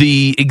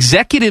the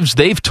executives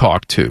they've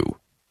talked to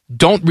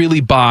don't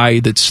really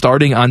buy that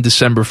starting on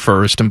December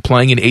 1st and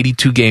playing an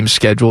 82-game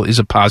schedule is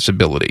a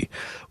possibility.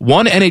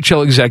 One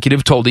NHL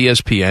executive told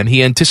ESPN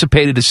he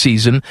anticipated a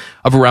season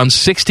of around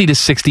 60 to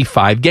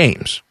 65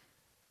 games.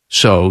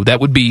 So that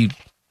would be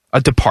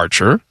a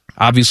departure,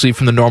 obviously,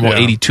 from the normal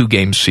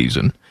 82-game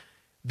season.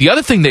 The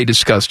other thing they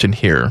discussed in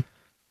here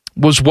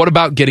was what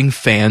about getting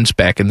fans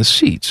back in the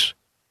seats?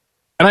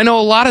 And I know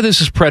a lot of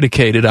this is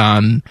predicated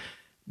on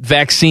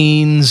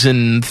vaccines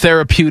and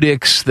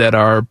therapeutics that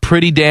are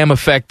pretty damn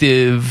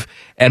effective,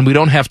 and we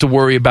don't have to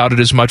worry about it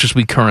as much as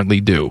we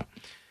currently do.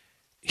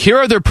 Here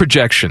are their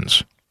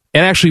projections.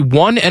 And actually,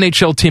 one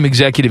NHL team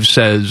executive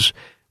says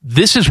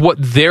this is what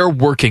they're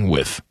working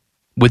with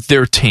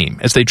their team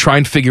as they try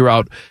and figure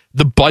out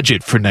the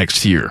budget for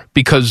next year.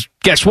 Because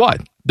guess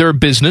what? They're a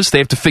business. They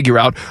have to figure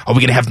out, are we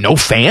going to have no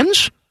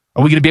fans?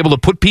 Are we going to be able to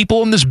put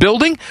people in this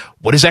building?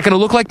 What is that going to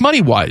look like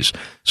money-wise?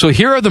 So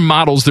here are the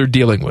models they're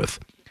dealing with.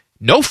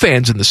 No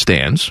fans in the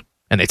stands,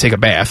 and they take a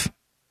bath.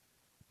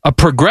 A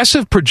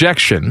progressive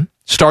projection,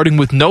 starting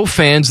with no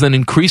fans, then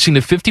increasing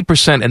to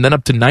 50% and then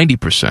up to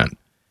 90%.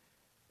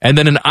 And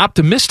then an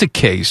optimistic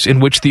case in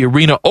which the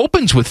arena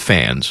opens with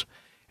fans,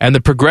 and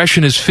the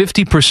progression is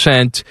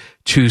 50%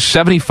 to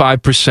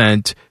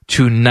 75%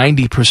 to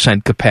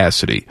 90%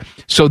 capacity.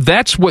 So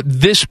that's what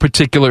this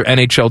particular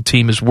NHL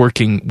team is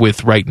working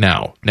with right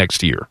now,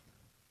 next year.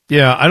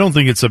 Yeah, I don't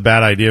think it's a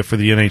bad idea for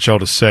the NHL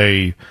to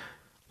say,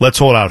 let's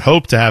hold out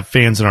hope to have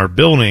fans in our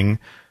building,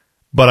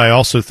 but I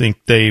also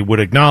think they would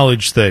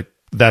acknowledge that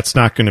that's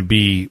not going to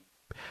be,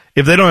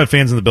 if they don't have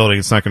fans in the building,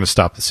 it's not going to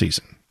stop the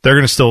season. They're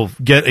going to still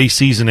get a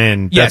season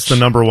in. That's the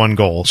number one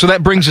goal. So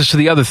that brings us to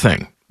the other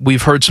thing.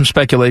 We've heard some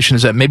speculation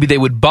is that maybe they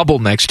would bubble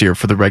next year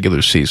for the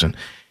regular season.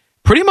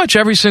 Pretty much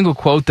every single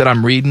quote that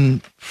I'm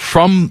reading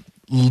from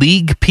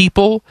league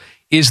people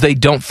is they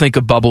don't think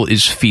a bubble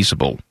is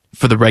feasible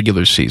for the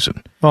regular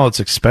season. Well,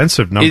 it's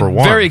expensive, number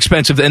one. Very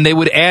expensive, and they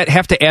would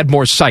have to add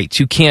more sites.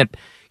 You're not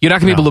going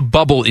to be able to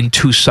bubble in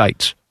 2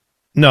 sites.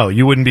 No,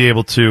 you wouldn't be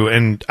able to,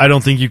 and I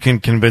don't think you can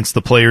convince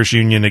the Players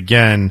Union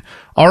again,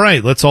 all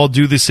right, let's all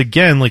do this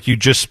again, like you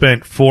just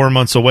spent 4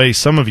 months away,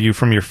 some of you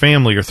from your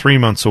family, or 3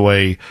 months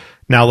away.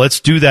 Now let's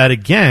do that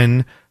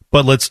again,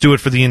 but let's do it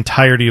for the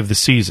entirety of the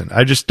season.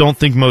 I just don't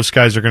think most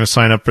guys are going to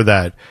sign up for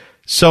that.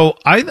 So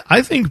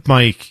I think,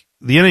 Mike,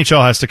 the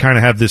NHL has to kind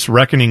of have this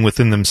reckoning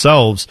within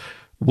themselves.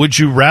 Would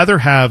you rather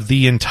have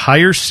the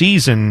entire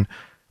season,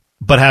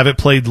 but have it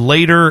played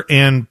later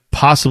and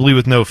possibly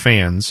with no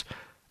fans?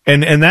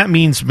 And that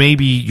means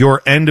maybe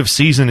your end of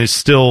season is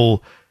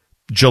still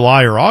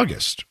July or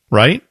August,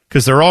 right?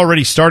 Because they're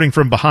already starting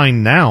from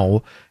behind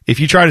now. If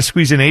you try to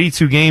squeeze in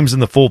 82 games in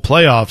the full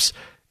playoffs,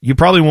 you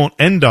probably won't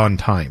end on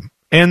time.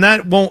 And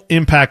that won't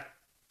impact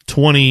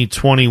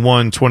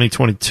 2021,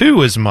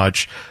 2022 as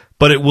much,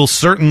 but it will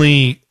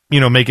certainly,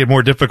 make it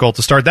more difficult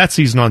to start that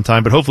season on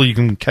time, but hopefully you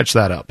can catch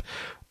that up.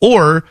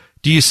 Or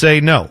do you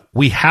say, no,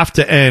 we have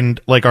to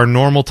end like our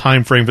normal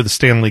time frame for the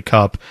Stanley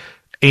Cup,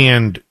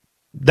 and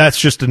that's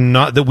just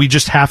that we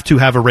just have to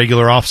have a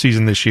regular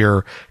offseason this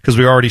year because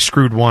we already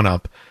screwed one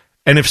up?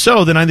 And if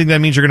so, then I think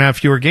that means you're going to have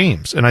fewer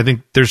games. And I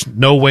think there's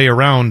no way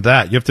around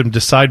that. You have to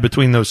decide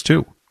between those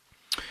two.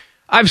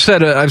 I've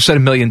said a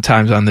million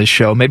times on this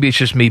show, maybe it's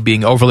just me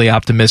being overly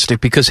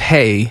optimistic because,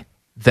 hey,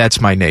 that's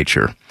my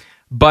nature.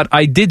 But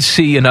I did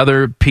see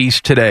another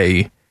piece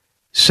today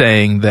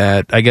saying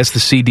that I guess the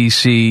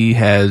CDC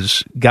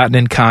has gotten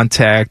in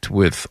contact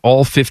with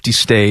all 50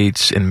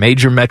 states and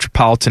major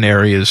metropolitan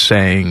areas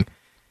saying,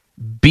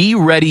 be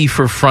ready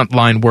for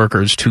frontline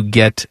workers to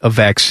get a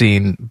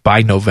vaccine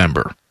by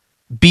November.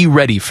 Be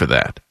ready for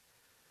that.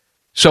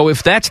 So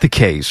if that's the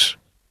case,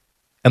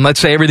 and let's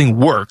say everything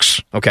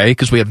works, okay,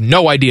 because we have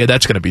no idea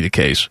that's going to be the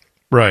case.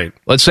 Right.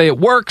 Let's say it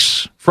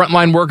works.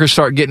 Frontline workers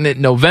start getting it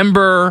in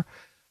November.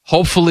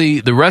 Hopefully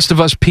the rest of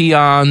us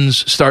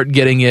peons start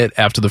getting it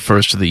after the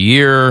first of the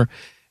year.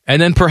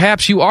 And then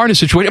perhaps you are in a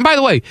situation. And by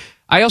the way,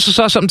 I also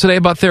saw something today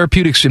about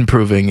therapeutics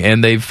improving,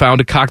 and they've found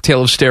a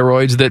cocktail of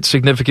steroids that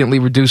significantly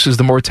reduces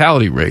the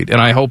mortality rate.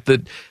 And I hope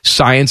that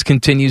science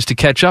continues to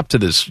catch up to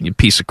this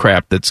piece of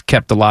crap that's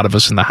kept a lot of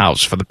us in the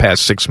house for the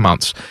past 6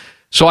 months.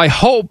 So I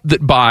hope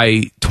that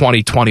by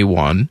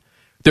 2021,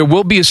 there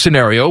will be a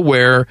scenario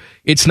where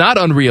it's not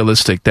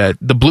unrealistic that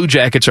the Blue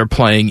Jackets are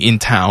playing in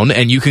town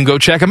and you can go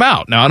check them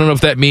out. Now, I don't know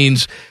if that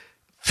means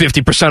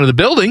 50% of the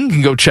building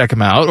can go check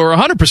them out or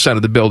 100%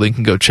 of the building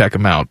can go check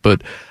them out.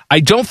 But I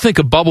don't think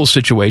a bubble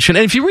situation,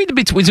 and if you read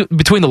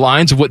between the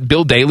lines of what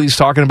Bill Daley's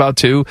talking about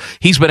too,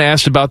 he's been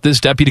asked about this,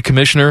 deputy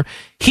commissioner,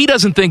 he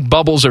doesn't think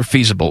bubbles are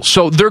feasible.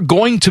 So they're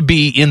going to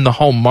be in the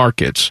home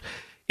markets.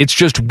 It's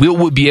just, will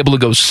we be able to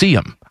go see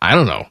them? I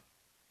don't know.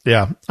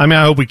 Yeah, I mean,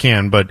 I hope we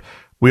can, but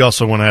we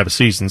also want to have a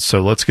season,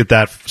 so let's get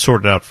that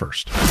sorted out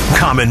first.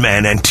 Common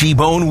Man and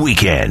T-Bone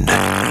Weekend.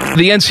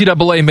 The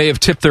NCAA may have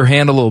tipped their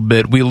hand a little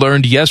bit. We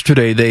learned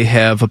yesterday they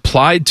have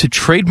applied to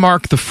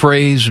trademark the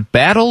phrase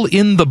battle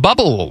in the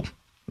bubble,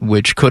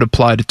 which could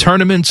apply to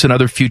tournaments and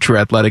other future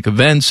athletic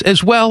events,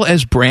 as well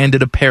as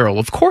branded apparel.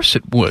 Of course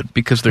it would,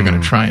 because they're going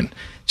to try and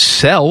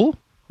sell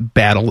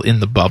battle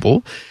in the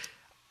bubble.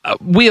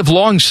 We have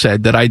long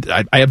said that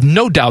I have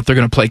no doubt they're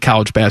going to play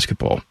college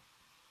basketball.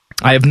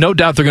 I have no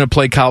doubt they're going to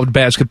play college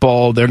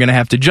basketball. They're going to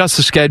have to adjust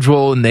the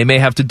schedule, and they may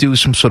have to do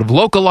some sort of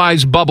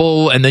localized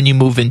bubble, and then you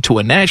move into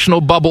a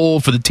national bubble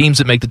for the teams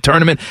that make the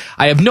tournament.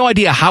 I have no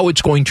idea how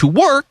it's going to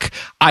work.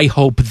 I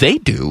hope they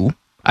do.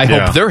 I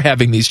hope they're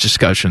having these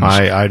discussions.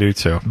 I do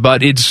too.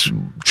 But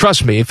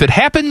trust me, if it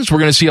happens, we're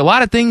going to see a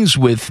lot of things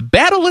with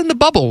battle in the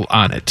bubble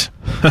on it.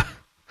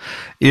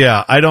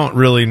 Yeah, I don't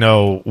really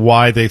know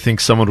why they think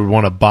someone would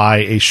want to buy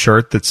a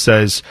shirt that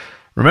says,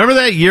 remember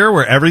that year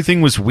where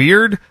everything was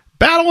weird?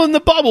 Battle in the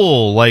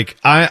bubble. Like,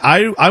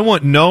 I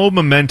want no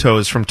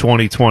mementos from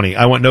 2020.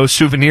 I want no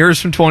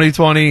souvenirs from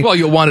 2020. Well,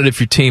 you'll want it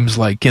if your team's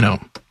like,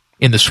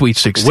 in the Sweet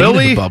 16 in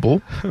the bubble.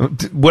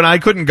 When I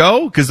couldn't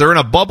go because they're in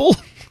a bubble?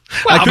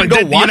 Well, I couldn't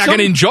go watch. You're not going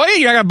to enjoy it?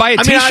 You're not going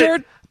to buy a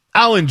T-shirt?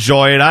 I'll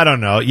enjoy it. I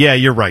don't know. Yeah,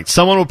 you're right.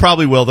 Someone will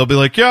probably will. They'll be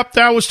like, yep,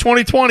 that was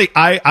 2020.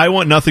 I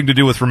want nothing to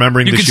do with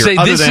remembering this year. You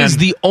could say this is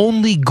the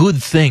only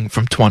good thing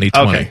from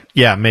 2020. Okay.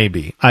 Yeah,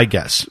 maybe. I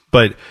guess.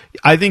 But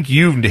I think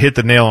you've hit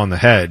the nail on the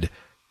head.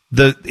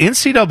 The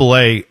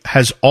NCAA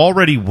has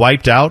already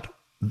wiped out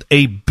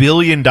 $1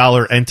 billion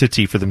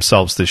entity for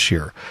themselves this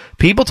year.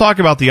 People talk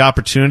about the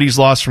opportunities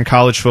lost from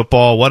college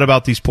football. What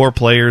about these poor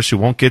players who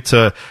won't get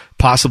to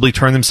possibly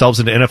turn themselves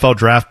into NFL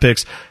draft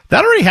picks?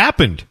 That already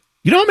happened.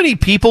 You know how many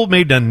people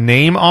made a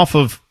name off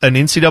of an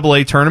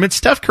NCAA tournament?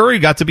 Steph Curry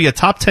got to be a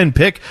top 10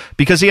 pick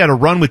because he had a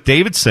run with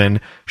Davidson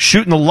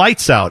shooting the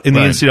lights out in the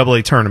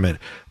NCAA tournament.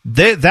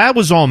 That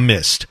was all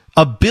missed.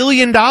 $1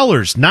 billion,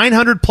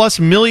 $900+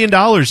 million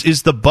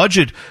is the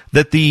budget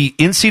that the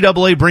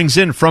NCAA brings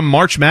in from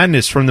March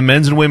Madness, from the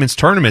men's and women's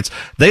tournaments.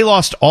 They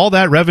lost all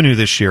that revenue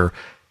this year.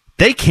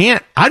 They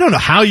can't. I don't know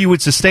how you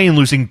would sustain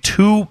losing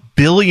 $2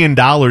 billion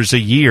a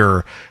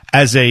year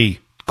as a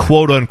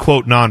quote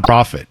unquote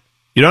nonprofit.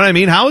 You know what I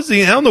mean? How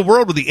in the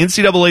world would the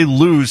NCAA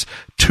lose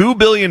 $2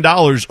 billion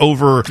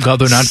over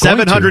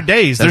 700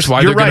 days? That's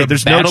why you're right.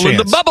 There's battle no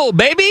chance. In the bubble,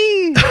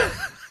 baby.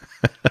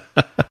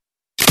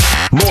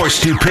 More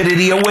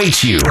stupidity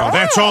awaits you. Well,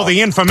 that's all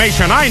the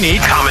information I need.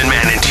 Common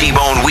Man and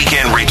T-Bone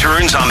Weekend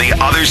returns on the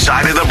other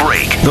side of the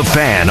break. The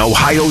Fan,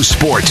 Ohio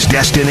sports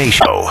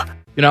destination.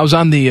 I was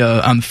on the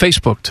on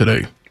Facebook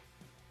today,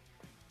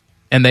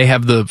 and they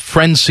have the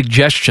friend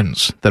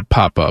suggestions that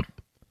pop up.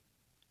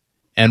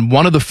 And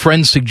one of the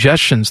friend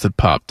suggestions that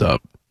popped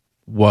up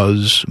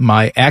was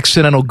my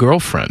accidental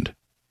girlfriend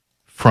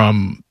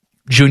from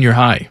junior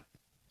high.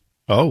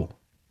 Oh.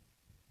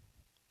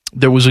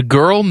 There was a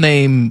girl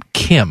named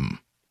Kim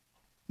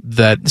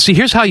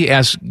here's how you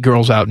ask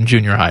girls out in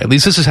junior high. At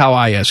least this is how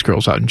I ask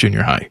girls out in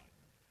junior high.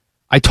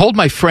 I told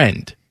my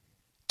friend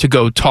to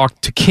go talk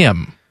to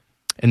Kim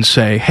and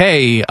say,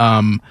 hey,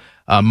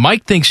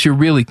 Mike thinks you're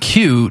really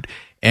cute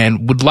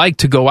and would like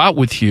to go out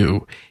with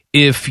you.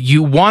 If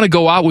you want to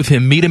go out with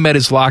him, meet him at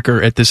his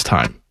locker at this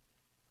time.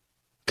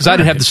 Because I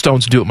didn't have the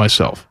stones to do it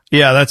myself.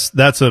 Yeah,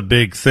 that's a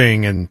big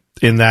thing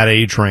in that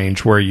age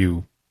range where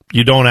you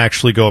don't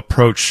actually go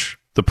approach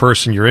the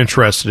person you're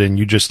interested in.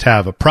 You just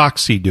have a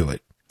proxy do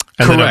it.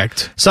 And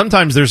Correct.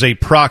 Sometimes there's a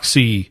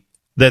proxy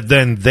that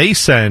then they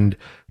send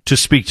to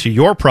speak to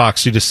your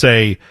proxy to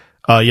say,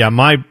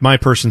 my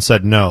person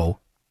said no,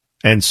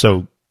 and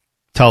so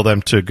tell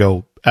them to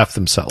go F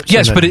themselves.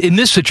 Yes, but in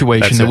this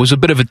situation, there was a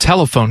bit of a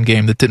telephone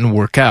game that didn't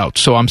work out.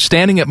 So I'm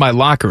standing at my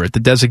locker at the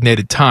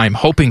designated time,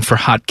 hoping for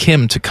Hot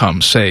Kim to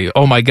come say,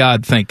 oh my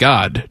God, thank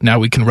God, now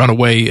we can run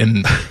away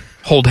and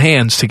hold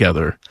hands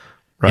together.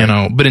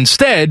 Right. But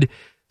instead,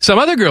 some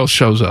other girl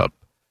shows up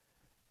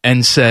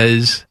and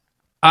says,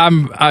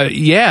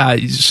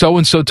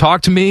 so-and-so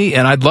talked to me,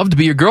 and I'd love to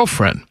be your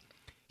girlfriend.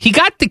 He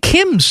got the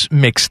Kims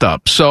mixed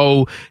up.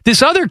 So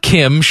this other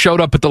Kim showed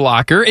up at the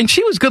locker, and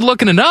she was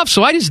good-looking enough,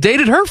 so I just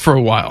dated her for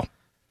a while.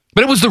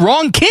 But it was the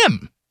wrong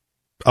Kim.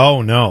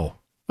 Oh, no.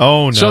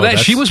 So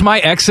she was my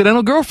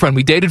accidental girlfriend.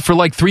 We dated for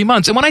like 3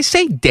 months. And when I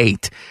say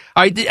date,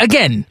 I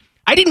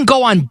didn't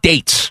go on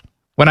dates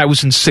when I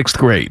was in 6th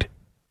grade.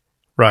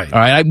 Right. All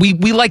right.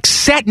 We like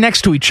sat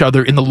next to each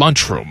other in the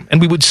lunchroom,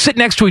 and we would sit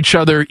next to each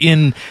other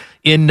in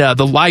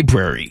the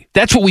library.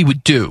 That's what we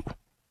would do.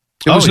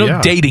 There was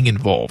no dating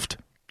involved.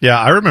 Yeah,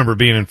 I remember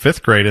being in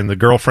 5th grade, and the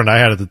girlfriend I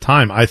had at the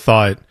time, I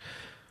thought,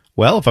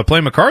 well, if I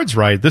play my cards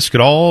right, this could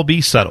all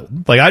be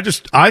settled. Like,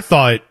 I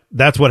thought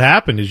that's what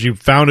happened, is you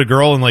found a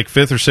girl in like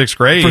 5th or 6th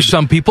grade. For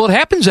some people, it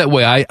happens that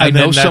way. I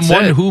know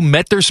someone who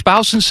met their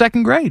spouse in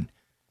 2nd grade.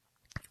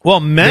 Well,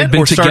 met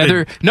or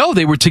together? No,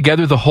 they were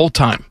together the whole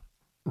time.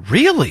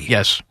 Really?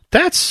 Yes.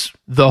 That's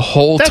the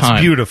whole time.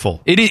 That's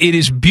beautiful. It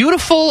is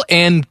beautiful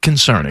and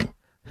concerning.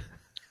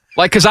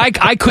 Like, because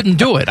I couldn't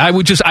do it. I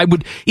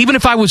would, even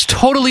if I was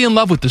totally in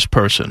love with this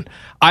person,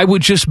 I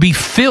would just be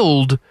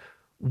filled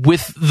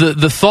with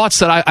the thoughts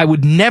that I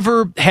would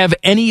never have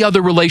any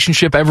other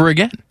relationship ever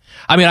again.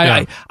 I mean,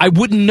 I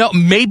wouldn't know.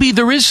 Maybe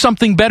there is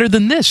something better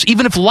than this.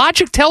 Even if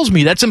logic tells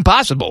me that's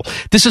impossible.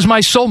 This is my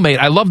soulmate.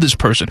 I love this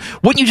person.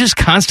 Wouldn't you just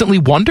constantly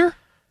wonder?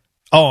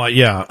 Oh,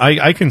 yeah,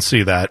 I can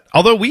see that.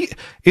 Although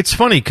it's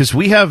funny because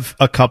we have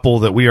a couple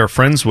that we are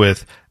friends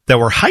with that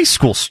were high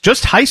school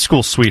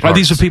sweethearts. Are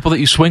these the people that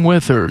you swing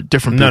with or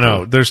different people?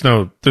 No, there's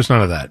none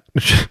of that.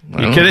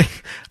 You kidding?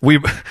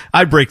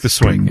 I break the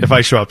swing if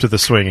I show up to the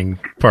swinging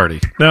party.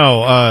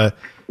 No,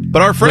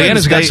 but our friends...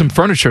 Leanna's got some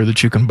furniture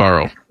that you can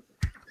borrow.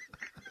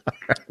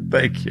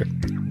 Thank you.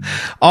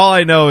 All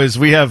I know is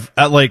we have,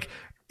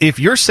 if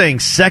you're saying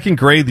 2nd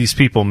grade these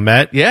people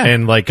met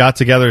and got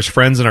together as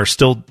friends and are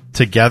still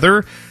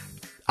together,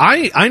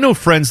 I know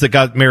friends that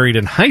got married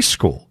in high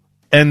school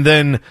and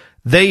then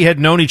they had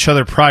known each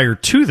other prior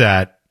to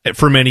that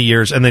for many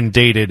years and then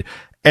dated,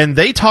 and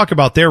they talk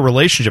about their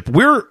relationship.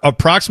 We're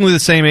approximately the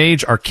same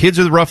age. Our kids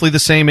are roughly the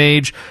same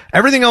age.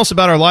 Everything else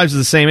about our lives is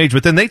the same age,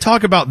 but then they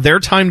talk about their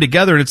time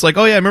together, and it's like,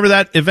 oh yeah, remember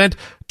that event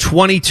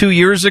 22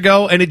 years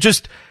ago? And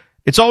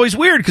it's always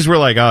weird because we're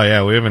like, oh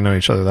yeah, we haven't known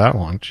each other that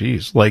long.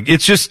 Jeez.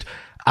 It's just,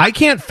 I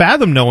can't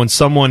fathom knowing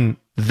someone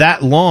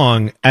that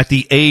long at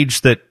the age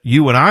that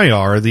you and I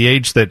are, the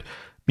age that,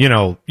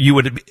 you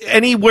would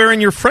anywhere in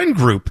your friend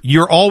group,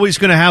 you're always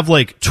going to have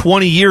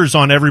 20 years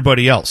on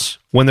everybody else.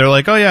 When they're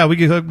like, oh yeah,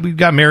 we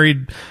got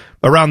married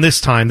around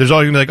this time. There's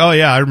always going to be oh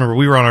yeah, I remember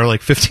we were on our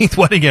 15th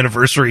wedding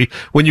anniversary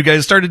when you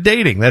guys started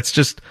dating.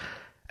 That's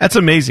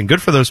amazing.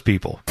 Good for those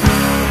people.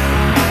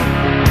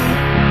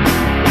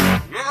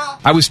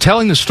 I was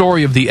telling the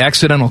story of the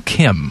accidental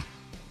Kim.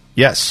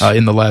 Yes.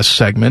 In the last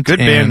segment. Good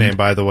band name,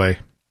 by the way.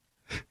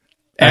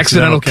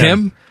 Accidental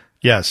Kim?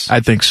 Yes. I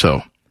think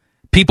so.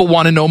 People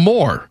want to know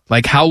more,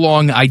 like how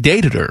long I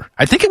dated her.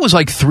 I think it was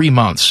 3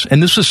 months,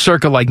 and this was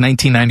circa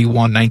 1991,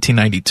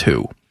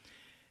 1992.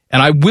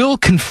 And I will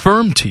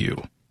confirm to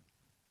you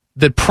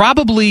that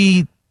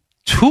probably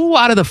 2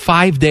 out of the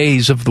 5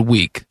 days of the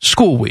week,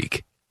 school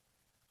week,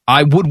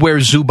 I would wear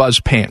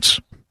Zubaz pants.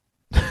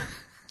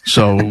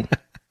 So,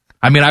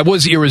 I mean, I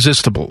was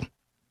irresistible.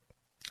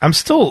 I'm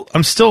still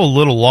a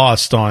little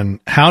lost on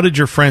how did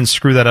your friend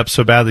screw that up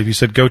so badly? You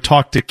said go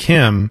talk to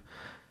Kim,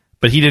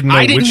 but he didn't know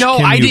which Kim you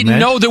meant. I didn't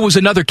know there was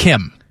another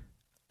Kim.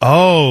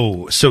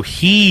 Oh, so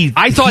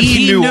I thought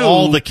he knew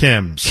all the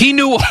Kims. He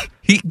knew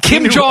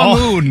Kim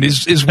Jong-un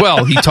is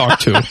well he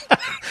talked to.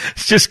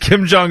 It's just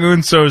Kim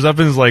Jong-un shows up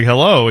and is like,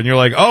 hello, and you're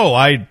like, oh,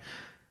 I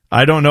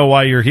don't know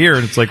why you're here.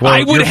 And it's like, well,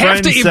 I would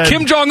have to, if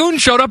Kim Jong-un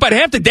showed up, I'd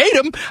have to date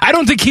him. I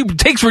don't think he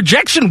takes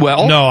rejection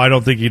well. No, I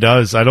don't think he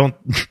does. I don't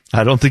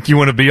think you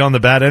want to be on the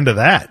bad end of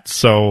that.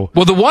 So,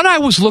 well, the one I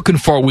was looking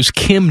for was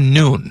Kim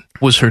Noon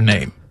was her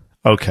name.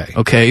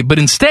 Okay. But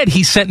instead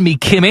he sent me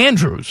Kim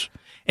Andrews.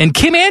 And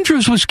Kim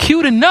Andrews was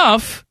cute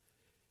enough,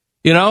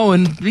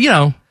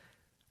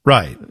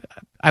 Right.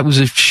 I was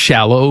a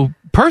shallow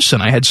person.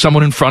 I had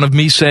someone in front of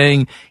me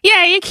saying,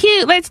 yeah, you're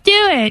cute. Let's do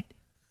it.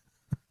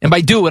 And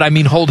by do it, I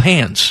mean hold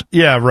hands.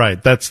 Yeah,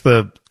 right. That's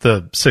the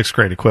 6th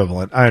grade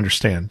equivalent. I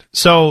understand.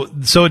 So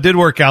it did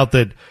work out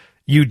that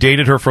you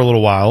dated her for a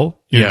little while.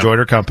 You enjoyed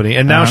her company,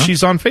 and now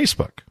she's on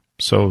Facebook.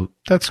 So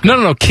that's good.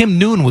 No. Kim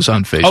Noon was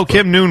on Facebook. Oh,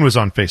 Kim Noon was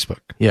on Facebook.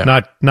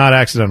 Yeah. Not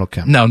Accidental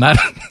Kim. No, not...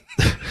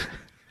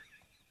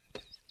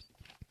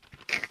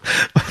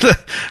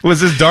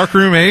 Was this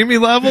Darkroom Amy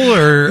level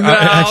or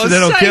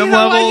Accidental Kim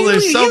level?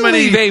 There's so many.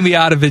 Leave Amy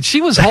out of it.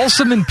 She was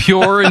wholesome and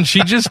pure, and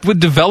she just would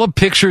develop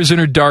pictures in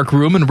her dark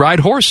room and ride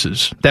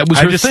horses. That was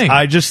her thing.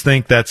 I just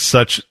think that's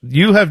such.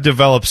 You have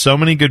developed so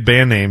many good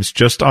band names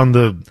just on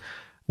the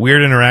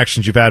weird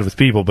interactions you've had with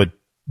people. But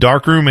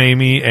Darkroom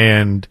Amy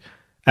and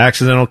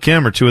Accidental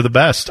Kim are two of the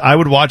best. I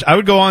would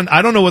go on.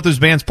 I don't know what those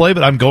bands play,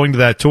 but I'm going to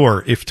that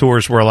tour if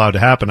tours were allowed to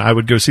happen. I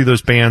would go see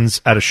those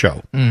bands at a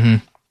show.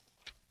 Mm-hmm.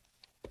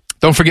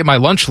 Don't forget my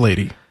lunch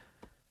lady.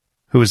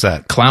 Who is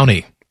that?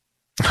 Clowney.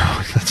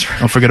 Oh, that's right.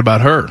 Don't forget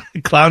about her.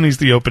 Clowney's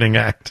the opening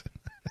act.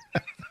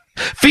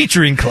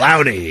 Featuring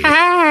Clowney.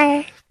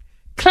 Hi.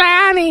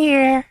 Clowny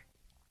here.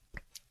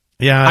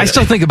 Yeah. I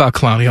still think about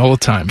Clowney all the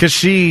time.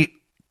 Because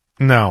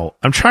no,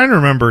 I'm trying to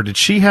remember. Did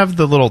she have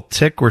the little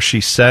tick where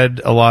she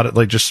said a lot of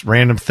like just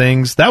random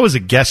things? That was a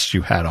guest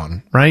you had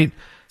on, right?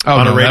 Oh,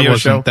 on no, a radio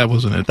show? That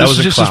wasn't it. That was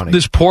just Clowney.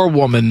 this poor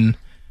woman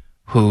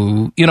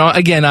who,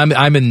 again,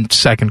 I'm in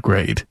 2nd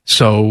grade,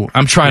 so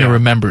I'm trying to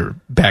remember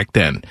back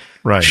then.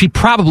 Right. She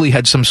probably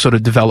had some sort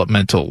of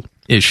developmental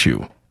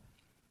issue,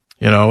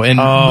 and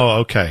oh,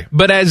 okay.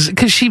 But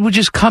because she would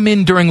just come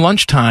in during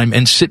lunchtime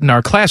and sit in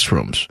our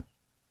classrooms,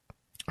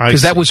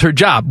 because that was her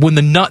job. When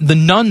the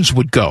nuns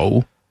would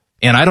go,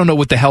 and I don't know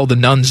what the hell the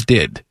nuns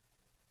did,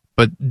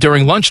 but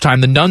during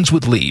lunchtime the nuns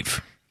would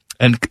leave,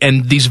 and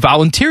these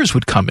volunteers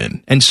would come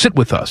in and sit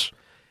with us.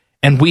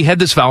 And we had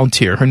this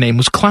volunteer. Her name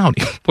was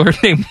Clowney. Well,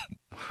 her name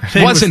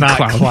wasn't not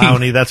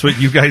Clowney. That's what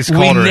you guys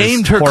called her. We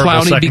named her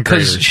Clowney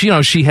because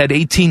she had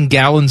 18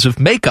 gallons of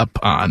makeup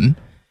on,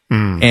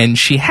 and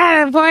she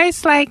had a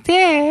voice like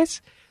this,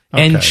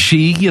 and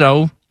she,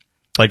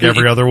 like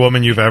every other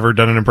woman you've ever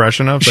done an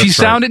impression of. She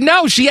sounded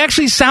she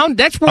actually sounded.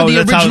 That's where the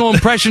original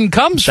impression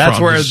comes from.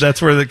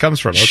 That's where it comes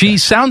from. Okay. She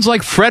sounds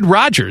like Fred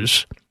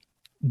Rogers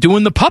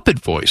doing the puppet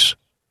voice.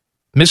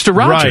 Mr.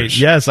 Rogers. Right,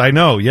 yes, I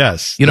know,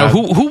 yes.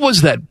 Who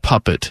was that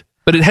puppet?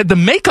 But it had the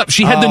makeup.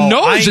 She had the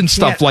nose and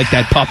stuff like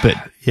that puppet.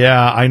 Yeah,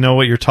 I know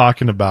what you're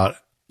talking about.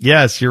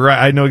 Yes, you're right.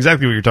 I know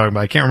exactly what you're talking about.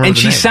 I can't remember and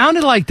the she name.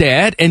 Sounded like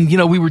that, and,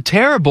 we were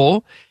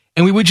terrible,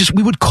 and we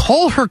would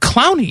call her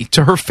Clowney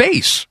to her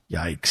face.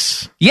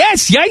 Yikes.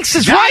 Yes, yikes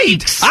is right.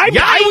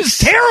 I was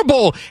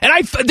terrible,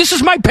 and this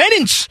is my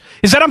penance,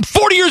 is that I'm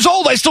 40 years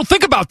old. I still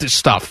think about this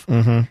stuff.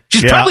 Mm-hmm.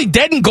 She's probably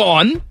dead and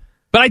gone,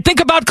 but I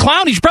think about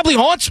Clowney. She probably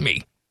haunts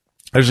me.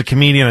 There's a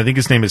comedian, I think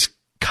his name is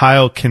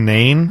Kyle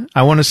Kinane,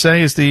 I want to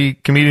say, is the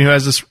comedian who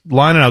has this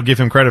line, and I'll give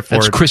him credit for it.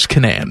 That's Chris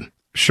Kinane.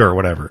 Sure,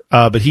 whatever.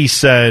 But he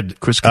said...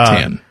 Chris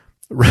Kattan.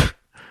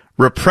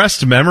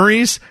 Repressed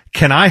memories?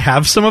 Can I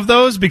have some of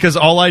those? Because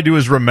all I do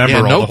is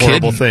remember all the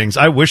horrible things.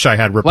 I wish I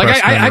had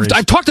repressed memories.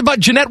 I've talked about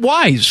Jeanette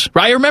Wise.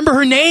 Right? I remember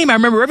her name. I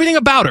remember everything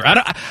about her.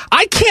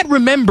 I can't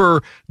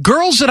remember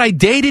girls that I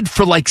dated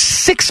for like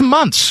 6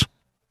 months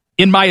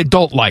in my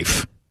adult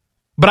life.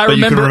 But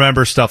you can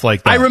remember stuff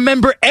like that. I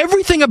remember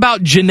everything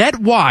about Jeanette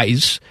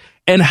Wise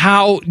and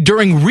how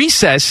during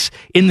recess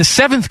in the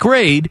 7th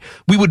grade,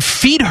 we would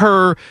feed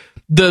her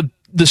the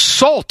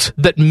salt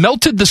that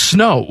melted the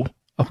snow.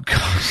 Oh,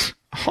 gosh.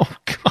 Oh,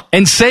 God.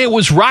 And say it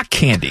was rock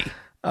candy.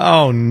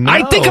 Oh, no.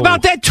 I think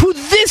about that to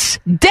this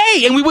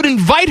day, and we would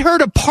invite her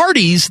to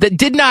parties that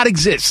did not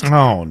exist.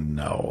 Oh,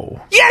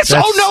 no. Yes,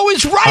 no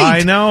is right. I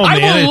know,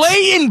 man. I will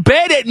lay in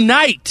bed at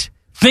night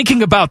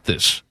thinking about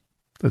this.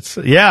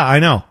 Yeah, I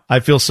know. I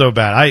feel so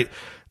bad.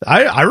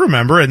 I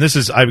remember, and this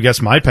is, I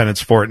guess, my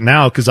penance for it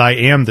now because I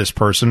am this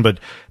person, but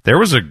there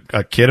was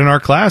a kid in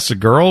our class, a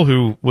girl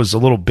who was a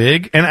little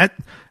big, and at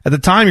the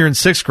time you're in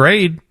 6th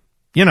grade,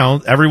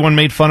 everyone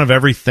made fun of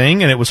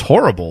everything, and it was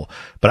horrible.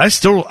 But I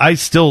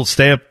still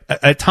stay up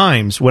at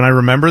times when I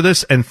remember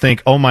this and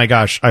think, oh my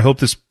gosh, I hope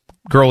this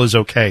girl is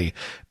okay,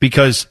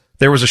 because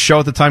there was a show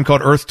at the time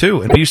called Earth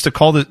 2, and we used to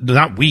call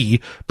not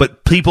we,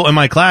 but people in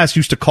my class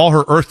used to call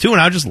her Earth 2,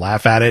 and I would just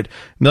laugh at it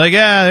and be like,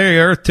 yeah, there you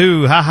go, Earth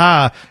 2,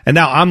 haha. And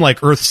now I'm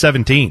like Earth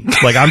 17.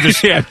 Like, I'm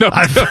just,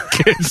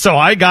 so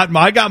I got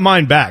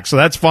mine back, so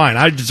that's fine.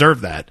 I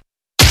deserve that.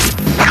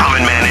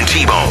 Common Man and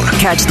T-Bone.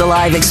 Catch the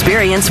live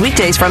experience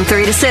weekdays from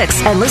 3 to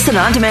 6 and listen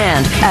on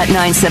demand at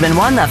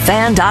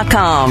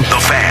 971thefan.com. The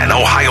Fan,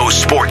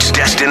 Ohio's sports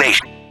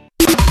destination.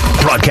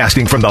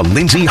 Broadcasting from the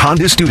Lindsay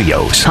Honda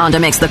Studios. Honda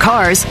makes the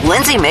cars.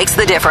 Lindsay makes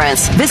the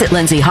difference. Visit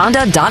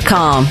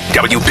lindsayhonda.com.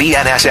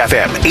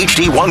 WBNS-FM,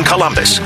 HD1 Columbus.